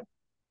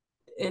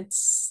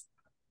 It's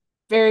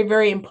very,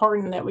 very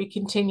important that we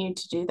continue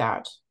to do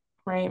that,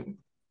 right?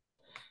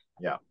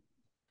 Yeah.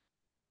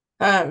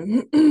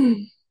 And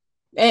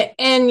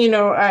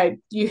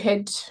you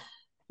had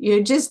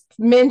just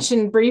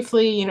mentioned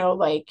briefly,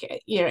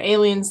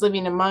 aliens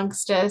living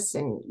amongst us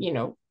and,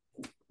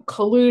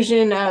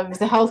 collusion of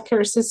the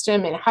healthcare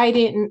system and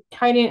hiding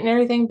it and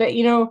everything. But,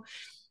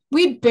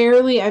 we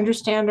barely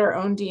understand our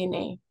own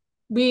DNA.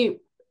 We,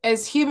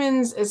 as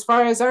humans, as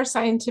far as our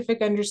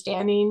scientific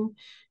understanding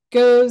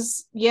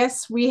goes,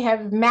 yes, we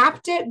have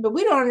mapped it, but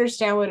we don't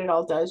understand what it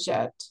all does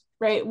yet,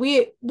 right?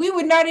 We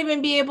would not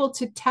even be able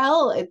to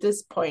tell at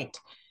this point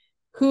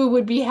who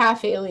would be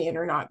half alien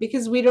or not,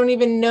 because we don't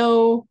even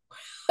know.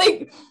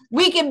 Like,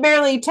 we can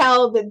barely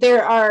tell that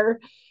there are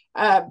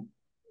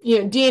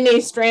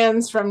DNA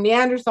strands from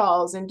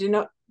Neanderthals and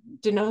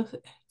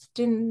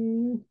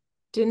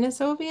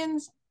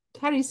Denisovians.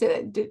 How do you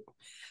say that?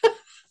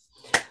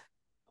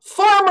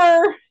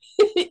 Former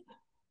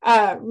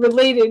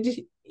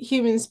related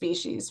human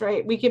species,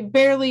 right? We can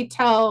barely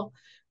tell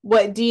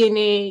what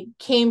DNA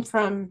came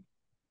from,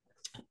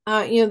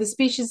 the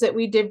species that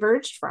we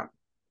diverged from,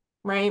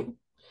 right?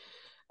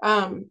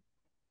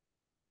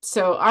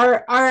 So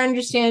our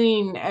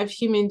understanding of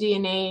human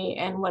DNA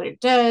and what it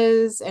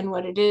does and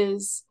what it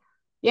is,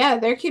 yeah,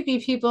 there could be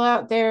people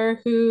out there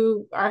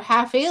who are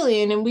half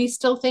alien, and we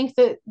still think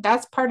that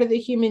that's part of the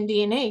human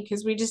DNA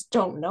because we just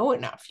don't know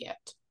enough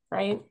yet,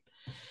 right?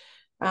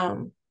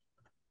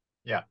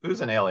 Yeah, who's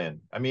an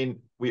alien? I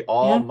mean, we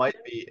all might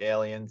be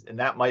aliens, and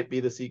that might be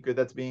the secret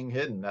that's being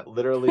hidden. That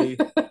literally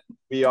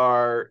we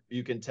are,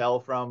 you can tell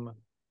from,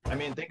 I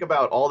mean, think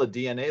about all the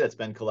DNA that's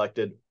been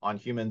collected on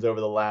humans over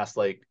the last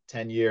like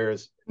 10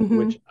 years,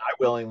 which I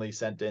willingly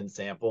sent in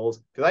samples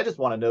because I just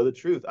want to know the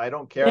truth. I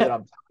don't care that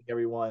I'm telling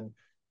everyone,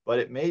 but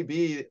it may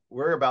be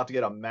we're about to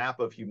get a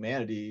map of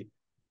humanity.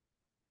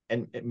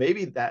 And it may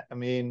be that, I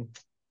mean,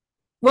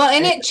 well,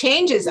 and it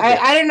changes.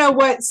 I don't know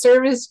what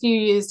service you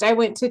used. I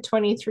went to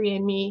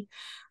 23andMe.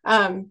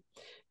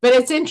 But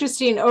it's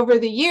interesting over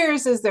the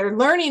years as they're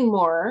learning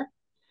more,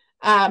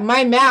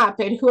 my map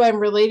and who I'm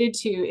related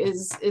to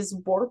is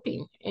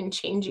warping and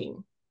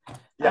changing.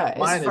 Yeah,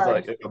 mine is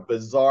like a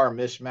bizarre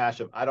mishmash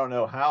of, I don't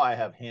know how I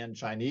have Han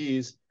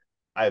Chinese.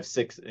 I have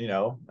 6,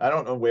 I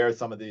don't know where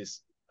some of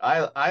these,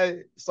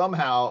 I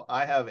somehow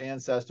I have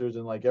ancestors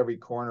in like every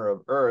corner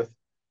of Earth.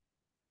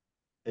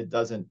 It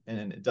doesn't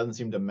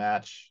seem to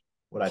match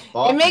what I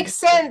thought. It makes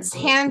sense.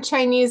 Han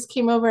Chinese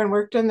came over and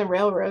worked on the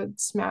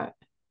railroads, Matt.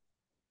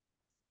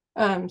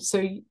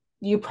 So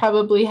you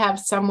probably have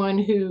someone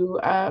who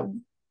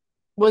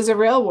was a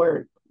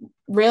railroad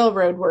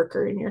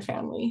worker in your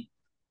family.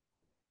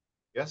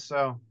 Guess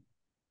so.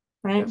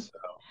 Right. Guess so.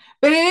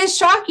 But it is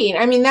shocking.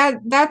 I mean,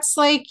 that's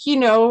like,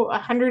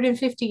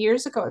 150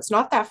 years ago. It's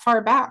not that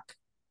far back,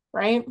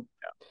 right?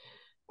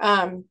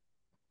 Yeah.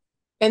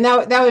 And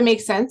that would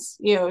make sense.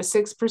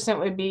 6%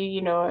 would be,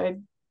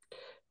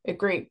 a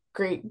great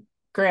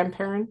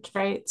grandparent,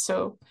 right?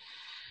 So,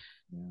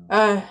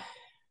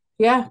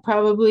 yeah,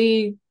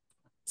 probably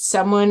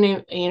someone,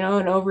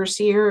 an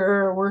overseer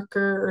or a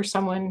worker or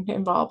someone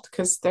involved,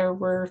 because there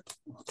were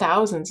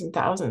thousands and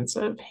thousands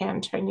of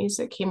Han Chinese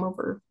that came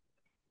over.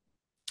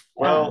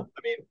 Well,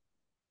 I mean,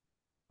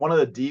 one of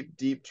the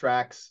deep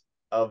tracks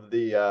of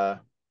the,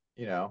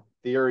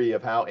 theory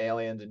of how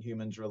aliens and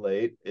humans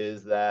relate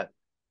is that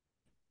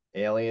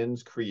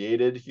aliens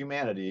created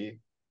humanity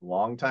a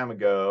long time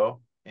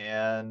ago,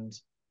 and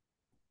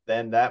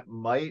then that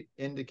might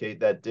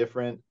indicate that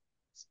different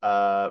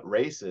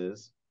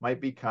races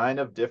might be kind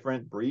of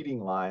different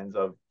breeding lines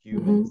of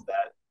humans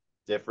that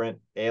different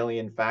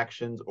alien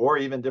factions or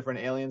even different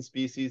alien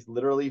species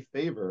literally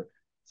favor.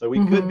 So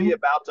we could be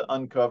about to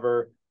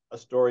uncover a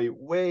story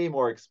way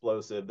more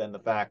explosive than the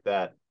fact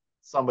that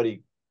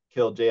somebody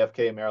killed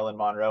JFK, Marilyn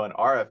Monroe, and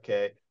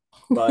RFK,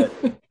 but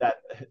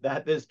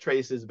that this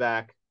traces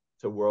back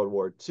to World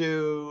War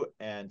II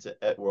and to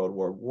World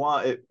War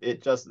I.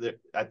 It just,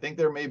 I think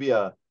there may be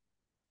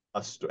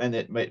and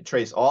it may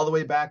trace all the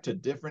way back to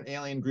different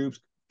alien groups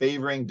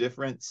favoring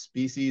different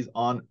species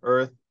on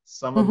Earth.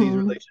 Some of these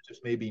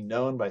relationships may be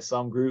known by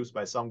some groups,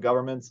 by some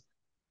governments,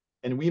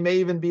 and we may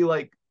even be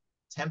like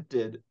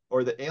tempted,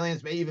 or the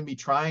aliens may even be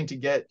trying to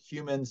get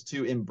humans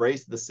to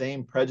embrace the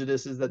same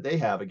prejudices that they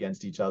have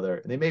against each other.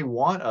 And they may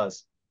want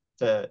us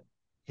to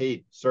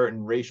hate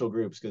certain racial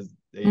groups because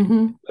they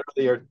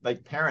literally are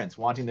like parents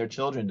wanting their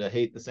children to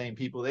hate the same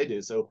people they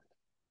do. So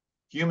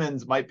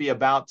humans might be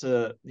about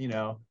to,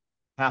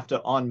 have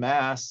to en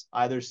masse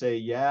either say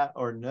yeah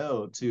or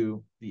no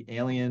to the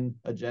alien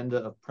agenda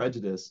of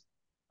prejudice.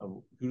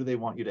 Of who do they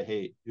want you to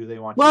hate? Who do they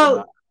want you to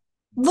not?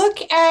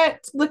 Look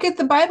at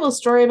the Bible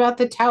story about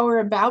the Tower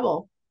of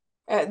Babel.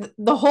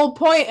 The whole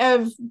point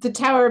of the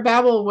Tower of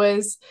Babel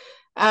was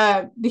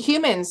the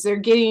humans, they're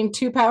getting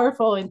too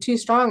powerful and too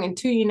strong and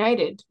too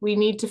united. We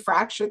need to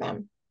fracture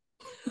them.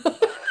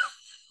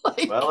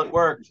 Well, it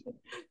worked.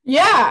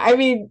 Yeah, I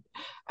mean,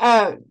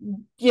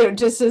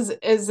 just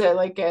as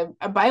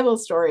a Bible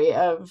story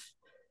of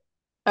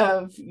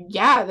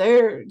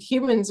their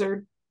humans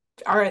are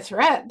a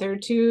threat. They're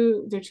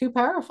too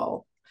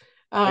powerful.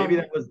 Maybe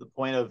that was the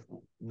point of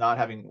not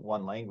having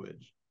one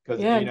language,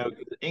 because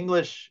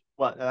English,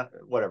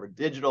 whatever,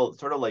 digital,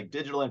 sort of like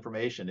digital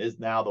information is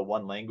now the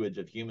one language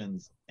of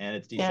humans, and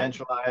it's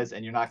decentralized,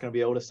 and you're not going to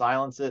be able to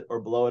silence it or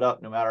blow it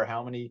up no matter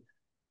how many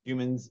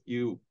humans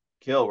you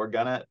kill.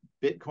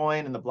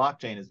 Bitcoin and the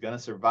blockchain is gonna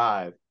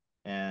survive,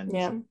 and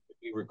if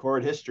we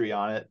record history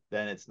on it,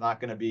 then it's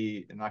not gonna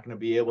be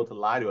able to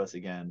lie to us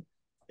again.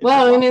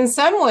 Well, and in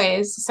some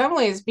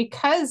ways,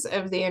 because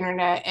of the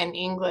internet and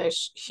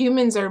English,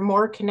 humans are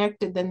more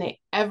connected than they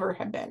ever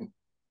have been.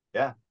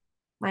 Yeah.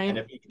 Right. And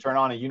if you turn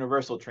on a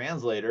universal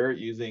translator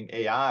using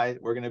AI,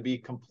 we're going to be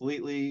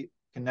completely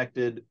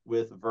connected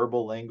with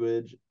verbal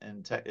language,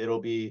 and it'll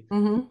be,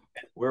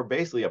 we're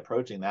basically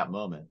approaching that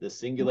moment. The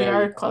singularity.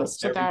 We are close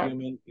to that. Every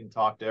human can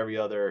talk to every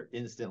other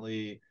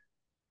instantly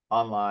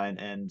online,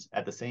 and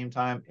at the same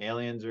time,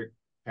 aliens are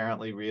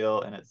apparently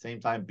real, and at the same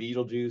time,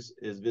 Betelgeuse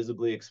is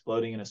visibly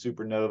exploding in a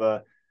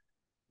supernova.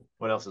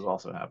 What else is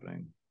also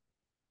happening?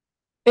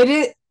 It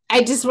is.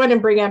 I just want to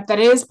bring up that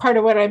is part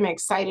of what I'm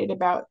excited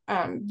about.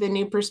 The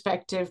new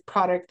perspective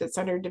product that's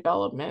under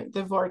development,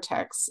 the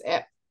Vortex,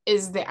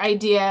 is the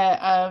idea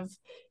of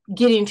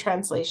getting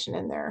translation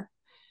in there.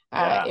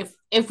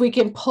 If we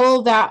can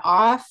pull that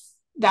off,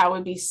 that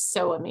would be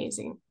so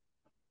amazing.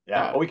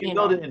 Yeah, we can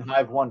build it in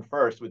Hive 1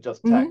 first with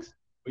just text.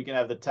 We can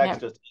have the text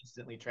just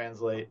instantly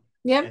translate.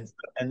 Yeah.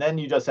 And then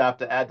you just have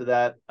to add to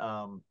that.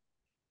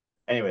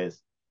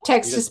 Anyways.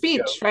 Text to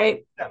speech,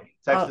 right? Yeah,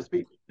 text to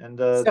speech. And,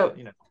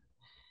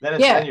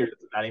 then you're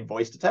adding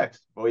voice to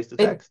text, text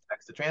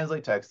to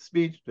translate, text to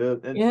speech. I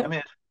mean,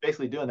 it's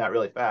basically doing that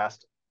really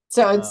fast.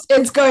 So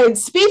it's going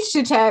speech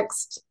to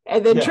text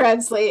and then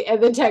translate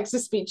and then text to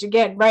speech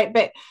again, right?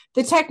 But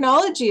the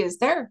technology is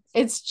there.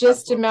 It's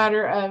just a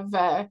matter of,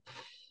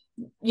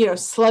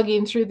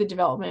 slugging through the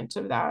development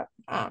of that.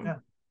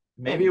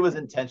 Maybe it was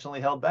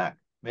intentionally held back.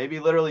 Maybe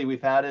literally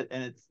we've had it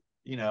and it's,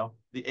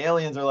 the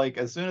aliens are like,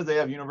 as soon as they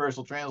have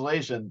universal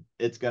translation,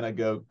 it's going to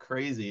go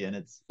crazy. And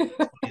it's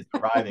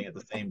arriving at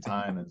the same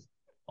time as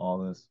all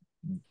this.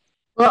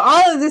 Well,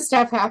 all of this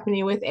stuff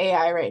happening with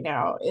AI right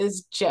now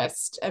is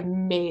just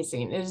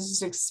amazing. It is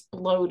just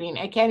exploding.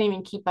 I can't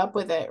even keep up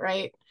with it,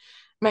 right?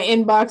 My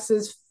inbox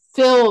is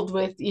filled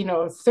with,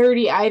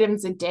 30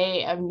 items a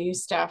day of new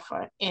stuff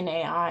in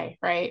AI,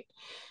 right?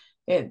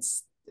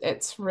 It's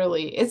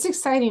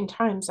exciting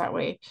times that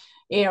way.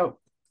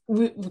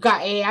 We've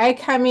got AI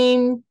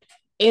coming.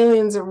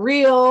 Aliens are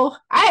real.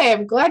 I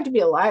am glad to be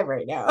alive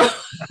right now.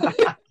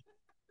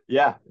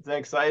 Yeah, it's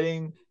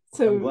exciting.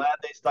 So I'm glad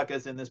they stuck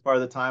us in this part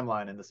of the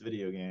timeline in this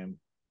video game.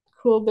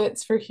 Cool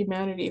bits for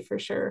humanity for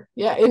sure.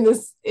 Yeah, in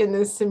this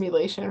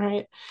simulation,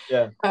 right?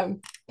 Yeah.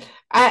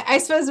 I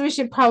suppose we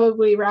should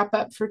probably wrap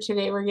up for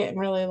today. We're getting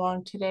really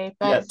long today,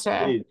 but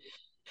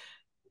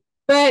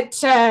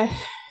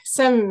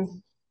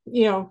some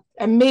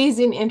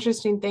amazing,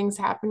 interesting things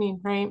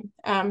happening, right?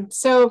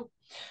 So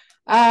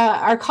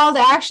our call to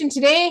action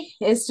today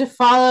is to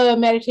follow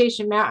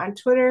Meditation Matt on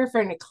Twitter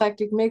for an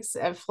eclectic mix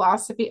of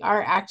philosophy,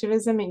 art,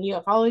 activism, and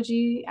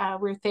ufology.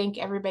 We thank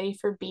everybody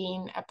for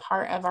being a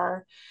part of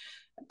our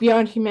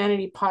Beyond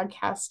Humanity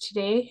podcast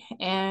today,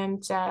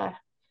 and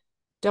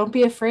don't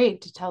be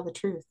afraid to tell the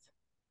truth.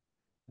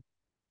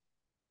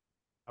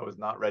 I was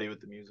not ready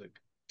with the music.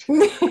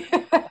 Let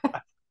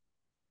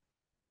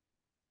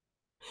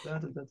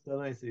me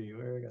see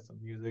where I got some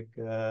music.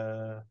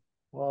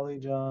 Wally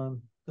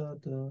John.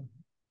 I'm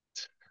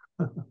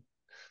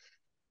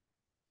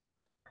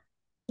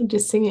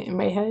just singing it in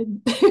my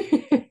head.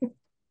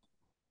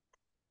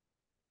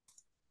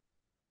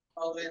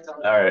 All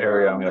right, here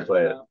we go. I'm gonna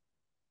play it.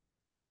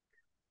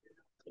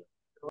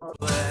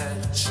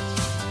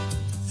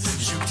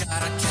 You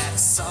gotta get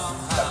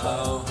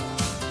somehow.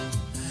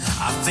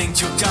 I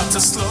think you got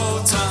to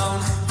slow down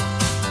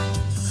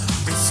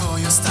before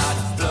you start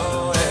to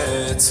blow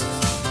it.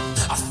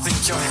 I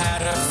think you're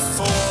headed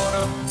for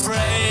a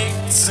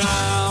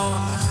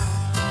breakdown.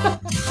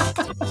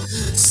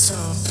 So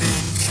be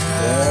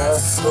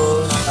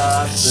careful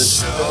not to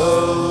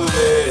show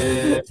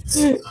it.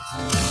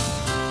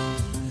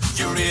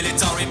 You really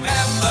don't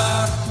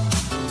remember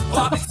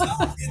what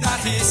exactly that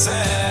he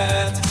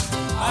said.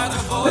 Are the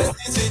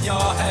voices in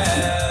your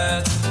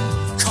head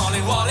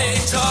calling Wally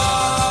John?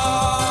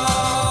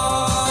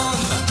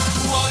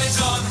 Wally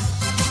John,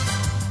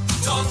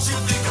 don't you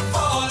think of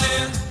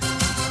falling?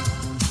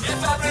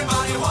 If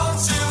everybody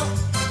wants you,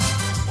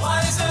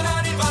 why isn't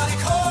anybody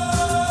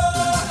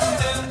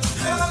calling?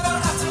 You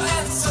don't have to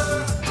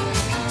answer.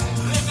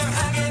 Leave them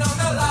hanging on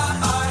the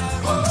line.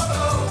 Whoa,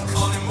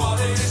 calling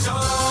Wally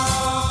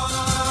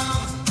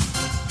John.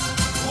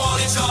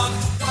 Wally John,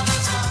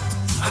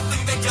 I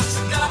think they got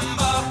your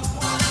number.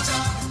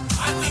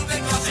 I think they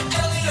got the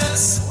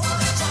alias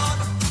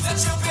that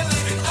you've been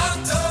living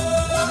under.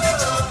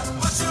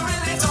 But you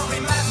really don't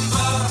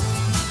remember.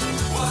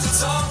 Was it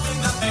something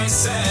that they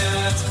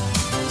said?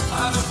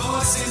 Are the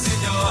voices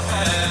in your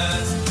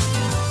head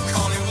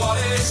calling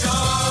Wally John?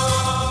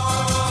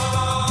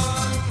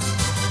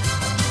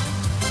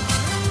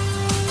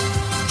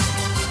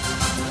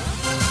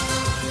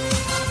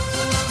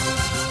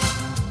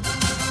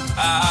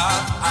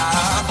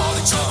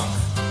 Wally John,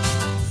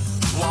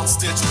 what's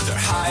the truth they're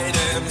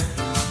hiding?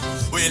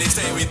 Will it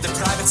stay with the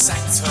private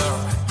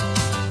sector?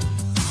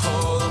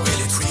 Or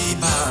will it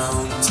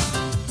rebound?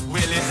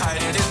 Will it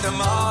hide it in the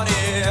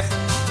morning?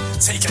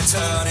 Take a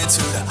turn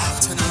into the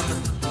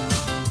afternoon.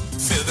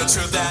 Feel the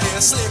truth that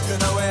is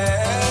slipping away.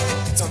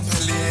 Don't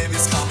believe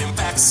it's coming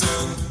back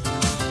soon.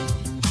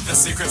 The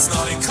secret's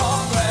not in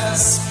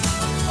Congress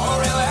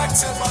or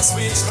elected ones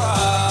we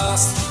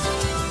trust.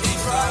 In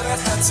private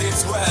hands it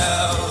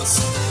dwells.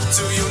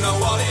 Do you know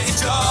Wally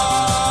John?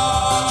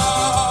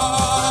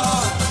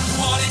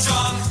 Wally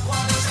John,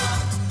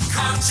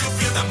 can't you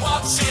feel them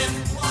watching?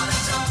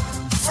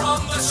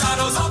 From the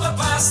shadows of the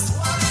past,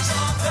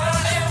 their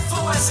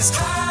influence is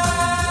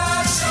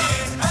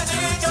clashing. And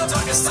in your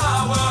darkest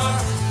hour,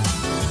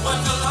 when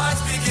the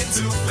lights begin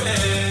to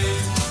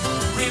fade,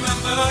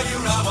 remember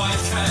you're a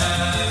white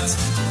cat.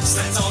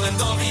 Stand tall and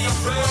don't be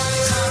afraid.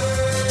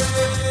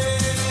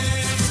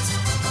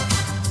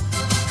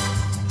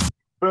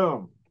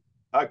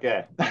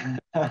 Okay.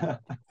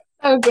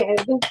 Oh,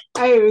 good.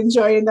 I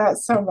enjoyed that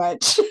so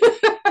much.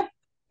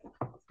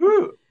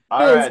 Woo. All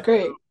That was right.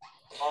 great.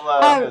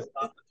 I'm going to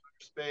stop the Twitter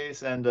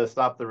space and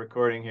stop the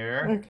recording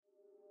here. Okay.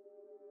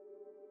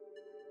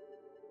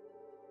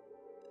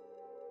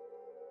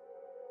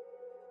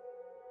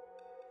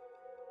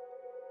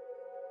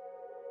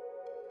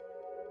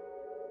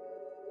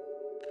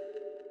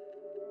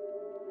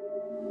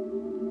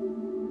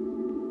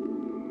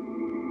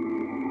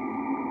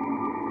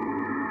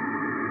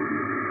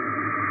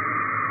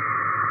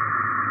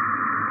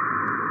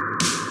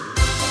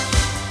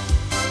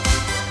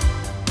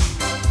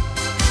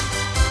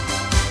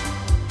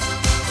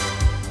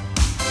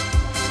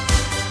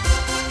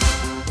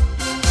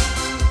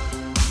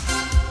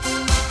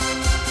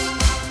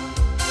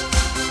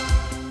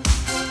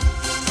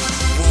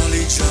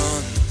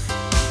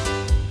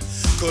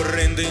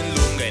 Correndo in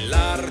lungo e in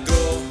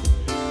largo,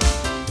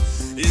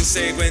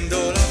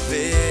 inseguendo la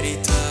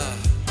verità,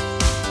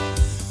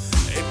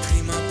 e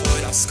prima o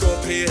poi la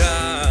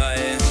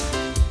scoprirai.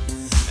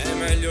 È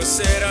meglio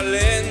se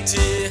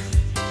rallenti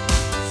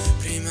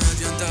prima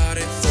di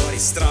andare fuori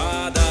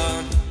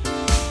strada.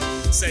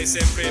 Sei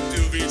sempre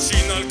più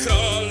vicino al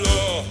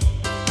crollo,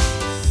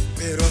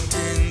 però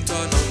attento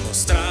a non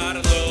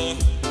mostrarlo.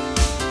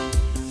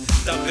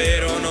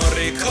 Davvero non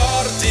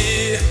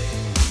ricordi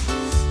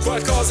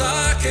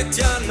qualcosa che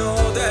ti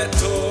hanno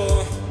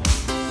detto,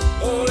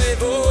 o le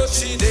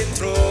voci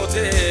dentro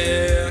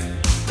te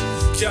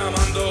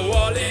chiamando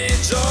Wally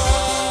John.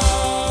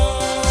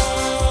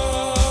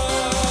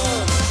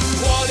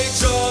 Wally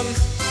John,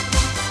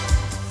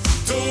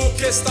 tu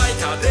che stai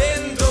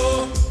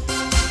cadendo,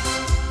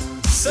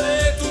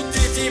 se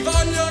tutti ti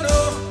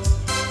vogliono,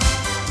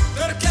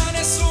 perché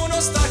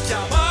nessuno sta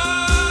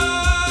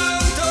chiamando,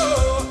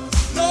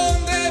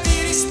 non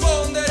devi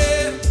rispondere.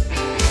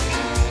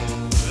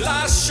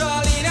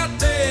 Lasciali in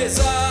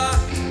attesa,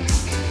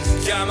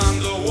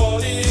 chiamando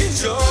Wally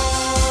John.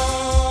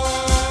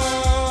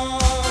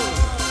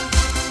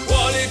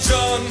 Wally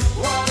John,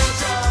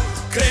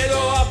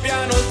 credo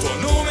abbiano il tuo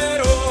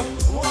numero,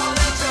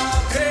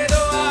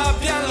 credo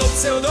abbiano lo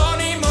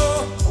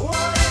pseudonimo,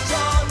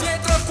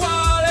 dietro il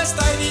quale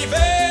stai vivendo.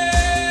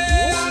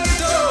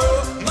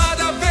 Ma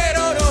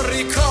davvero non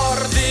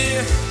ricordi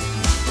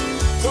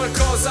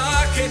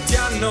qualcosa che ti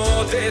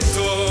hanno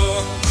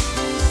detto,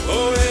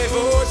 o le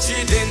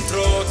voci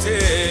dentro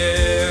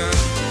te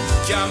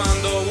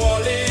chiamando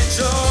Wally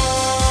John.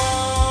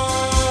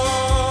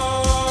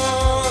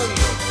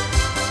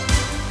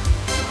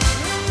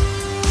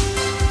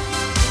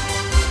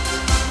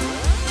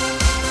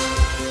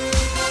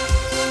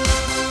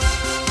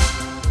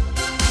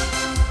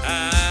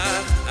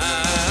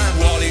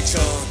 Wally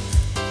John,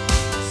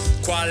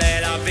 qual è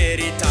la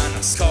verità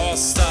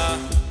nascosta?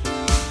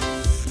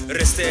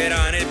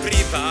 Resterà nel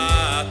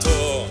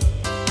privato,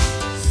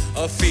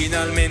 o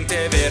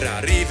finalmente verrà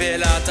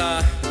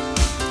rivelata?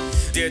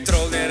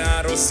 Dietro il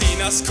denaro si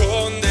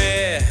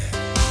nasconde,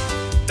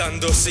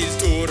 dandosi il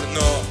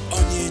turno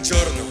ogni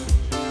giorno.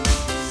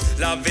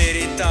 La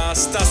verità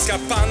sta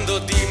scappando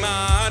di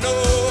mano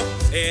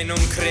e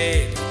non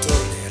credo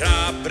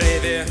tornerà a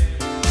breve.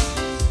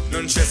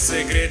 Non c'è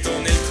segreto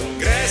nel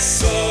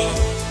congresso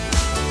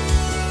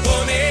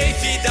o nei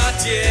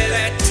fidati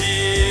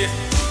eletti,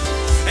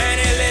 è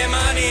nelle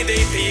mani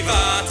dei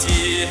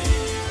privati.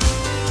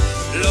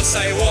 Lo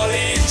sai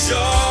Wally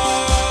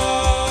John.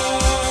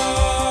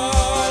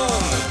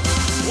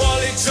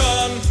 Wally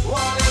John,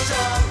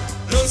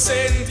 non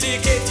senti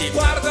che ti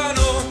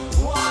guardano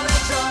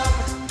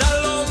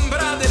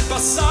dall'ombra del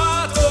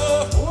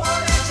passato.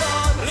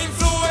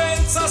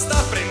 L'influenza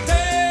sta prendendo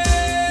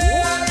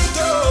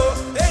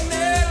e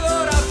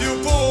nell'ora più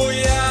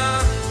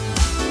buia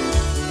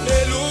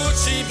le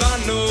luci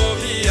vanno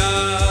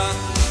via.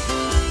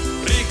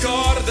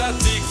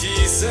 Ricordati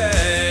chi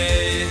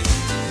sei,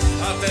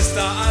 a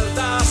testa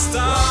alta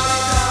sta.